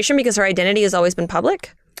pro-registration because her identity has always been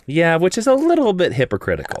public. Yeah, which is a little bit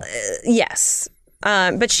hypocritical. Yes.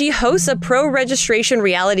 But she hosts a pro-registration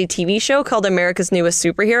reality TV show called America's Newest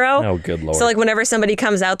Superhero. Oh, good Lord. So, like, whenever somebody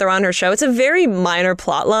comes out, they're on her show. It's a very minor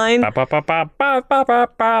plot line. But I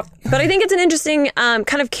think it's an interesting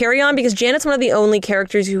kind of carry-on because Janet's one of the only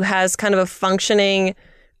characters who has kind of a functioning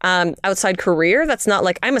outside career that's not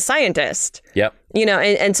like, I'm a scientist. Yep. You know,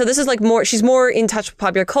 and so this is like she's more in touch with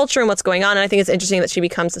popular culture and what's going on. And I think it's interesting that she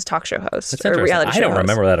becomes this talk show host That's or reality show I don't host.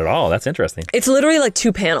 remember that at all. That's interesting. It's literally like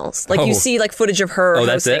 2 panels. Like you see like footage of her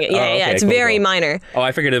hosting it. Yeah, okay, it's cool, very cool. minor. Oh,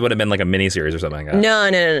 I figured it would have been like a miniseries or something like that.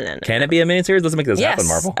 No. Can it be a miniseries? Let's make this happen,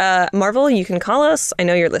 Marvel. Marvel, you can call us. I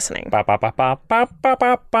know you're listening.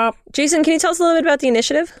 Jason, can you tell us a little bit about the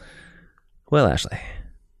initiative? Well, Ashley,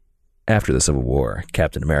 after the Civil War,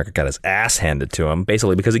 Captain America got his ass handed to him,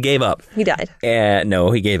 basically because he gave up. He died.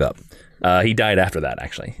 No, he gave up. He died after that,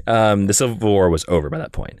 actually. The Civil War was over by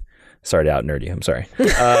that point. Sorry to out-nerd you. I'm sorry.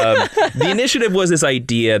 The initiative was this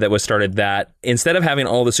idea that was started that instead of having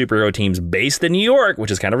all the superhero teams based in New York, which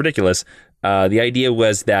is kind of ridiculous, the idea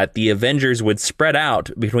was that the Avengers would spread out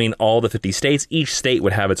between all the 50 states. Each state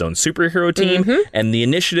would have its own superhero team. Mm-hmm. And the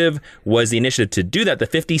initiative was the initiative to do that, the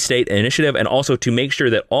 50-state initiative, and also to make sure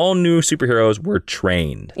that all new superheroes were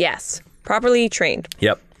trained. Yes, properly trained.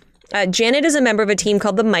 Yep. Janet is a member of a team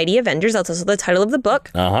called the Mighty Avengers. That's also the title of the book.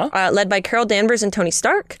 Led by Carol Danvers and Tony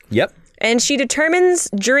Stark. Yep. And she determines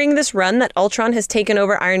during this run that Ultron has taken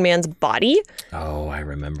over Iron Man's body. Oh, I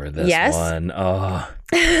remember this one. Oh.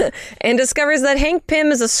 And discovers that Hank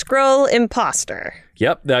Pym is a Skrull imposter.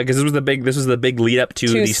 Yep, because this was the big lead up to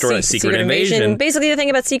the story of Secret Invasion. Basically, the thing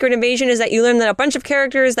about Secret Invasion is that you learn that a bunch of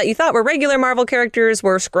characters that you thought were regular Marvel characters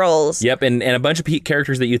were Skrulls. Yep, and a bunch of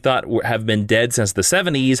characters that you thought have been dead since the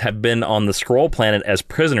 70s have been on the Skrull planet as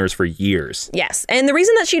prisoners for years. Yes, and the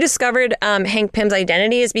reason that she discovered Hank Pym's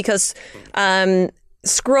identity is because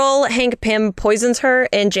Skrull Hank Pym poisons her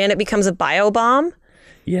and Janet becomes a biobomb.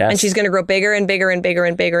 Yes. And she's going to grow bigger and bigger and bigger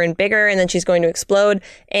and bigger and bigger, and then she's going to explode.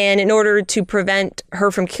 And in order to prevent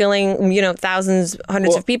her from killing, thousands,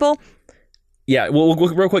 hundreds of people. Yeah, well,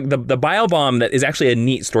 real quick, the biobomb that is actually a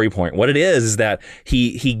neat story point. What it is that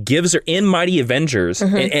he gives her in Mighty Avengers,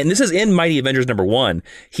 and this is in Mighty Avengers #1.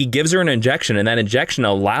 He gives her an injection, and that injection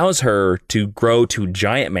allows her to grow to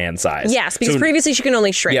giant man size. Yes, because previously she can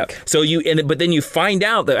only shrink. Yeah. So but then you find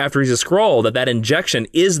out that after he's a Skrull that injection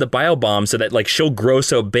is the biobomb, so that like she'll grow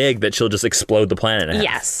so big that she'll just explode the planet in half.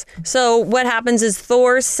 Yes. So what happens is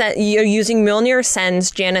Thor using Mjolnir sends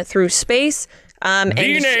Janet through space. And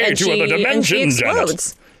she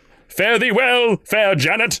explodes. Fare thee well, fair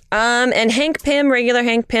Janet. And Hank Pym, regular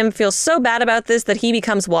Hank Pym, feels so bad about this that he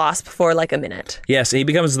becomes Wasp for like a minute. Yes, he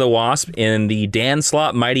becomes the Wasp in the Dan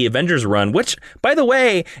Slott Mighty Avengers run, which, by the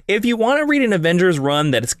way, if you want to read an Avengers run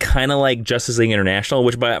that's kind of like Justice League International,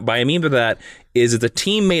 which by I mean by that is it's a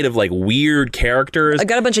team made of like weird characters. I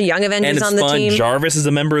got a bunch of young Avengers on the team. Jarvis is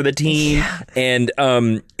a member of the team. Yeah.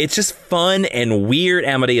 And it's just fun and weird.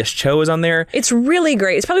 Amadeus Cho is on there. It's really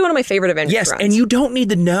great. It's probably one of my favorite Avengers runs. And you don't need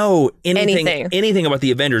to know anything about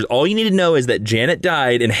the Avengers. All you need to know is that Janet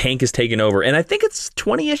died and Hank is taken over. And I think it's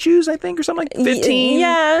 20 issues, or something like 15.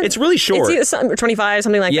 Yeah. It's really short. It's 25,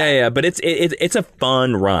 something like that. Yeah, but it's a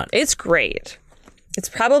fun run. It's great. It's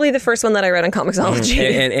probably the first one that I read on Comixology.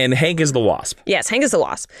 And Hank is the Wasp. Yes, Hank is the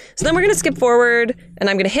Wasp. So then we're going to skip forward, and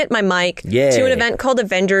I'm going to hit my mic to an event called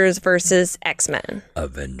Avengers versus X-Men.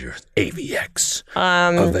 Avengers AVX.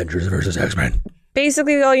 Avengers versus X-Men.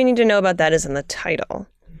 Basically, all you need to know about that is in the title.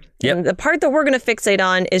 Yep. And the part that we're going to fixate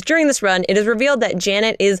on is during this run, it is revealed that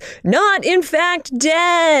Janet is not, in fact,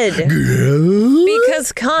 dead.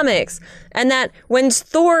 Because comics. And that when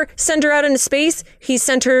Thor sent her out into space, he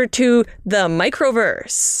sent her to the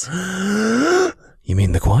Microverse. You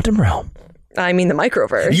mean the quantum realm? I mean the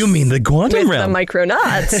Microverse. You mean the quantum realm? The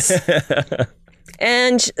Micronauts.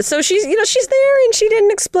 And so she's there and she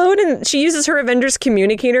didn't explode and she uses her Avengers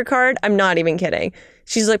communicator card. I'm not even kidding.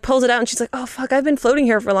 She's like, pulls it out and she's like, oh, fuck, I've been floating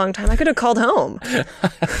here for a long time. I could have called home.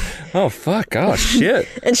 Oh, fuck. Oh, shit.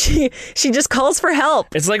 And she just calls for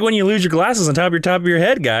help. It's like when you lose your glasses on top of your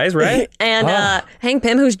head, guys, right? And Hank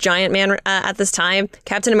Pym, who's Giant Man at this time,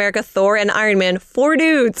 Captain America, Thor, and Iron Man, 4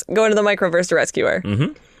 dudes go into the Microverse to rescue her.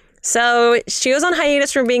 Mm-hmm. So she was on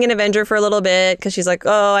hiatus from being an Avenger for a little bit because she's like,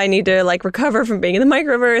 oh, I need to recover from being in the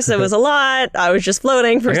Microverse. It was a lot. I was just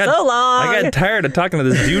floating for so long. I got tired of talking to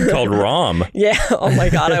this dude called Rom. Yeah. Oh my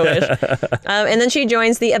God, I wish. And then she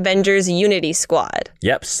joins the Avengers Unity Squad.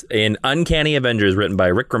 Yep. In Uncanny Avengers, written by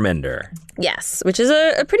Rick Remender. Yes, which is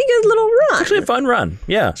a pretty good little run. It's actually a fun run,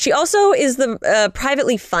 yeah. She also is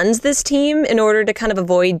privately funds this team in order to kind of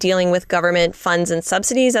avoid dealing with government funds and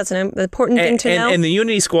subsidies. That's an important thing to know. And the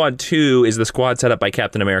Unity Squad Squad 2 is the squad set up by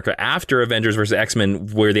Captain America after Avengers vs. X-Men,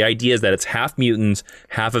 where the idea is that it's half mutants,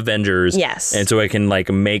 half Avengers. Yes. And so it can like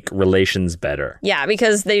make relations better. Yeah,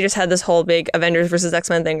 because they just had this whole big Avengers versus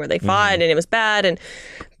X-Men thing where they fought and it was bad and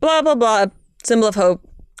blah, blah, blah. Symbol of hope,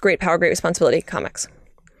 great power, great responsibility, comics.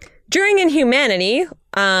 During Inhumanity,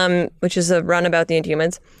 which is a run about the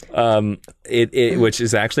Inhumans. Which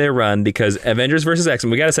is actually a run because Avengers versus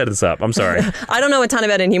X-Men, we got to set this up. I'm sorry. I don't know a ton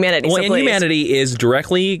about Inhumanity. Well, so please. Inhumanity is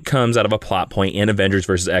directly comes out of a plot point in Avengers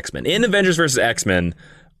versus X-Men. In Avengers versus X-Men,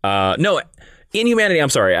 Inhumanity, I'm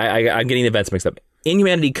sorry, I'm getting the events mixed up.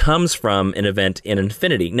 Inhumanity comes from an event in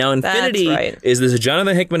Infinity. Now, Infinity is this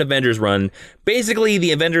Jonathan Hickman Avengers run. Basically,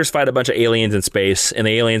 the Avengers fight a bunch of aliens in space, and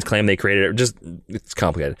the aliens claim they created it. It's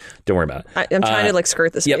complicated. Don't worry about it. I'm trying to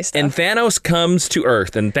skirt the space stuff. And Thanos comes to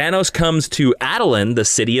Earth, and Thanos comes to Attilan, the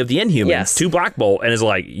city of the Inhumans, to Black Bolt, and is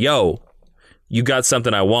like, yo, you got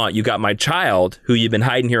something I want. You got my child, who you've been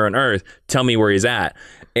hiding here on Earth. Tell me where he's at.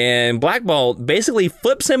 And Black Bolt basically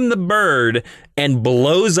flips him the bird and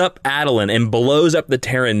blows up Attilan and blows up the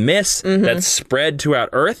Terran Mist that's spread throughout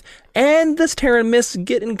Earth. And this Terran Mist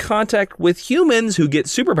get in contact with humans who get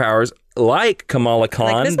superpowers like Kamala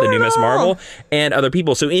Khan, the new Miss Marvel, and other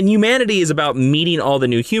people. So Inhumanity is about meeting all the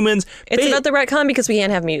new humans. It's about the retcon because we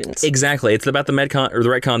can't have mutants. Exactly. It's about the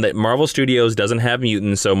retcon that Marvel Studios doesn't have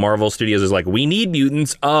mutants. So Marvel Studios is like, we need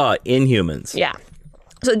mutants. Inhumans. Yeah.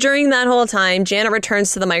 So during that whole time, Janet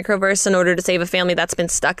returns to the microverse in order to save a family that's been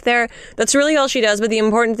stuck there. That's really all she does. But the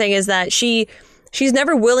important thing is that she's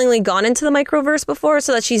never willingly gone into the microverse before,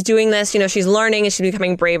 so that she's doing this, she's learning and she's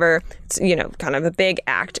becoming braver. It's, kind of a big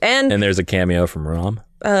act. And there's a cameo from Rom?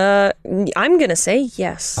 I'm going to say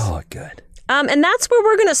yes. Oh, good. And that's where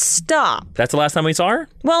we're going to stop. That's the last time we saw her?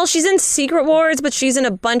 Well, she's in Secret Wars, but she's in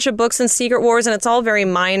a bunch of books in Secret Wars, and it's all very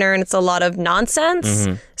minor, and it's a lot of nonsense.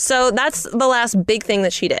 So that's the last big thing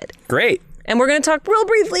that she did. Great. And we're going to talk real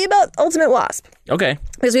briefly about Ultimate Wasp. Okay.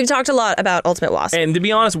 Because we've talked a lot about Ultimate Wasp. And to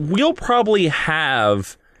be honest, we'll probably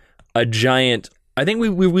have a giant... I think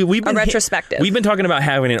we've been... A retrospective. We've been talking about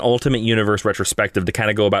having an Ultimate Universe retrospective to kind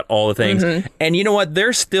of go about all the things. And you know what?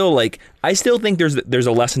 There's still I still think there's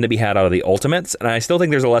a lesson to be had out of the Ultimates, and I still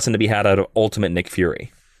think there's a lesson to be had out of Ultimate Nick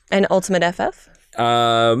Fury. And Ultimate FF?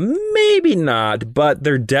 Maybe not, but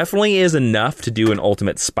there definitely is enough to do an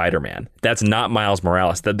Ultimate Spider-Man. That's not Miles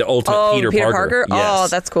Morales. The Ultimate Peter Parker. Yes. Oh,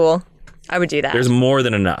 that's cool. I would do that. There's more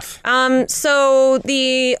than enough. So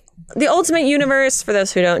the Ultimate Universe, for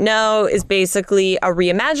those who don't know, is basically a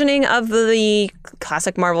reimagining of the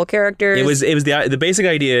classic Marvel characters. It was the basic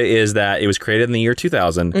idea is that it was created in the year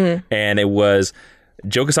 2000, and it was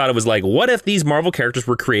Joe Quesada was like, what if these Marvel characters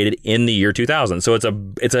were created in the year 2000? So it's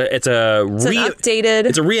updated.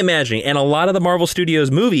 It's a reimagining, and a lot of the Marvel Studios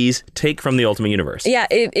movies take from the Ultimate Universe. Yeah,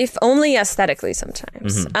 if only aesthetically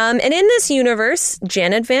sometimes. And in this universe,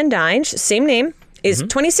 Janet Van Dyne, same name, is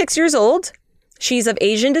 26 years old. She's of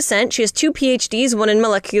Asian descent. She has 2 PhDs, one in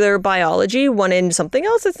molecular biology, one in something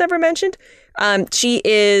else that's never mentioned. She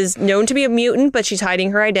is known to be a mutant, but she's hiding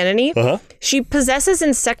her identity. She possesses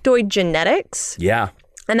insectoid genetics. Yeah.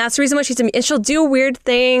 And that's the reason why and she'll do weird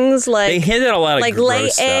things like they hinted at a lot of like gross lay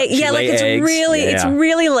stuff. eggs. Yeah, like it's eggs. really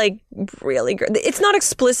really gross. It's not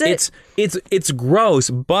explicit. It's gross,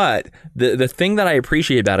 but the thing that I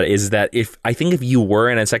appreciate about it is that if you were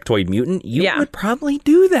an insectoid mutant, you would probably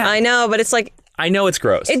do that. I know, but it's like I know it's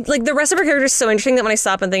gross. Like the rest of her character is so interesting that when I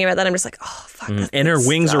stop and think about that, I'm just like, oh fuck. And her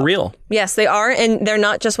wings are real. Yes, they are, and they're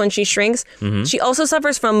not just when she shrinks. She also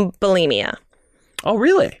suffers from bulimia. Oh,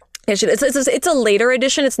 really? Yeah, it's a later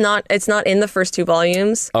edition. It's not in the first 2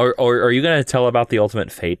 volumes. Or are you going to tell about the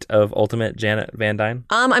ultimate fate of Ultimate Janet Van Dyne?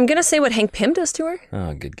 I'm going to say what Hank Pym does to her.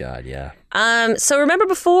 Oh, good God, yeah. So remember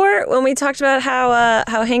before when we talked about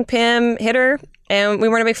how Hank Pym hit her? And we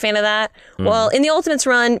weren't a big fan of that. Well, in the Ultimates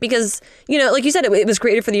run, because, like you said, it was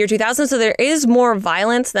created for the year 2000, so there is more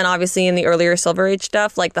violence than obviously in the earlier Silver Age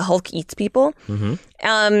stuff, like the Hulk eats people.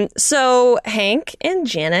 So Hank and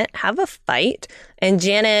Janet have a fight, and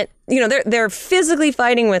Janet, they're physically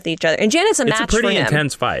fighting with each other. And Janet's a match for him. It's a pretty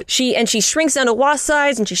intense fight. She shrinks down to wasp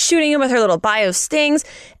size, and she's shooting him with her little bio stings,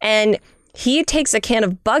 and he takes a can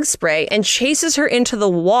of bug spray and chases her into the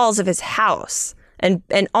walls of his house and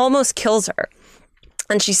almost kills her.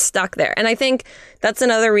 And she's stuck there. And I think that's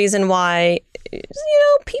another reason why,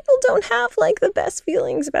 people don't have the best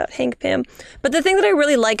feelings about Hank Pym. But the thing that I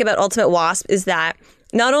really like about Ultimate Wasp is that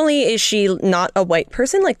not only is she not a white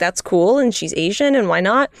person, that's cool, and she's Asian, and why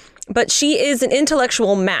not? But she is an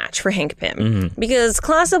intellectual match for Hank Pym. Because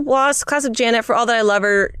Class of Wasp, Class of Janet, for all that I love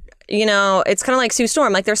her, it's kind of like Sue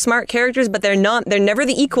Storm. Like, they're smart characters, but they're never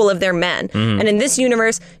the equal of their men. And in this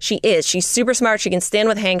universe, she is. She's super smart. She can stand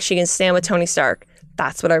with Hank. She can stand with Tony Stark.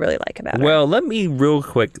 That's what I really like about her. Well, let me real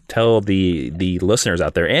quick tell the listeners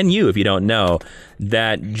out there, and you if you don't know,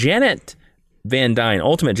 that Janet Van Dyne,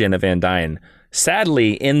 Ultimate Janet Van Dyne,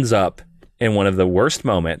 sadly ends up in one of the worst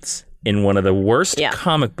moments in one of the worst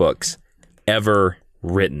comic books ever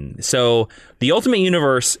written. So the Ultimate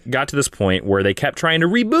Universe got to this point where they kept trying to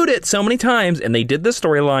reboot it so many times, and they did this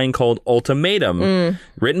storyline called Ultimatum,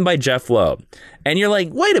 written by Jeff Loeb. And you're like,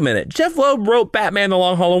 wait a minute, Jeff Loeb wrote Batman The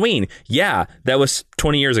Long Halloween. Yeah, that was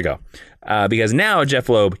 20 years ago. Because now Jeff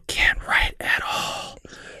Loeb can't write at all.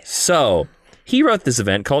 So he wrote this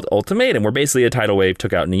event called Ultimatum, where basically a tidal wave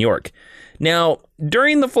took out New York. Now,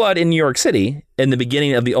 during the flood in New York City, in the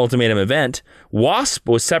beginning of the Ultimatum event, Wasp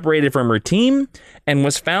was separated from her team and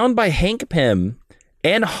was found by Hank Pym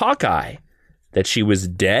and Hawkeye that she was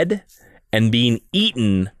dead and being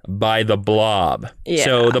eaten by the Blob. Yeah.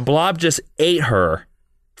 So the Blob just ate her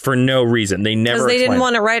for no reason. They never Because they didn't explained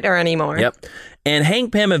want to write her anymore. Yep. And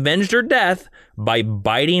Hank Pym avenged her death by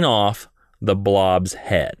biting off the Blob's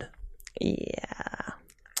head. Yeah.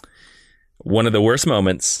 One of the worst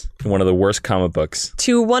moments, one of the worst comic books.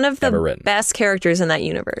 To one of ever the written. best characters in that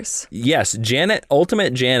universe. Yes, Janet,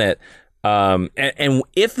 Ultimate Janet. And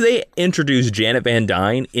if they introduce Janet Van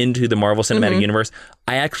Dyne into the Marvel Cinematic Universe,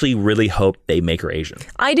 I actually really hope they make her Asian.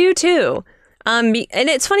 I do too. And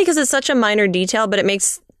it's funny because it's such a minor detail, but it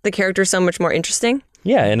makes the character so much more interesting.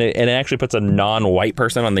 Yeah, and it actually puts a non-white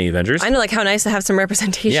person on the Avengers. I know, like, how nice to have some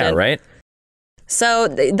representation. Yeah, right? So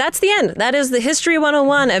that's the end. That is the History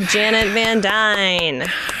 101 of Janet Van Dyne.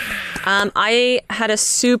 I had a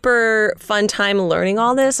super fun time learning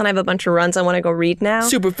all this, and I have a bunch of runs I want to go read now.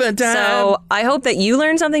 Super fun time. So I hope that you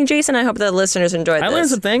learned something, Jason. I hope that the listeners enjoyed this. I learned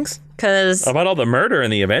some things. Because about all the murder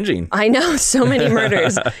and the avenging. I know, so many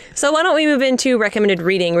murders. So why don't we move into recommended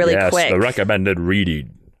reading really quick? Yes, the recommended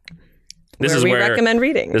reading. This is we where recommend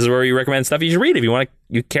reading. This is where you recommend stuff you should read if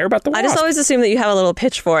you care about the Wasp. I just always assume that you have a little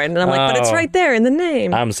pitch for it, and I'm like, but it's right there in the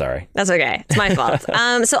name. I'm sorry. That's okay. It's my fault.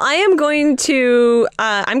 So I am going to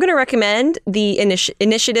recommend the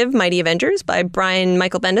Initiative Mighty Avengers by Brian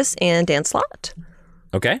Michael Bendis and Dan Slott.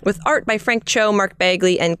 Okay. With art by Frank Cho, Mark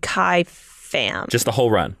Bagley, and Kai Pham. Just the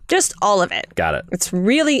whole run. Just all of it. Got it. It's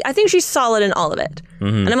really, I think she's solid in all of it.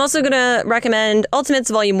 And I'm also going to recommend Ultimates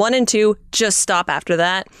Volume 1 and 2, Just Stop After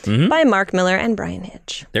That, by Mark Miller and Brian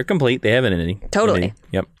Hitch. They're complete. They have an ending. Totally.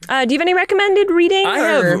 Yep. Do you have any recommended reading? I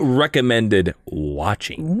have recommended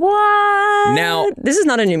watching. What? Now, this is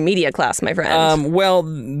not a new media class, my friend. Well,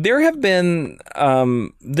 there have been,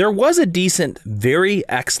 there was a decent, very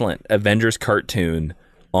excellent Avengers cartoon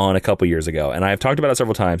on a couple years ago, and I've talked about it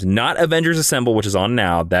several times. Not Avengers Assemble, which is on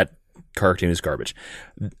now. That cartoon is garbage.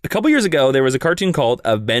 A couple years ago, there was a cartoon called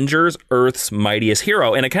Avengers Earth's Mightiest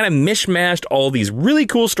Hero, and it kind of mishmashed all these really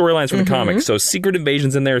cool storylines from the comics. So Secret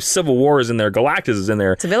Invasion's in there, Civil War is in there, Galactus is in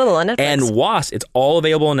there. It's available on Netflix. And Wasp, it's all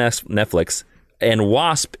available on Netflix. And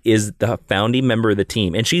Wasp is the founding member of the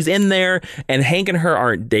team. And she's in there, and Hank and her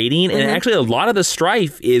aren't dating. And actually, a lot of the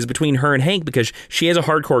strife is between her and Hank because she has a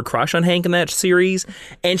hardcore crush on Hank in that series.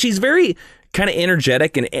 And she's very kind of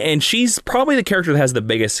energetic, and she's probably the character that has the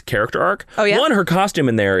biggest character arc. Oh, yeah? One, her costume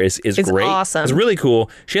in there is great. Awesome. It's really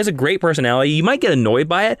cool. She has a great personality. You might get annoyed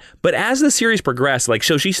by it, but as the series progresses, like,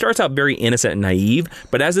 so she starts out very innocent and naive,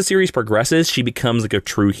 but as the series progresses, she becomes like a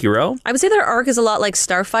true hero. I would say their arc is a lot like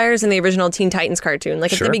Starfire's in the original Teen Titans cartoon.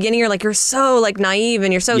 Like, at the beginning, you're like, you're so like naive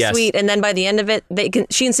and you're so sweet, and then by the end of it,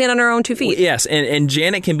 she can stand on her own 2 feet. Yes, and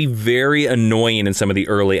Janet can be very annoying in some of the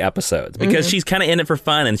early episodes because she's kind of in it for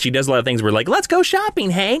fun, and she does a lot of things where, like, let's go shopping,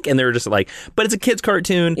 Hank, and they're just like, but it's a kid's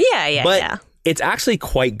cartoon. Yeah. It's actually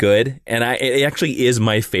quite good, and it actually is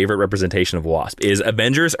my favorite representation of Wasp, is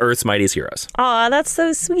Avengers Earth's Mightiest Heroes. Aw, that's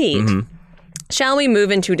so sweet. Shall we move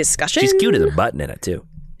into discussion? She's cute as a button in it, too.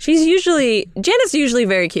 Janet's usually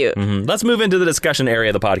very cute. Let's move into the discussion area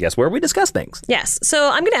of the podcast where we discuss things. Yes. So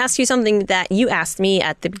I'm going to ask you something that you asked me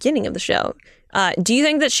at the beginning of the show. Do you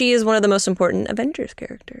think that she is one of the most important Avengers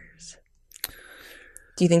characters?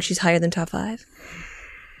 Do you think she's higher than top 5?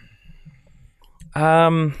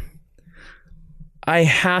 I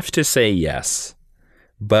have to say yes,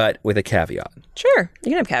 but with a caveat. Sure.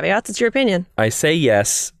 You can have caveats. It's your opinion. I say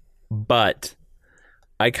yes, but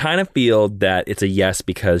I kind of feel that it's a yes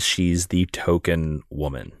because she's the token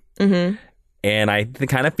woman. And I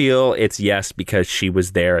kind of feel it's yes because she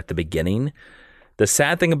was there at the beginning. the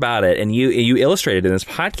sad thing about it, and you illustrated in this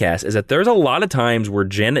podcast, is that there's a lot of times where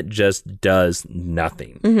Janet just does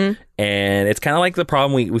nothing. And it's kind of like the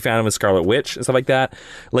problem we found with Scarlet Witch and stuff like that.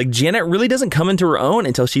 Like, Janet really doesn't come into her own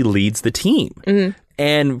until she leads the team.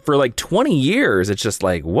 And for like 20 years, it's just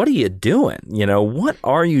like, what are you doing? You know, what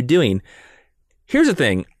are you doing? Here's the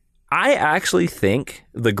thing. I actually think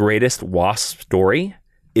the greatest Wasp story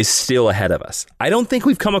is still ahead of us. I don't think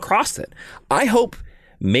we've come across it. I hope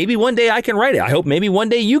maybe one day I can write it. I hope maybe one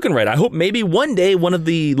day you can write it. I hope maybe one day one of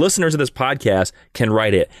the listeners of this podcast can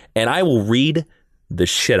write it, and I will read the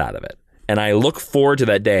shit out of it. And I look forward to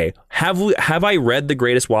that day. Have I read the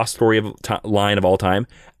greatest Wasp story line of all time?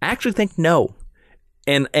 I actually think no.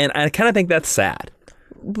 And I kind of think that's sad.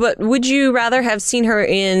 But would you rather have seen her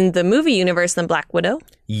in the movie universe than Black Widow?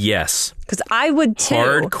 Yes. Because I would too.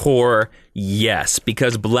 Hardcore, yes.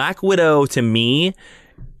 Because Black Widow, to me,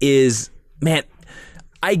 is... Man,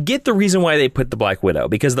 I get the reason why they put the Black Widow.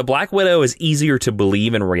 Because the Black Widow is easier to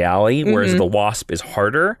believe in reality, whereas the Wasp is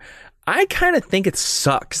harder. I kind of think it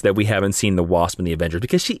sucks that we haven't seen the Wasp in the Avengers,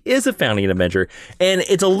 because she is a founding Avenger. And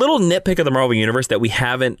it's a little nitpick of the Marvel Universe that we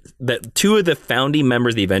haven't, that two of the founding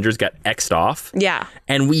members of the Avengers got X'd off. Yeah.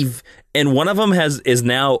 And one of them is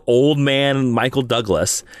now old man Michael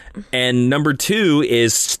Douglas. And number two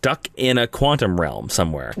is stuck in a quantum realm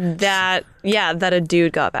somewhere. That a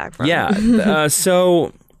dude got back from. Yeah.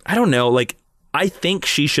 So I don't know. Like, I think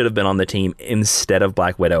she should have been on the team instead of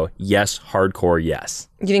Black Widow. Yes, hardcore, yes.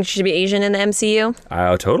 You think she should be Asian in the MCU?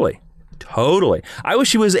 Oh, totally. I wish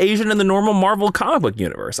she was Asian in the normal Marvel comic book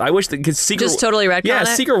universe. I wish that just totally retcon it?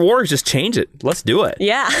 Secret Wars, just change it. Let's do it.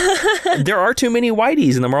 Yeah. There are too many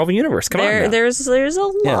whiteys in the Marvel universe. Come on now. There's a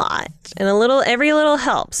lot, and every little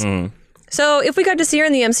helps. So if we got to see her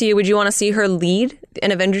in the MCU, would you want to see her lead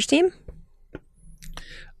an Avengers team?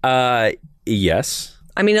 Yes.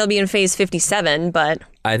 I mean, it'll be in Phase 57, but...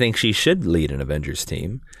 I think she should lead an Avengers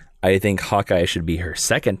team. I think Hawkeye should be her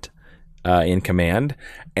second in command.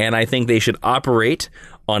 And I think they should operate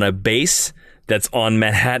on a base that's on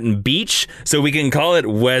Manhattan Beach, so we can call it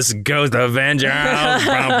West Coast Avengers.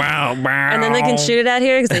 And then they can shoot it out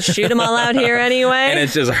here, because they shoot them all out here anyway. And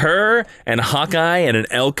it's just her and Hawkeye and an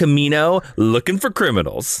El Camino looking for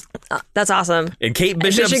criminals. That's awesome. And Kate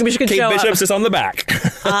Bishop's just on the back.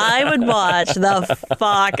 I would watch the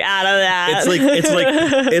fuck out of that.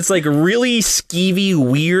 It's like really skeevy,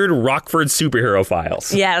 weird Rockford superhero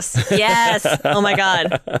files. Yes. Oh my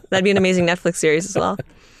God. That'd be an amazing Netflix series as well.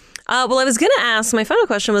 Well, I was going to ask, my final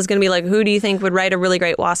question was going to be like, who do you think would write a really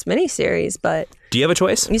great Wasp miniseries? But do you have a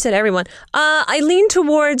choice? You said everyone. I lean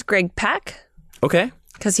towards Greg Pak. Okay.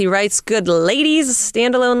 Because he writes good ladies,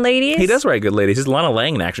 standalone ladies. He does write good ladies. His Lana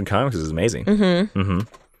Lang in Action Comics is amazing.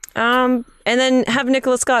 And then have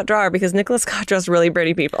Nicholas Scott draw her, because Nicholas Scott draws really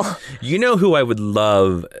pretty people. You know who I would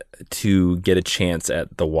love to get a chance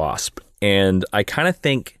at the Wasp? And I kind of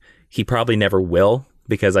think he probably never will,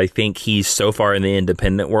 because I think he's so far in the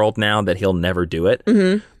independent world now that he'll never do it.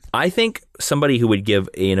 I think somebody who would give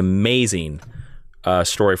an amazing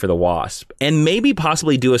story for the Wasp, and maybe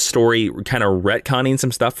possibly do a story kind of retconning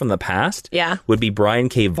some stuff from the past, would be Brian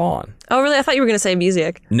K. Vaughan. Oh, really? I thought you were going to say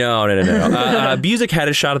Busiek. No. Busiek had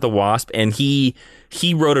a shot at the Wasp, and he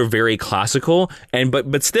wrote a very classical,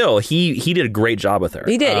 but still he did a great job with her.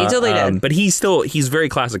 He did. He totally did. But he's very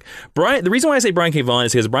classic. The reason why I say Brian K. Vaughan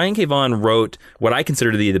is because Brian K. Vaughan wrote what I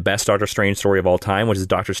consider to be the best Doctor Strange story of all time, which is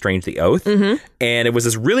Doctor Strange: The Oath. And it was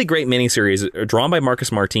this really great miniseries drawn by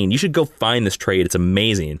Marcus Martin. You should go find this trade. It's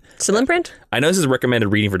amazing. Still in print? I know this is recommended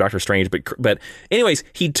reading for Doctor Strange, but anyways,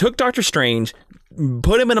 he took Doctor Strange,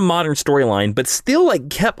 put him in a modern storyline, but still like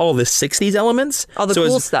kept all the 60s elements. All the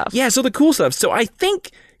cool stuff. Yeah, so the cool stuff. So I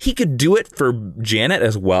think he could do it for Janet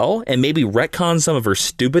as well, and maybe retcon some of her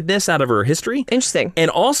stupidness out of her history. Interesting.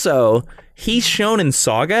 And also, he's shown in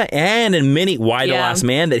Saga and in many Why the Last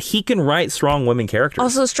Man that he can write strong women characters.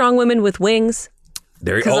 Also strong women with wings.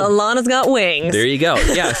 Because Alana's got wings. There you go.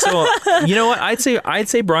 Yeah. So you know what? I'd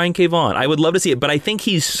say Brian K. Vaughan. I would love to see it, but I think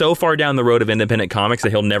he's so far down the road of independent comics that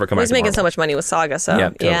he'll never come back. He's making so much money with Saga. So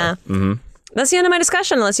yeah. That's the end of my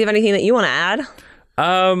discussion. Unless you have anything that you want to add.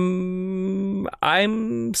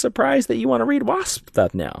 I'm surprised that you want to read Wasp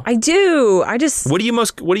stuff now. I do. What do you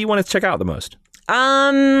want to check out the most?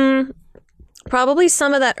 Probably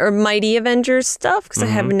some of that Mighty Avengers stuff, because I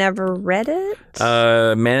have never read it.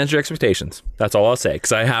 Manage your expectations. That's all I'll say,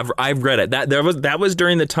 because I've read it. That was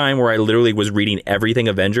during the time where I literally was reading everything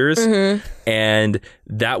Avengers, and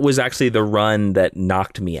that was actually the run that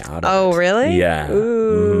knocked me out of it. Oh, really? Yeah.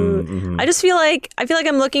 Ooh. I just feel like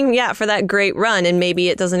I'm looking for that great run, and maybe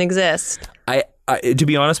it doesn't exist. To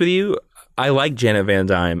be honest with you, I like Janet Van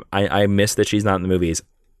Dyne. I miss that she's not in the movies.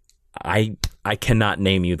 I cannot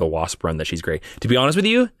name you the Wasp run that she's great. To be honest with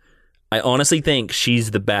you, I honestly think she's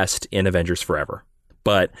the best in Avengers Forever.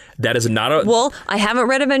 But that is not a... Well, I haven't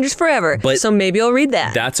read Avengers Forever, so maybe I'll read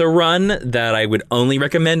that. That's a run that I would only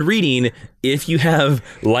recommend reading if you have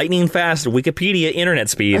lightning fast Wikipedia internet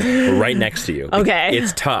speed right next to you. Okay.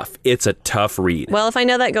 It's tough. It's a tough read. Well, if I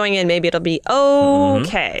know that going in, maybe it'll be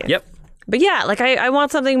okay. Mm-hmm. Yep. But yeah, like I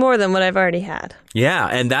want something more than what I've already had. Yeah,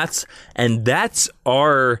 and that's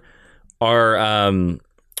our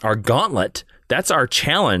gauntlet. That's our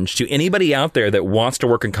challenge to anybody out there that wants to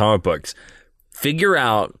work in comic books. Figure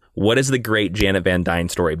out what is the great Janet Van Dyne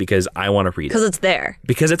story, because I want to read it. Because it's there.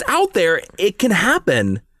 Because it's out there. It can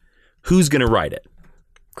happen. Who's going to write it?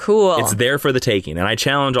 Cool. It's there for the taking, and I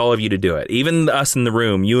challenge all of you to do it. Even us in the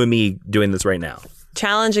room, you and me doing this right now.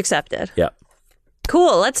 Challenge accepted. Yep.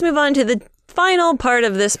 Cool. Let's move on to the final part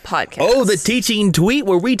of this podcast. Oh, the teaching tweet,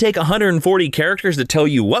 where we take 140 characters to tell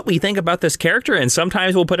you what we think about this character, and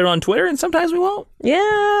sometimes we'll put it on Twitter, and sometimes we won't.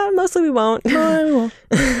 Yeah, mostly we won't. No,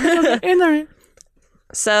 we won't.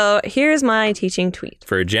 So here's my teaching tweet.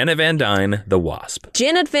 For Janet Van Dyne, the Wasp.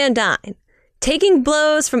 Janet Van Dyne, taking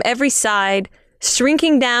blows from every side,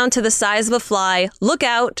 shrinking down to the size of a fly. Look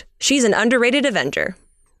out, she's an underrated Avenger.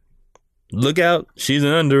 Look out, she's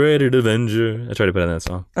an underrated Avenger. I tried to put in that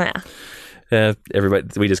song. Yeah.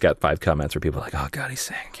 Everybody, we just got 5 comments where people are like, oh God, he's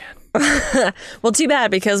saying again. Well, too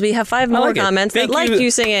bad, because we have 5 more comments that liked you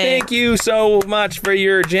singing. Thank you so much for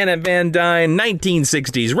your Janet Van Dyne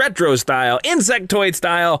 1960s retro style, insectoid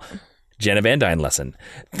style Janet Van Dyne lesson.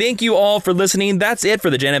 Thank you all for listening. That's it for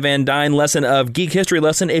the Janet Van Dyne lesson of Geek History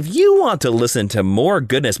Lesson. If you want to listen to more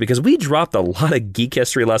goodness, because we dropped a lot of Geek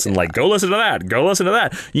History Lesson, like go listen to that, go listen to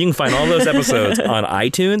that. You can find all those episodes on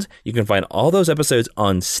iTunes. You can find all those episodes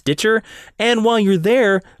on Stitcher. And while you're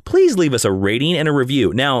there, please leave us a rating and a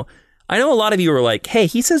review. Now, I know a lot of you are like, hey,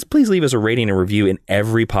 he says please leave us a rating and review in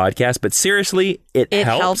every podcast, but seriously, it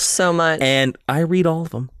helps so much. And I read all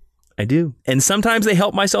of them. I do. And sometimes they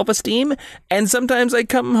help my self-esteem, and sometimes I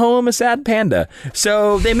come home a sad panda.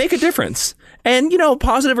 So they make a difference. And,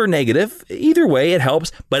 positive or negative, either way, it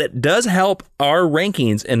helps. But it does help our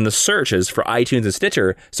rankings in the searches for iTunes and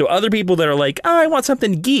Stitcher. So other people that are like, oh, I want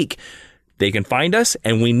something geek, they can find us.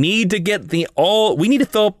 And we need to we need to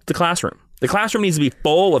fill up the classroom. The classroom needs to be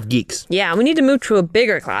full of geeks. Yeah, we need to move to a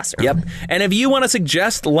bigger classroom. Yep. And if you want to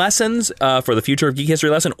suggest lessons for the future of Geek History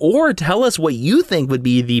Lesson, or tell us what you think would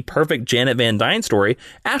be the perfect Janet Van Dyne story,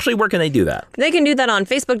 Ashley, where can they do that? They can do that on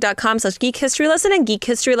Facebook.com/geekhistorylesson and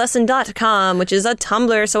geekhistorylesson.com, which is a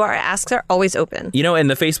Tumblr, so our asks are always open. In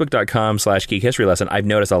the Facebook.com/geekhistorylesson, I've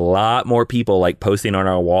noticed a lot more people like posting on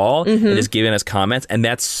our wall and just giving us comments, and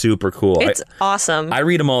that's super cool. It's awesome. I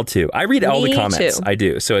read them all too. I read all the comments. Too. I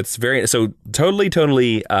do. So it's totally,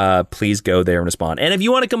 please go there and respond. And if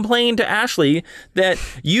you want to complain to Ashley that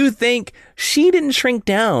you think she didn't shrink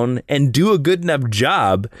down and do a good enough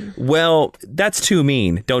job, well, that's too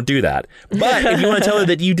mean. Don't do that. But if you want to tell her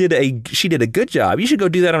that she did a good job, you should go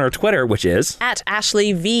do that on her Twitter, which is at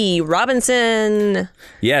Ashley V. Robinson.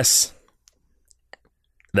 Yes.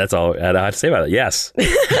 That's all I have to say about it. Yes. Go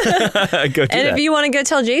do And if you want to go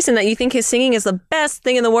tell Jason that you think his singing is the best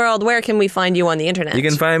thing in the world, where can we find you on the internet? You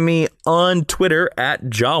can find me on Twitter at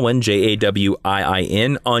Jawin,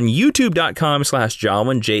 Jawin, on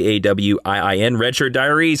YouTube.com/Jawin, Jawin. Red Shirt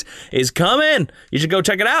Diaries is coming. You should go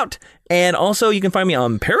check it out. And also, you can find me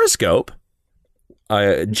on Periscope.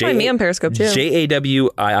 Find me on Periscope too.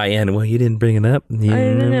 Jawin. Well, you didn't bring it up. I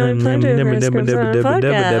didn't know I plugged it. Periscope's on a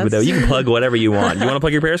podcast. You can plug whatever you want. You want to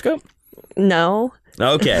plug your Periscope? No.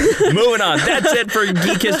 Okay, moving on. That's it for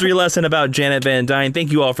Geek History Lesson about Janet Van Dyne.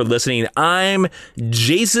 Thank you all for listening. I'm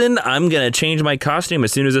Jason. I'm going to change my costume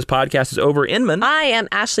as soon as this podcast is over. Inman. I am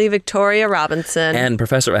Ashley Victoria Robinson. And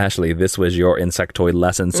Professor Ashley, this was your insectoid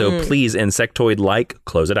lesson. So please, insectoid-like,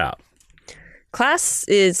 close it out. Class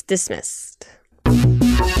is dismissed.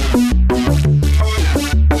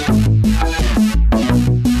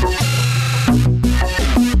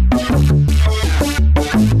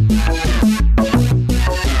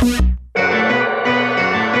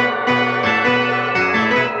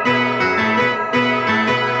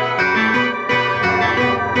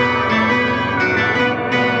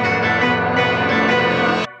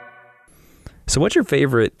 So what's your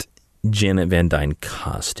favorite Janet Van Dyne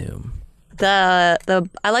costume? I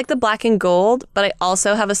like the black and gold, but I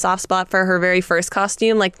also have a soft spot for her very first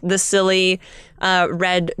costume, like the silly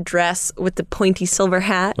red dress with the pointy silver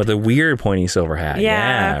hat. With the weird pointy silver hat.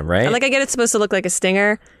 Yeah, right? And I get it's supposed to look like a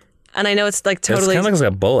stinger, and I know it's like totally... It kind of looks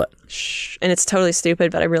like a bullet. And it's totally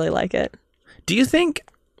stupid, but I really like it. Do you think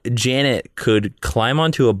Janet could climb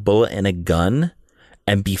onto a bullet and a gun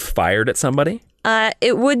and be fired at somebody?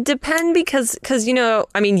 It would depend because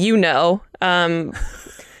I mean,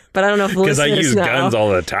 but I don't know if the because I listeners use know. guns all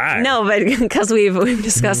the time. No, but because we've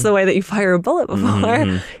discussed the way that you fire a bullet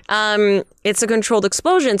before. It's a controlled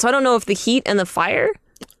explosion, so I don't know if the heat and the fire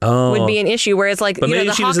would be an issue. Whereas like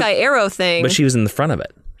the Hawkeye arrow thing, but she was in the front of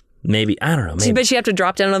it. Maybe I don't know. Maybe. But she have to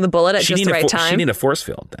drop down on the bullet at just the right time. She need a force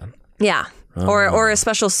field then. Yeah, or a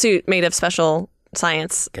special suit made of special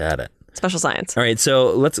science. Got it. Special science. All right,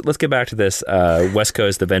 so let's get back to this West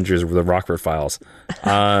Coast Avengers, the Rockford Files.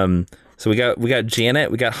 So we got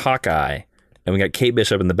Janet, we got Hawkeye, and we got Kate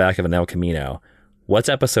Bishop in the back of an El Camino. What's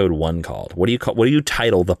episode 1 called? What do you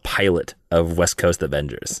title the pilot of West Coast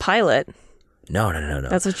Avengers? Pilot. No.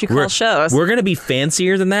 That's what you call shows. We're gonna be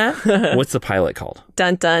fancier than that. What's the pilot called?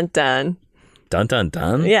 Dun dun dun. Dun dun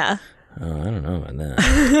dun. Yeah. Oh, I don't know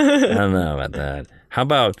about that. How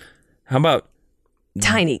about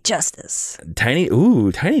Tiny Justice? Tiny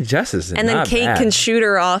Justice. And then Kate can shoot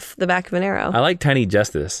her off the back of an arrow. I like Tiny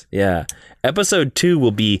Justice. Yeah. Episode 2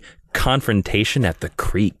 will be Confrontation at the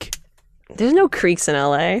Creek. There's no creeks in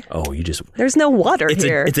LA. Oh, There's no water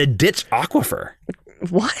here. It's a ditch aquifer.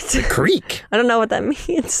 What? It's a creek. I don't know what that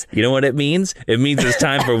means. You know what it means? It means it's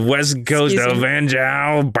time for West Coast Avenger.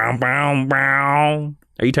 Bow, bow, bow.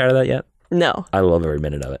 Are you tired of that yet? No. I love every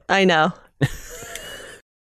minute of it. I know.